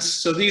terns.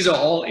 So these are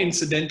all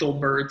incidental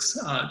birds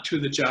to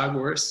the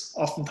jaguars,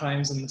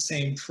 oftentimes in the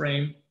same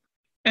frame.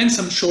 And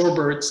some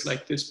shorebirds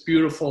like this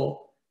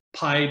beautiful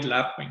pied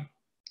lapwing.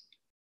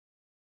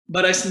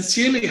 But I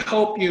sincerely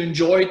hope you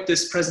enjoyed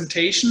this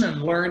presentation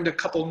and learned a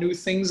couple new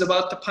things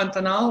about the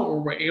Pantanal,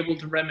 or were able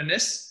to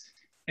reminisce.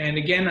 And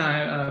again,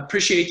 I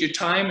appreciate your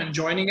time and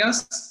joining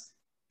us.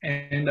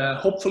 And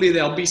hopefully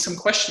there'll be some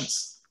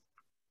questions.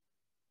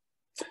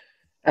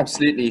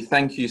 Absolutely.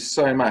 Thank you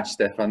so much,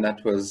 Stephan.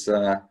 That was,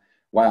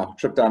 wow,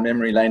 trip down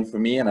memory lane for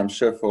me, and I'm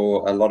sure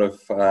for a lot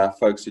of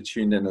folks who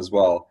tuned in as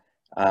well.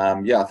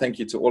 Yeah, thank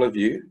you to all of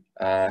you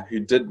who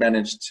did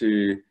manage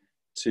to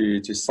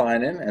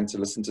sign in and to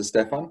listen to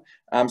Stephan.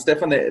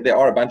 Stephan, there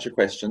are a bunch of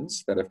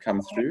questions that have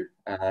come through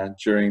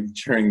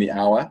during the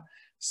hour.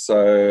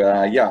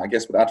 So yeah, I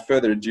guess without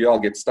further ado, I'll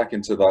get stuck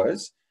into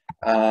those.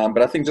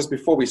 But I think just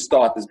before we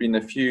start, there's been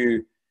a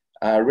few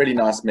really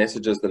nice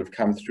messages that have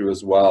come through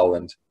as well,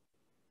 and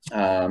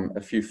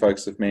a few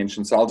folks have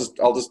mentioned. So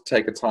I'll just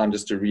take a time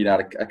just to read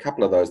out a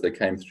couple of those that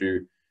came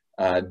through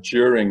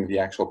during the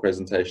actual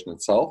presentation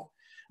itself.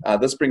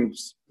 This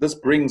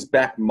brings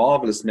back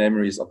marvelous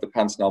memories of the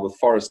Pantanal with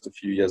Forrest a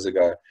few years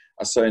ago.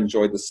 I so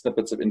enjoyed the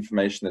snippets of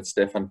information that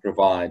Stephan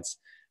provides.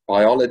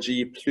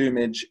 Biology,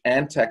 plumage,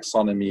 and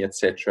taxonomy,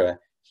 etc.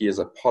 He is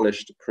a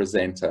polished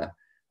presenter.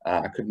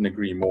 I couldn't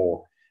agree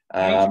more.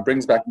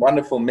 Brings back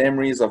wonderful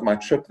memories of my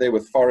trip there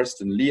with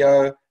Forrest and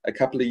Leo a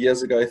couple of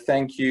years ago.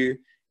 Thank you.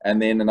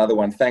 And then another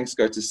one, thanks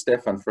go to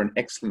Stephan for an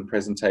excellent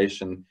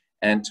presentation,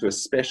 and to a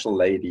special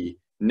lady,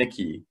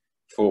 Nikki,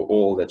 for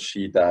all that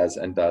she does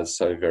and does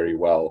so very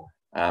well.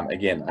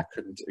 Again, I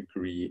couldn't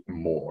agree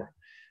more.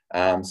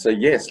 So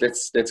yes,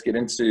 let's get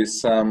into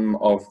some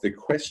of the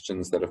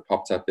questions that have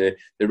popped up there.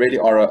 There really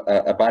are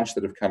a bunch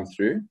that have come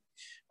through.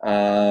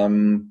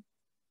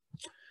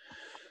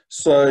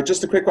 So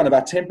just a quick one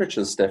about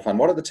temperatures, Stephan.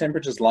 What are the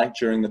temperatures like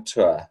during the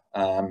tour?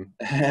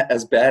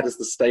 As bad as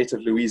the state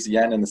of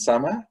Louisiana in the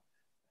summer?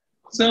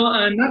 So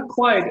not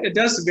quite. It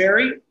does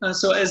vary.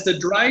 So as the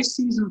dry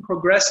season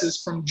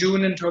progresses from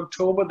June into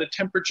October, the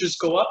temperatures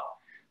go up.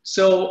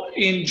 So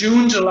in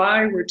June,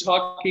 July, we're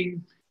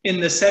talking in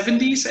the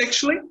 70s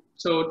actually.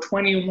 So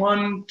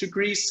 21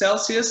 degrees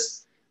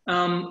Celsius.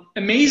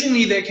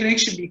 Amazingly, there can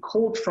actually be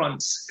cold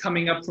fronts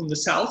coming up from the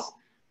south,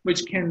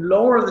 which can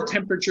lower the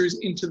temperatures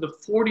into the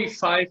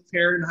 45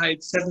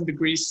 Fahrenheit, 7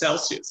 degrees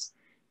Celsius,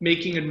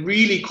 making it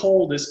really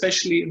cold,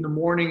 especially in the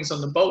mornings on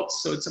the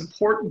boats. So it's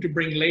important to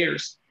bring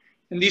layers.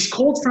 And these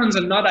cold fronts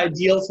are not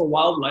ideal for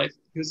wildlife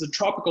because the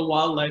tropical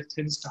wildlife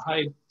tends to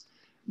hide.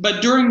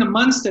 But during the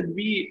months that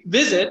we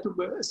visit,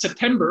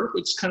 September,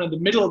 which is kind of the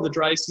middle of the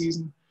dry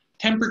season,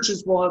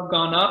 temperatures will have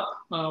gone up.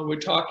 We're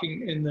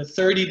talking in the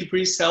 30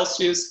 degrees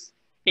Celsius,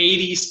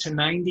 80s to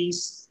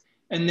 90s.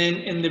 And then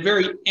in the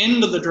very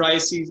end of the dry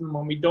season,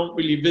 when we don't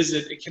really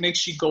visit, it can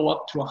actually go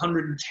up to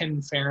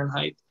 110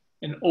 Fahrenheit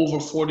and over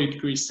 40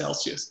 degrees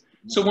Celsius.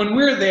 So when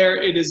we're there,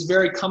 it is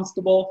very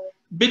comfortable.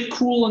 bit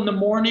cool in the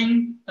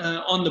morning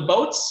on the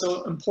boats,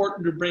 so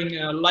important to bring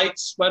a light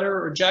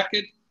sweater or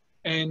jacket.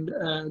 And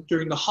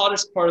during the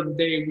hottest part of the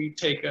day, we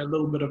take a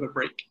little bit of a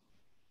break.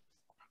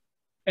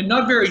 And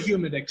not very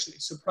humid, actually,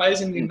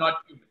 surprisingly not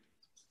humid.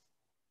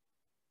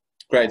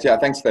 Great, yeah,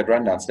 thanks for that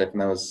rundown, Stephan.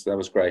 That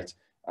was great.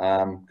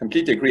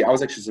 Completely agree. I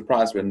was actually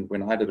surprised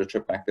when I did a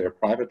trip back there, a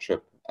private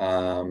trip.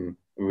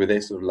 We were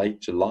there sort of late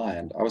July,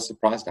 and I was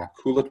surprised how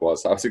cool it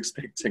was. I was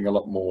expecting a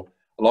lot more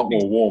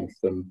warmth,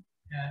 and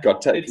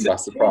got taken by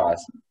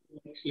surprise.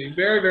 Actually,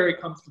 very, very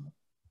comfortable.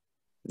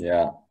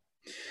 Yeah.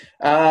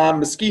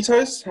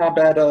 Mosquitoes, how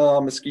bad are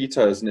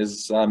mosquitoes, and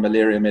is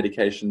malaria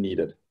medication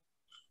needed?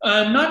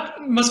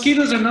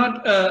 Mosquitoes are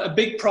not a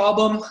big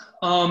problem.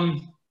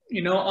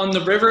 You know, on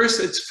the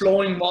rivers, it's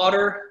flowing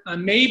water.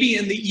 Maybe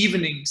in the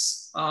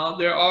evenings,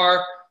 there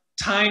are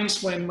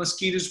times when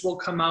mosquitoes will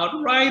come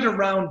out right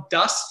around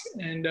dusk,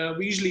 and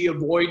we usually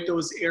avoid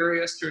those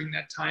areas during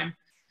that time.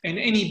 And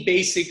any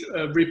basic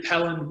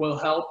repellent will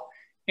help.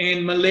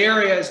 And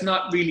malaria is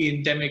not really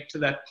endemic to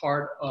that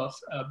part of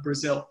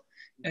Brazil.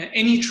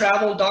 Any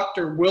travel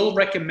doctor will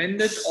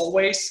recommend it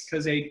always,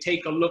 because they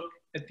take a look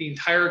at the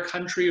entire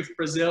country of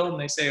Brazil and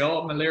they say,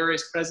 oh, malaria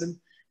is present,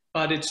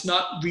 but it's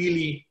not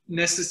really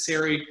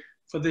necessary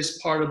for this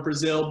part of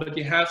Brazil, but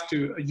you have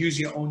to use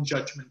your own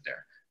judgment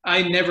there.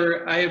 I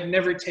have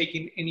never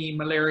taken any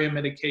malaria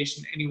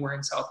medication anywhere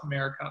in South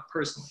America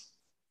personally.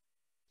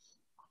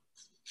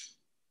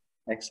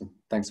 Excellent.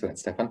 Thanks for that,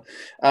 Stephan.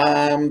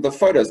 The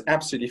photo is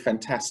absolutely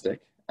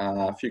fantastic.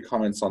 A few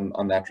comments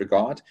on that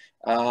regard.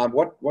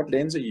 What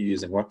lens are you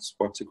using? What's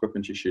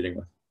equipment you're shooting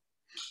with?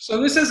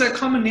 So this is a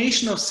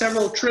combination of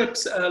several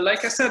trips.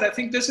 Like I said, I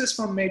think this is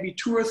from maybe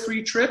 2 or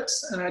 3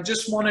 trips, and I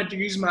just wanted to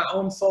use my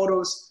own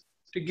photos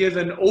to give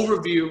an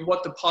overview of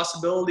what the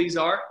possibilities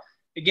are.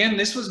 Again,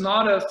 this was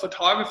not a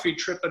photography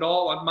trip at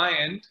all on my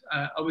end.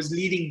 I was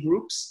leading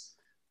groups.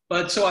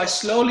 But so I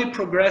slowly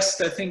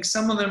progressed. I think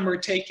some of them were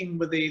taken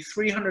with a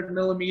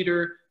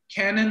 300mm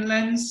Canon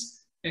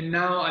lens, and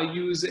now I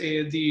use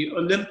the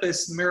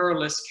Olympus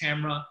mirrorless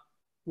camera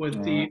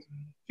with the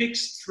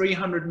fixed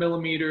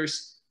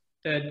 300mm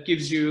that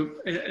gives you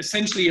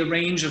essentially a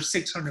range of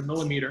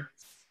 600mm.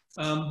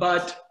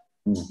 But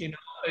you know,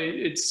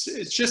 it's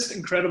just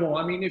incredible.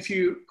 I mean, if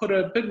you put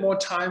a bit more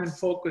time and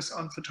focus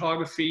on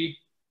photography,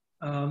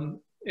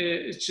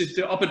 it's just,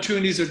 the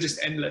opportunities are just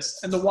endless,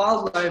 and the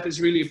wildlife is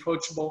really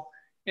approachable.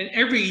 And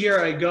every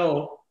year I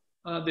go,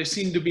 there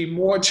seem to be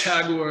more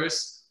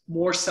jaguars,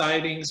 more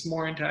sightings,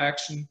 more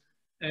interaction.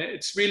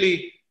 It's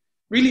really,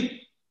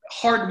 really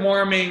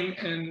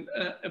heartwarming and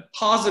a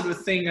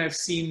positive thing I've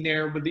seen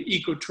there with the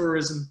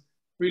ecotourism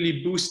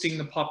really boosting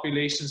the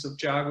populations of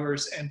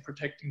jaguars and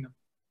protecting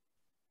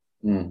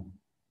them.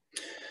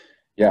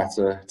 Yeah, it's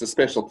a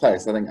special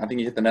place. I think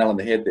you hit the nail on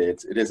the head there.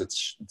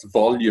 It's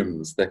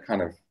volumes that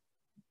kind of,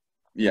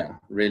 yeah,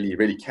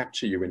 really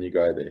capture you when you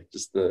go there.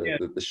 Just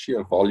the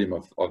sheer volume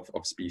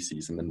of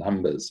species and the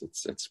numbers.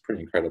 It's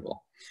pretty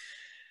incredible.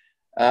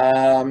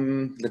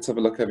 Let's have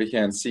a look over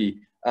here and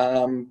see.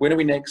 When are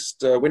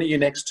you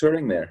next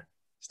touring there,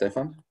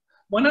 Stephan?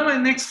 When am I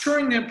next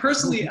touring there?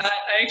 Personally, I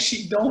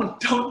actually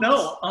don't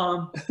know.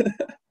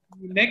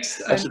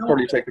 I should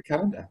probably check the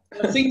calendar.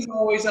 Things are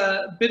always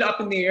a bit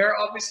up in the air,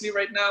 obviously,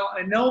 right now.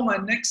 I know my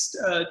next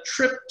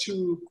trip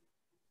to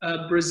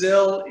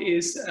Brazil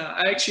is,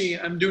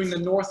 I'm doing the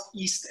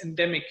Northeast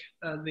Endemic,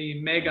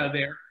 the mega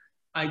there.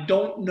 I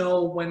don't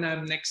know when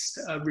I'm next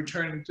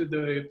returning to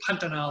the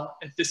Pantanal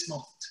at this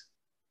moment.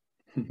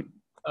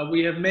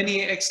 We have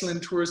many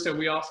excellent tours that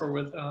we offer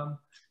with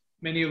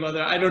many of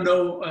other, I don't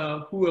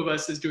know who of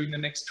us is doing the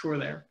next tour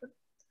there, but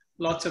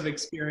lots of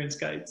experienced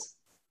guides.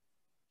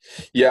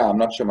 Yeah, I'm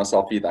not sure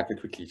myself either. I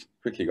could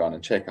quickly go on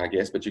and check, I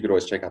guess, but you could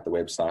always check out the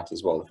website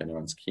as well if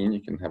anyone's keen.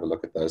 You can have a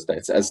look at those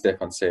dates. As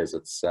Stephan says,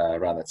 it's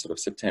around that sort of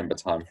September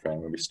timeframe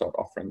when we start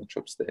offering the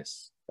trips there.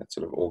 That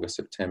sort of August,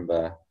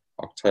 September,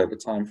 October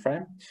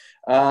timeframe.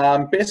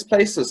 Best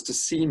places to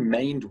see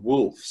maned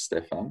wolves,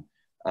 Stephan,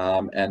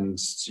 and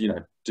you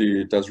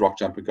know, does Rock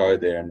Jumper go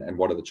there, and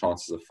what are the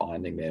chances of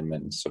finding them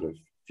and sort of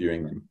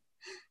viewing them?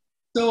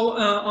 So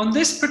on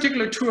this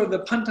particular tour, the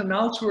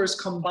Pantanal tour is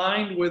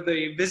combined with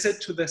a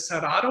visit to the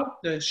Cerrado,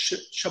 the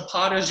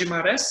Chapada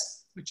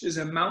Guimarães, which is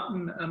a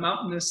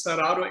mountainous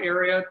Cerrado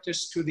area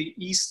just to the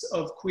east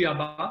of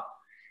Cuiabá.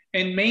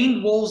 And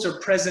maned wolves are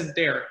present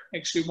there.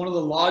 Actually, one of the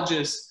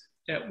lodges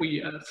that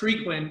we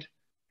frequent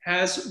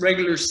has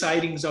regular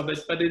sightings of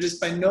it, but it is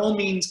by no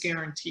means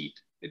guaranteed.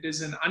 It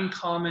is an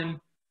uncommon,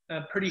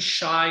 pretty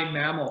shy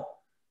mammal.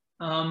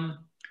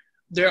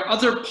 There are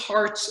other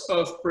parts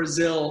of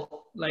Brazil,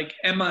 like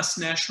Emas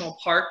National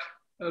Park,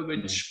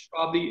 which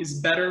probably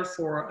is better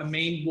for a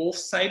maned wolf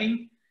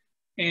sighting.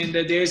 And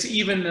there's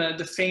even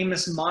the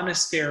famous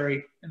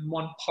monastery in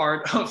one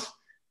part of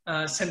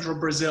central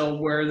Brazil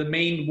where the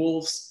maned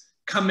wolves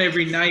come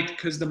every night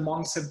because the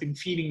monks have been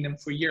feeding them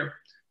for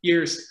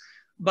years.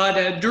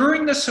 But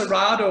during the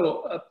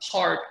Cerrado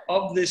part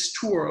of this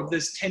tour, of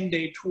this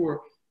 10-day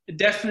tour, it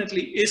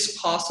definitely is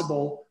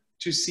possible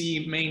to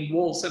see maned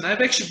wolves. And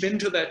I've actually been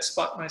to that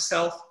spot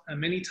myself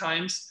many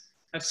times.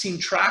 I've seen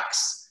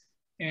tracks,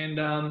 and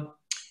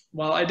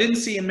while I didn't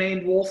see a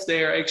maned wolf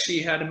there, I actually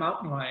had a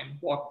mountain lion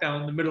walk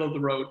down the middle of the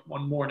road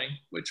one morning,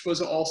 which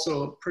was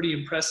also pretty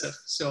impressive.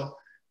 So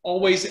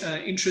always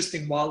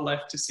interesting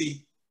wildlife to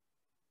see.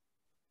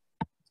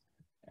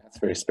 That's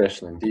very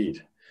special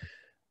indeed.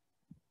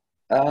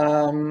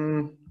 I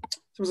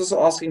was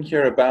also asking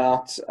here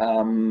about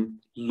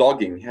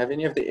logging. Have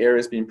any of the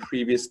areas been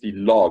previously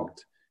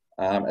logged?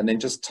 And then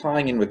just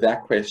tying in with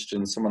that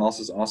question, someone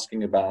else is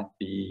asking about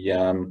the,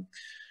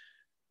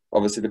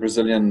 obviously the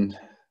Brazilian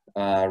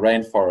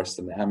rainforest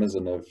and the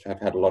Amazon have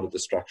had a lot of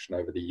destruction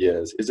over the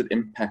years. Is it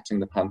impacting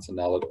the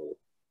Pantanal at all?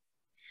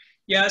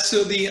 Yeah,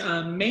 so the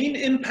main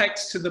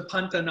impacts to the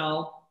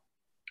Pantanal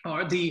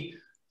are the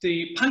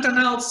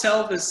Pantanal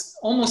itself is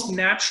almost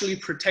naturally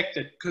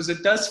protected because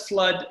it does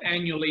flood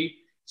annually,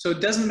 so it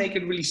doesn't make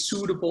it really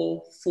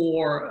suitable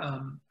for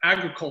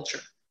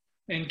agriculture.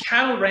 And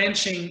cattle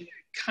ranching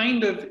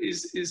kind of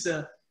is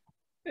a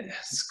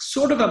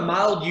sort of a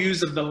mild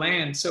use of the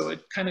land, so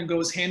it kind of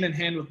goes hand in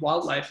hand with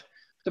wildlife.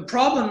 The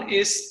problem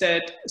is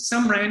that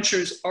some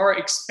ranchers are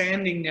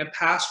expanding their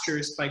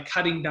pastures by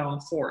cutting down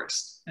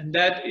forest, and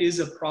that is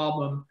a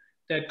problem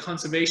that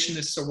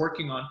conservationists are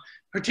working on.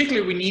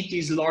 Particularly, we need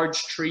these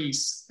large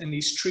trees and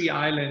these tree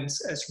islands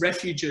as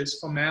refuges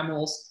for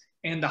mammals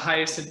and the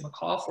hyacinth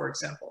macaw, for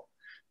example.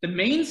 The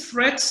main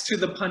threats to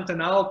the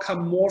Pantanal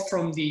come more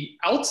from the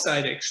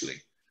outside, actually.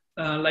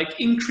 Like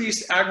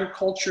increased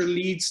agriculture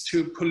leads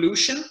to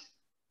pollution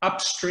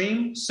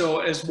upstream.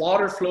 So as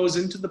water flows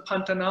into the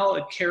Pantanal,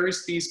 it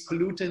carries these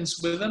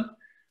pollutants with them.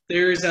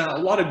 There's a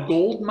lot of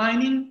gold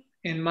mining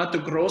in Mato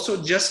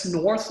Grosso, just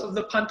north of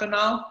the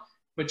Pantanal,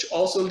 which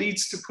also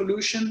leads to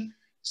pollution.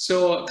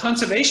 So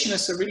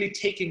conservationists are really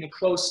taking a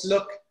close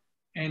look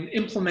and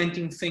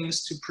implementing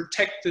things to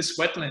protect this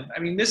wetland. I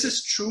mean, this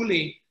is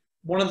truly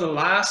one of the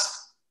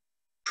last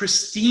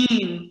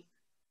pristine,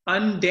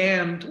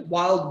 undammed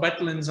wild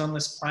wetlands on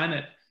this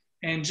planet.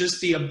 And just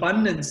the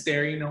abundance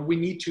there, you know, we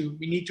need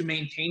to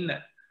maintain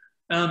that.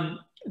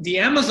 The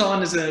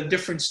Amazon is a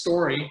different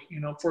story. You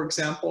know, for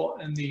example,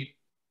 in the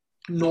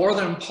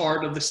northern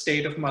part of the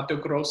state of Mato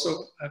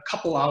Grosso, a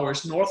couple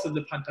hours north of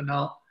the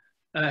Pantanal,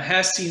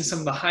 has seen some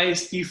of the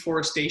highest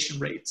deforestation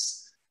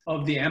rates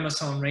of the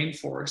Amazon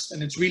rainforest,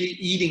 and it's really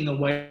eating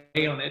away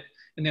on it.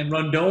 And then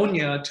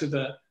Rondônia to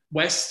the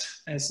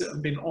west has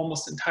been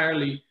almost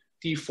entirely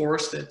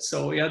deforested.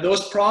 So yeah,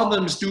 those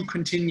problems do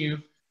continue,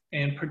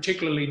 and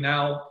particularly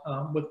now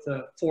with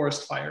the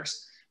forest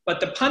fires. But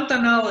the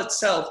Pantanal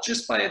itself,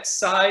 just by its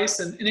size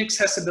and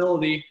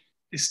inaccessibility,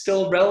 is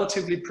still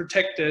relatively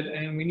protected,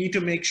 and we need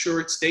to make sure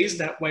it stays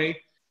that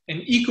way.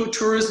 And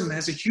ecotourism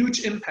has a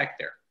huge impact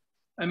there.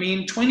 I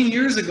mean, 20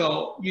 years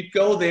ago, you'd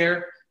go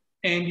there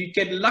and you'd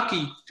get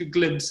lucky to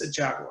glimpse a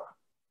jaguar.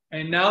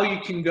 And now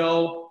you can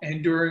go,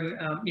 and during,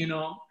 you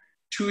know,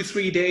 2 or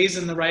 3 days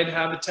in the right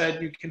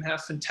habitat, you can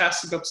have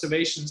fantastic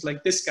observations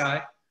like this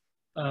guy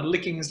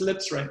licking his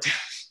lips right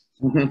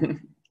there.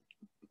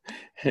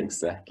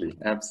 Exactly,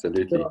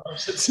 absolutely.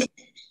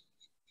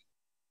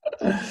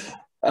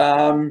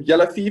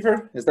 Yellow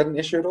fever, is that an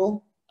issue at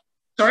all?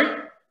 Sorry?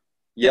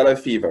 Yellow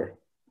fever.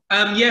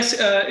 Yes,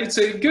 it's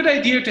a good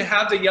idea to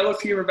have the yellow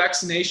fever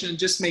vaccination. It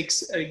just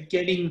makes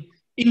getting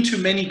into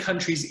many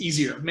countries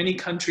easier. Many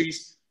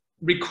countries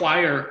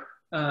require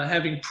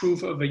having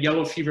proof of a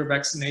yellow fever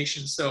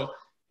vaccination. So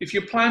if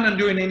you plan on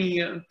doing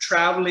any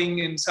traveling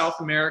in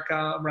South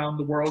America, around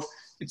the world,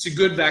 it's a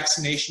good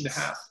vaccination to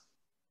have.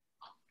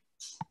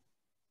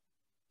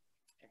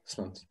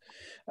 Excellent.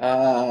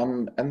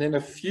 And then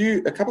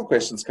a couple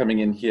questions coming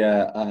in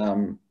here.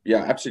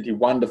 Yeah, absolutely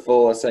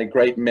wonderful. I say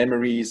great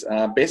memories.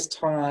 Best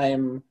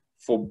time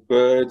for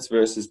birds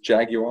versus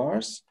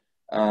jaguars.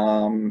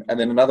 And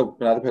then another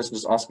person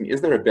is asking,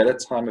 is there a better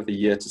time of the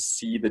year to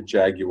see the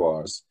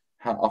jaguars?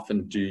 How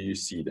often do you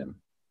see them?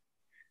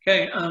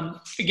 Okay,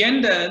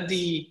 again, let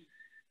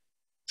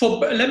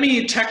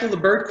me tackle the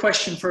bird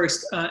question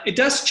first. It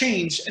does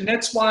change, and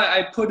that's why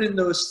I put in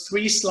those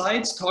 3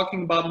 slides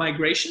talking about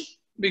migration,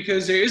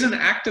 because there is an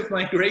active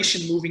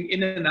migration moving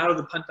in and out of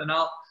the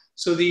Pantanal.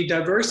 So the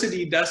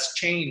diversity does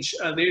change.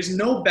 There's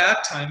no bad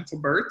time for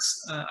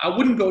birds. I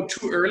wouldn't go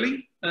too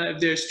early. If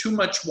there's too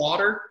much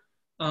water,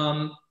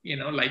 you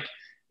know, like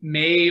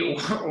May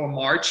or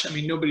March, I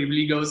mean, nobody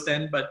really goes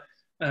then, but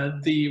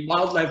the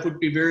wildlife would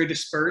be very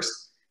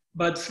dispersed.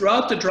 But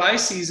throughout the dry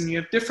season, you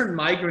have different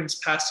migrants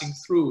passing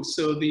through.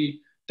 So the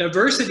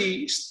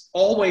diversity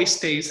always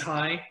stays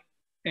high,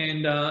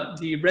 and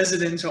the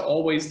residents are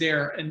always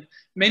there. And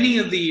many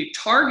of the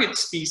target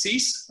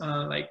species,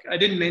 like I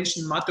didn't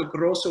mention Mato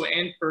Grosso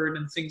antbird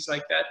and things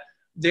like that,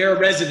 they're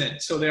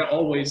resident, so they're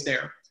always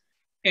there.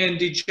 And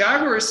the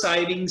jaguar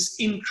sightings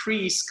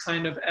increase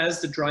kind of as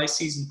the dry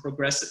season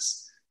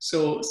progresses.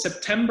 So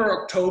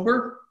September,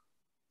 October,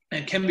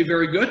 it can be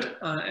very good.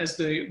 As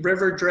the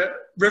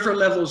river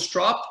levels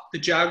drop, the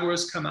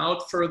jaguars come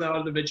out further out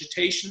of the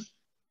vegetation,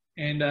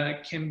 and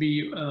can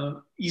be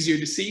easier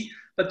to see.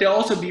 but there'll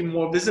also be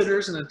more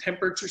visitors and the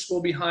temperatures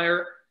will be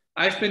higher.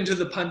 I've been to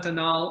the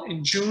Pantanal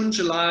in June,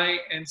 July,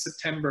 and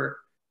September,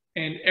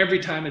 and every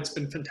time it's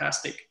been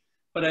fantastic.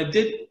 But I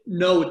did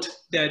note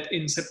that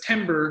in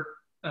September,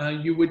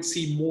 you would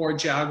see more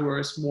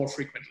jaguars more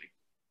frequently.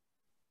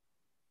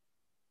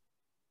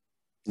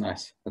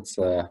 Nice. That's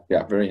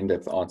yeah, very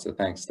in-depth answer.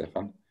 Thanks,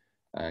 Stephan.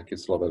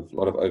 Gives a lot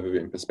of overview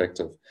and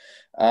perspective.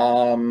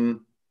 Then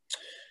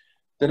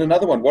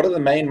another one. What are the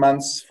main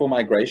months for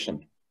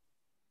migration?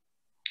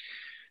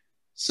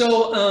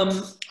 So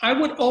I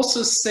would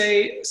also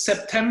say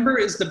September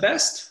is the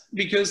best,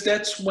 because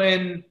that's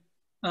when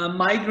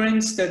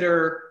migrants that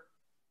are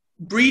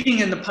breeding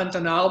in the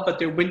Pantanal, but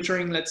they're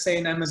wintering, let's say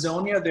in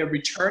Amazonia, they're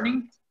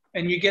returning,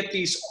 and you get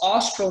these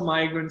austral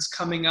migrants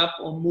coming up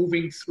or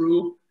moving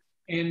through.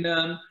 And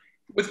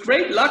with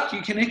great luck,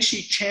 you can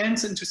actually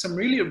chance into some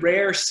really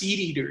rare seed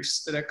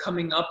eaters that are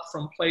coming up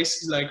from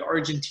places like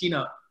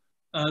Argentina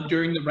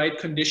during the right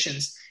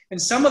conditions.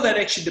 And some of that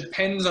actually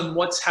depends on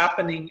what's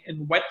happening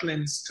in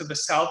wetlands to the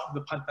south of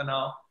the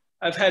Pantanal.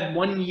 I've had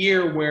one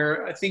year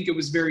where I think it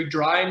was very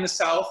dry in the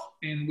south,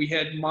 and we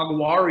had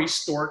Maguari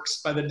storks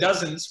by the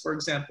dozens, for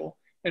example,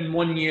 and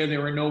one year they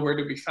were nowhere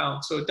to be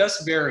found. So it does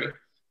vary.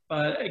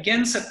 But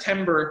again,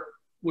 September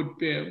would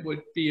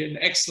be an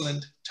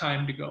excellent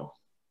time to go.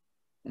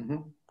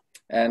 Mm-hmm.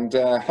 And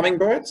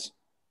hummingbirds?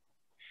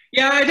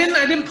 Yeah, I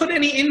didn't put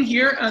any in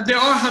here. There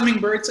are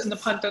hummingbirds in the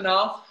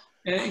Pantanal,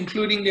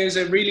 including there's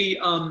a really,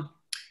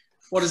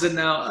 what is it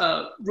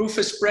now?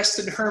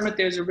 Rufous-breasted hermit.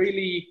 There's a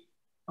really,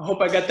 I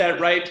hope I got that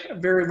right, a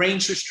very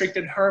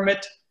range-restricted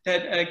hermit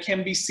that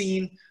can be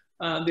seen.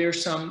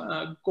 There's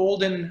some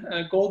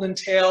golden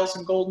tails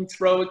and golden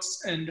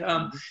throats. And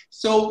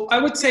so I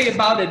would say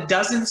about a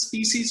dozen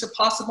species are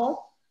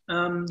possible.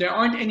 There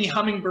aren't any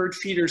hummingbird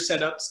feeder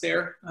setups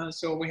there,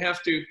 so we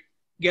have to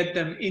get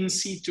them in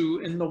situ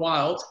in the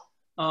wild.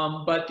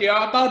 But there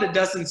are about a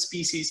dozen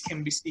species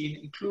can be seen,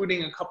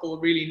 including a couple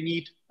of really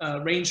neat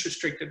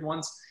range-restricted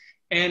ones.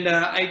 And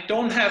I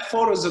don't have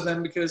photos of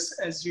them because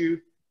if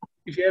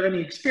you have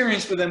any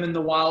experience with them in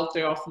the wild,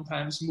 they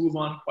oftentimes move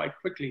on quite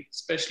quickly,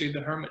 especially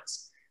the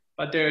hermits.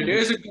 But there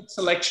is a good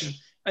selection.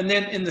 And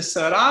then in the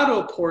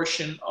Cerrado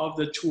portion of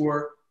the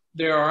tour,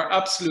 there are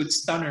absolute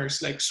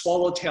stunners like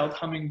swallow-tailed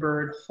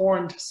hummingbird,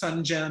 horned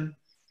sungem,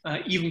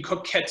 even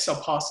coquettes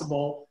are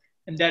possible.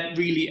 And that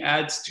really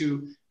adds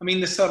to, I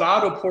mean, the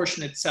Cerrado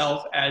portion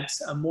itself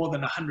adds more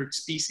than 100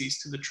 species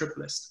to the trip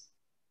list.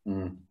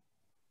 Mm.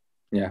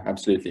 Yeah,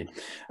 absolutely.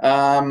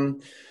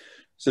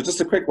 So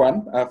just a quick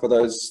one for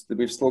those that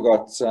we've still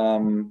got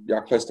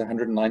close to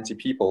 190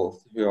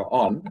 people who are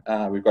on.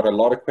 We've got a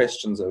lot of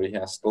questions over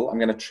here still. I'm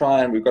going to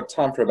try, and we've got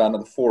time for about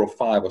another 4 or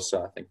 5 or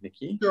so, I think,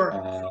 Nikki. Sure.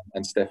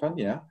 And Stephan,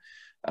 yeah.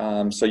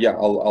 So yeah,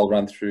 I'll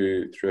run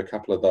through a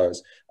couple of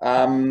those.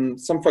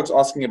 Some folks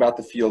asking about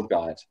the field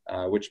guide.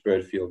 Which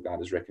bird field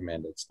guide is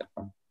recommended,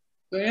 Stephan?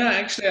 So yeah,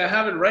 actually I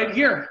have it right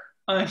here.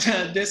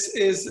 This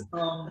is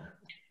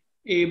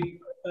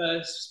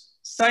a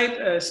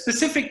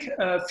site-specific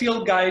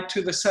field guide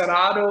to the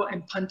Cerrado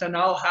and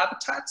Pantanal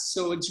habitats.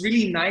 So it's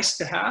really nice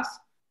to have.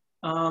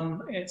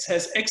 It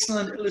has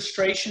excellent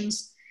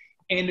illustrations,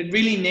 and it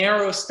really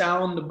narrows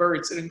down the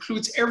birds. It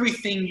includes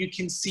everything you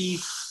can see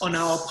on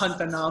our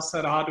Pantanal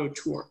Cerrado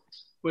tour,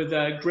 with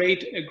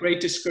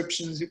great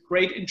descriptions,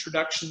 great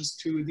introductions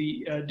to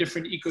the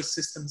different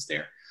ecosystems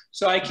there.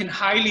 So I can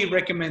highly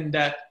recommend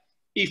that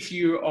if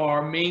you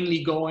are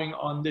mainly going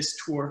on this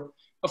tour.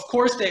 Of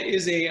course, there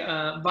is a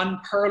Van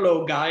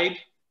Perlo guide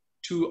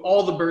to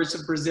all the birds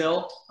of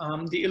Brazil.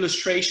 The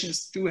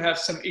illustrations do have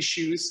some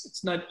issues.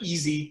 It's not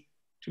easy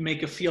to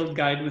make a field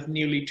guide with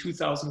nearly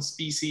 2,000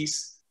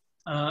 species.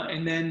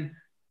 And then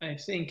I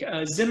think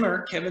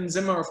Kevin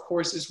Zimmer, of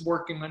course, is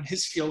working on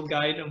his field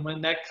guide. And when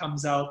that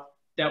comes out,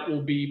 that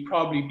will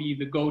probably be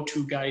the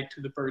go-to guide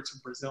to the birds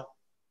of Brazil.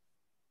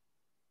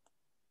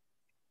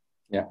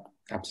 Yeah,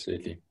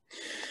 absolutely.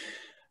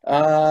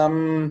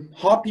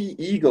 Harpy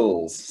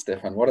eagles,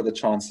 Stephan, what are the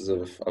chances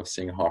of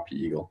seeing a harpy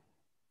eagle?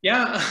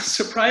 Yeah,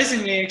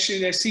 surprisingly, actually,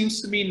 there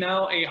seems to be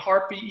now a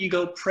harpy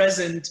eagle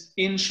present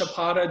in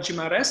Chapada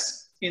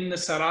Guimarães in the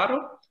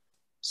Cerrado.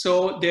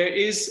 So there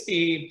is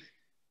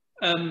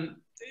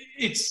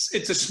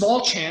it's a small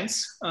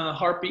chance.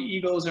 Harpy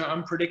eagles are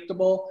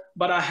unpredictable,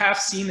 but I have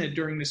seen it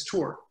during this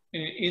tour.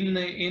 In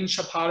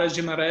Chapada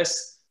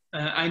Guimarães,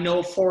 I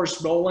know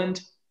Forrest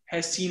Rowland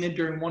has seen it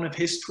during one of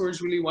his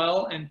tours really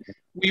well. And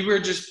we were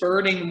just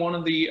birding one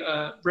of the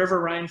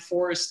riverine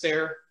forests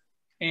there,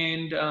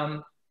 and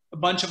a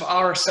bunch of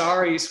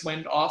arasaris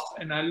went off,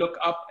 and I look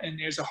up and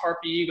there's a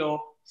harpy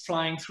eagle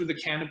flying through the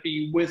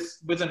canopy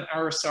with an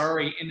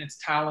arasari in its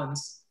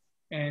talons.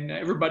 And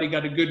everybody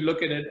got a good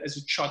look at it as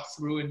it shot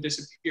through and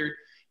disappeared.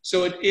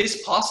 So it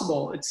is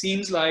possible. It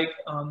seems like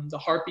the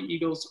harpy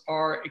eagles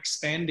are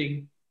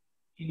expanding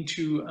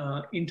into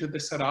the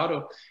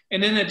Cerrado.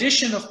 And in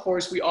addition, of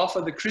course, we offer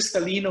the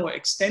Cristalino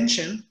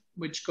extension,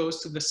 which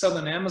goes to the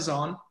southern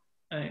Amazon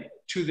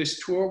to this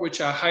tour,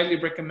 which I highly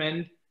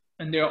recommend.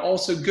 And there are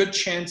also good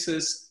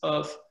chances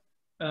of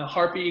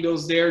harpy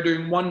eagles there.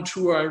 During one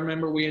tour, I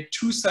remember we had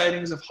 2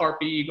 sightings of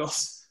harpy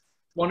eagles,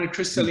 one in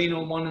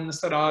Cristalino, one in the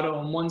Cerrado,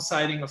 and 1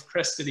 sighting of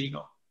crested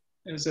eagle.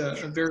 It was a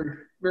very,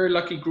 very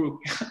lucky group.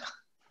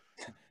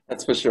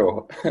 That's for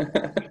sure.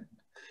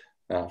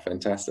 Oh,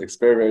 fantastic. It's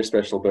very, very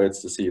special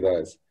birds to see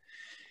those.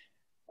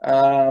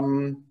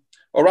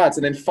 All right,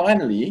 and then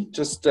finally,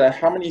 just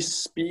how many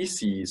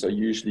species are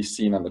usually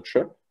seen on the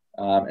trip,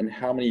 and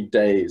how many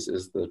days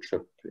is the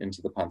trip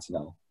into the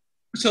Pantanal?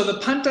 So the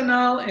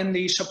Pantanal and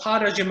the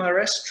Chapada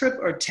Guimarães trip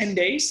are 10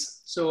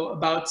 days. So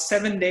about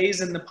 7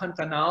 days in the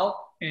Pantanal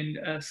and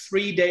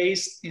 3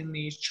 days in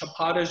the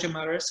Chapada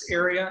Guimarães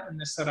area in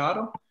the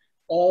Cerrado,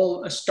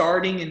 all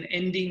starting and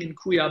ending in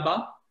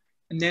Cuiabá.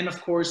 And then,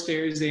 of course,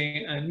 there's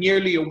a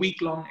nearly a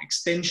week-long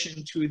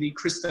extension to the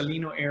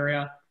Cristalino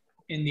area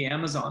in the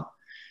Amazon.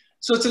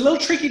 So it's a little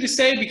tricky to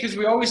say because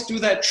we always do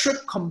that trip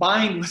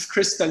combined with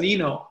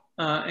Cristalino.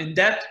 And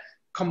that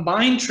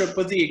combined trip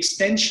with the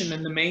extension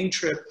and the main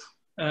trip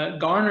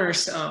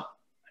garners, I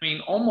mean,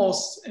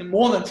 almost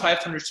more than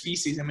 500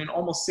 species. I mean,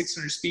 almost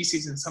 600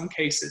 species in some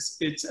cases.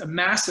 It's a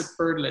massive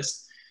bird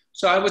list.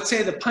 So I would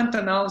say the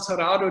Pantanal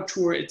Cerrado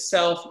tour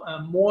itself,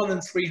 more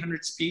than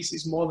 300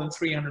 species, more than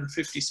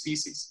 350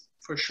 species,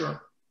 for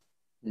sure.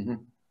 Mm-hmm.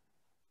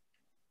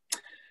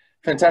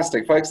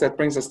 Fantastic, folks. That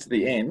brings us to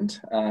the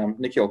end.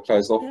 Nikki will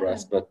close off for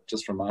us, but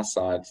just from our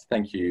side,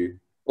 thank you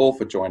all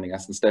for joining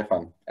us. And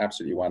Stephan,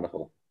 absolutely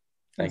wonderful.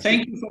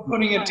 Thank you for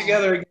putting it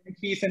together again,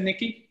 Keith and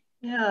Nikki.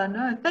 Yeah,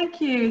 no, thank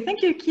you.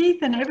 Thank you,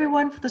 Keith, and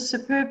everyone for the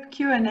superb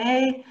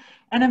Q&A.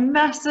 And a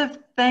massive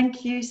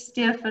thank you,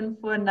 Stephan,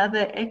 for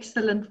another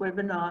excellent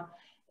webinar.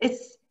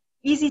 It's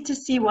easy to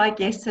see why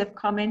guests have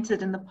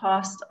commented in the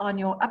past on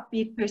your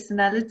upbeat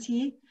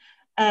personality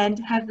and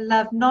have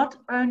loved not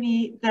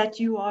only that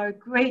you are a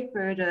great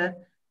birder,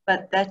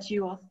 but that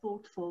you are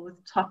thoughtful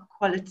with top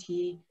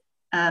quality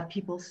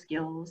people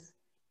skills.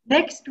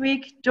 Next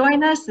week,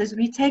 join us as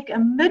we take a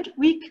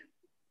midweek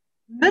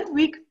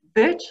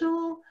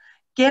virtual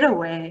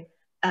getaway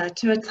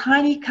to a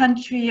tiny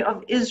country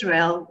of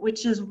Israel,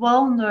 which is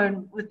well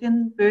known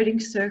within birding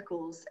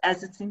circles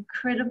as its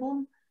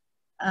incredible,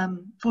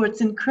 for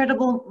its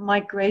incredible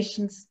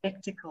migration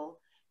spectacle,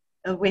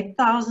 where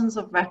thousands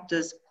of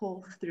raptors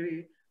pour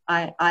through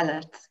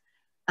islets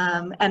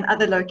and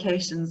other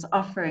locations,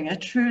 offering a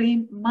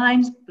truly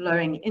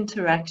mind-blowing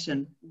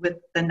interaction with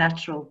the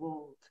natural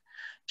world.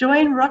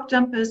 Join Rock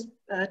Jumpers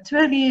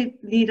tour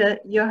leader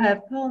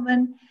Yoav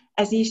Perlman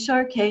as he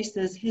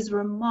showcases his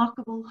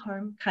remarkable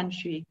home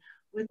country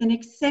with an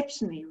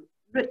exceptionally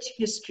rich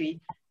history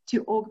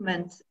to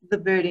augment the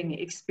birding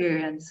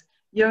experience.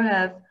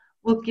 Yoav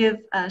will give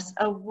us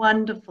a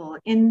wonderful,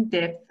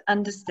 in-depth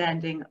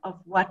understanding of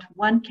what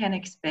one can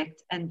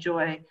expect and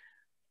enjoy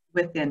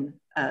within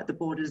the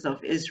borders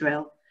of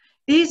Israel.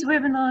 These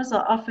webinars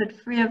are offered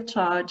free of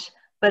charge,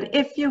 but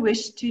if you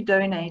wish to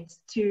donate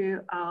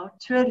to our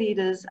tour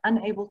leaders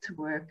unable to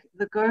work,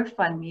 the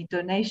GoFundMe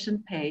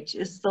donation page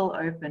is still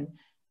open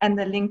and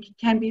the link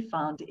can be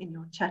found in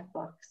your chat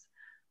box.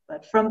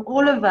 But from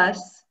all of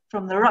us,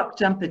 from the Rock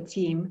Jumper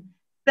team,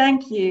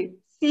 thank you,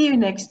 see you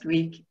next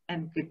week,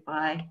 and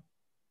goodbye.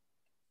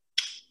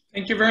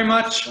 Thank you very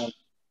much.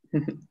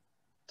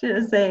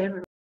 Cheers, everyone.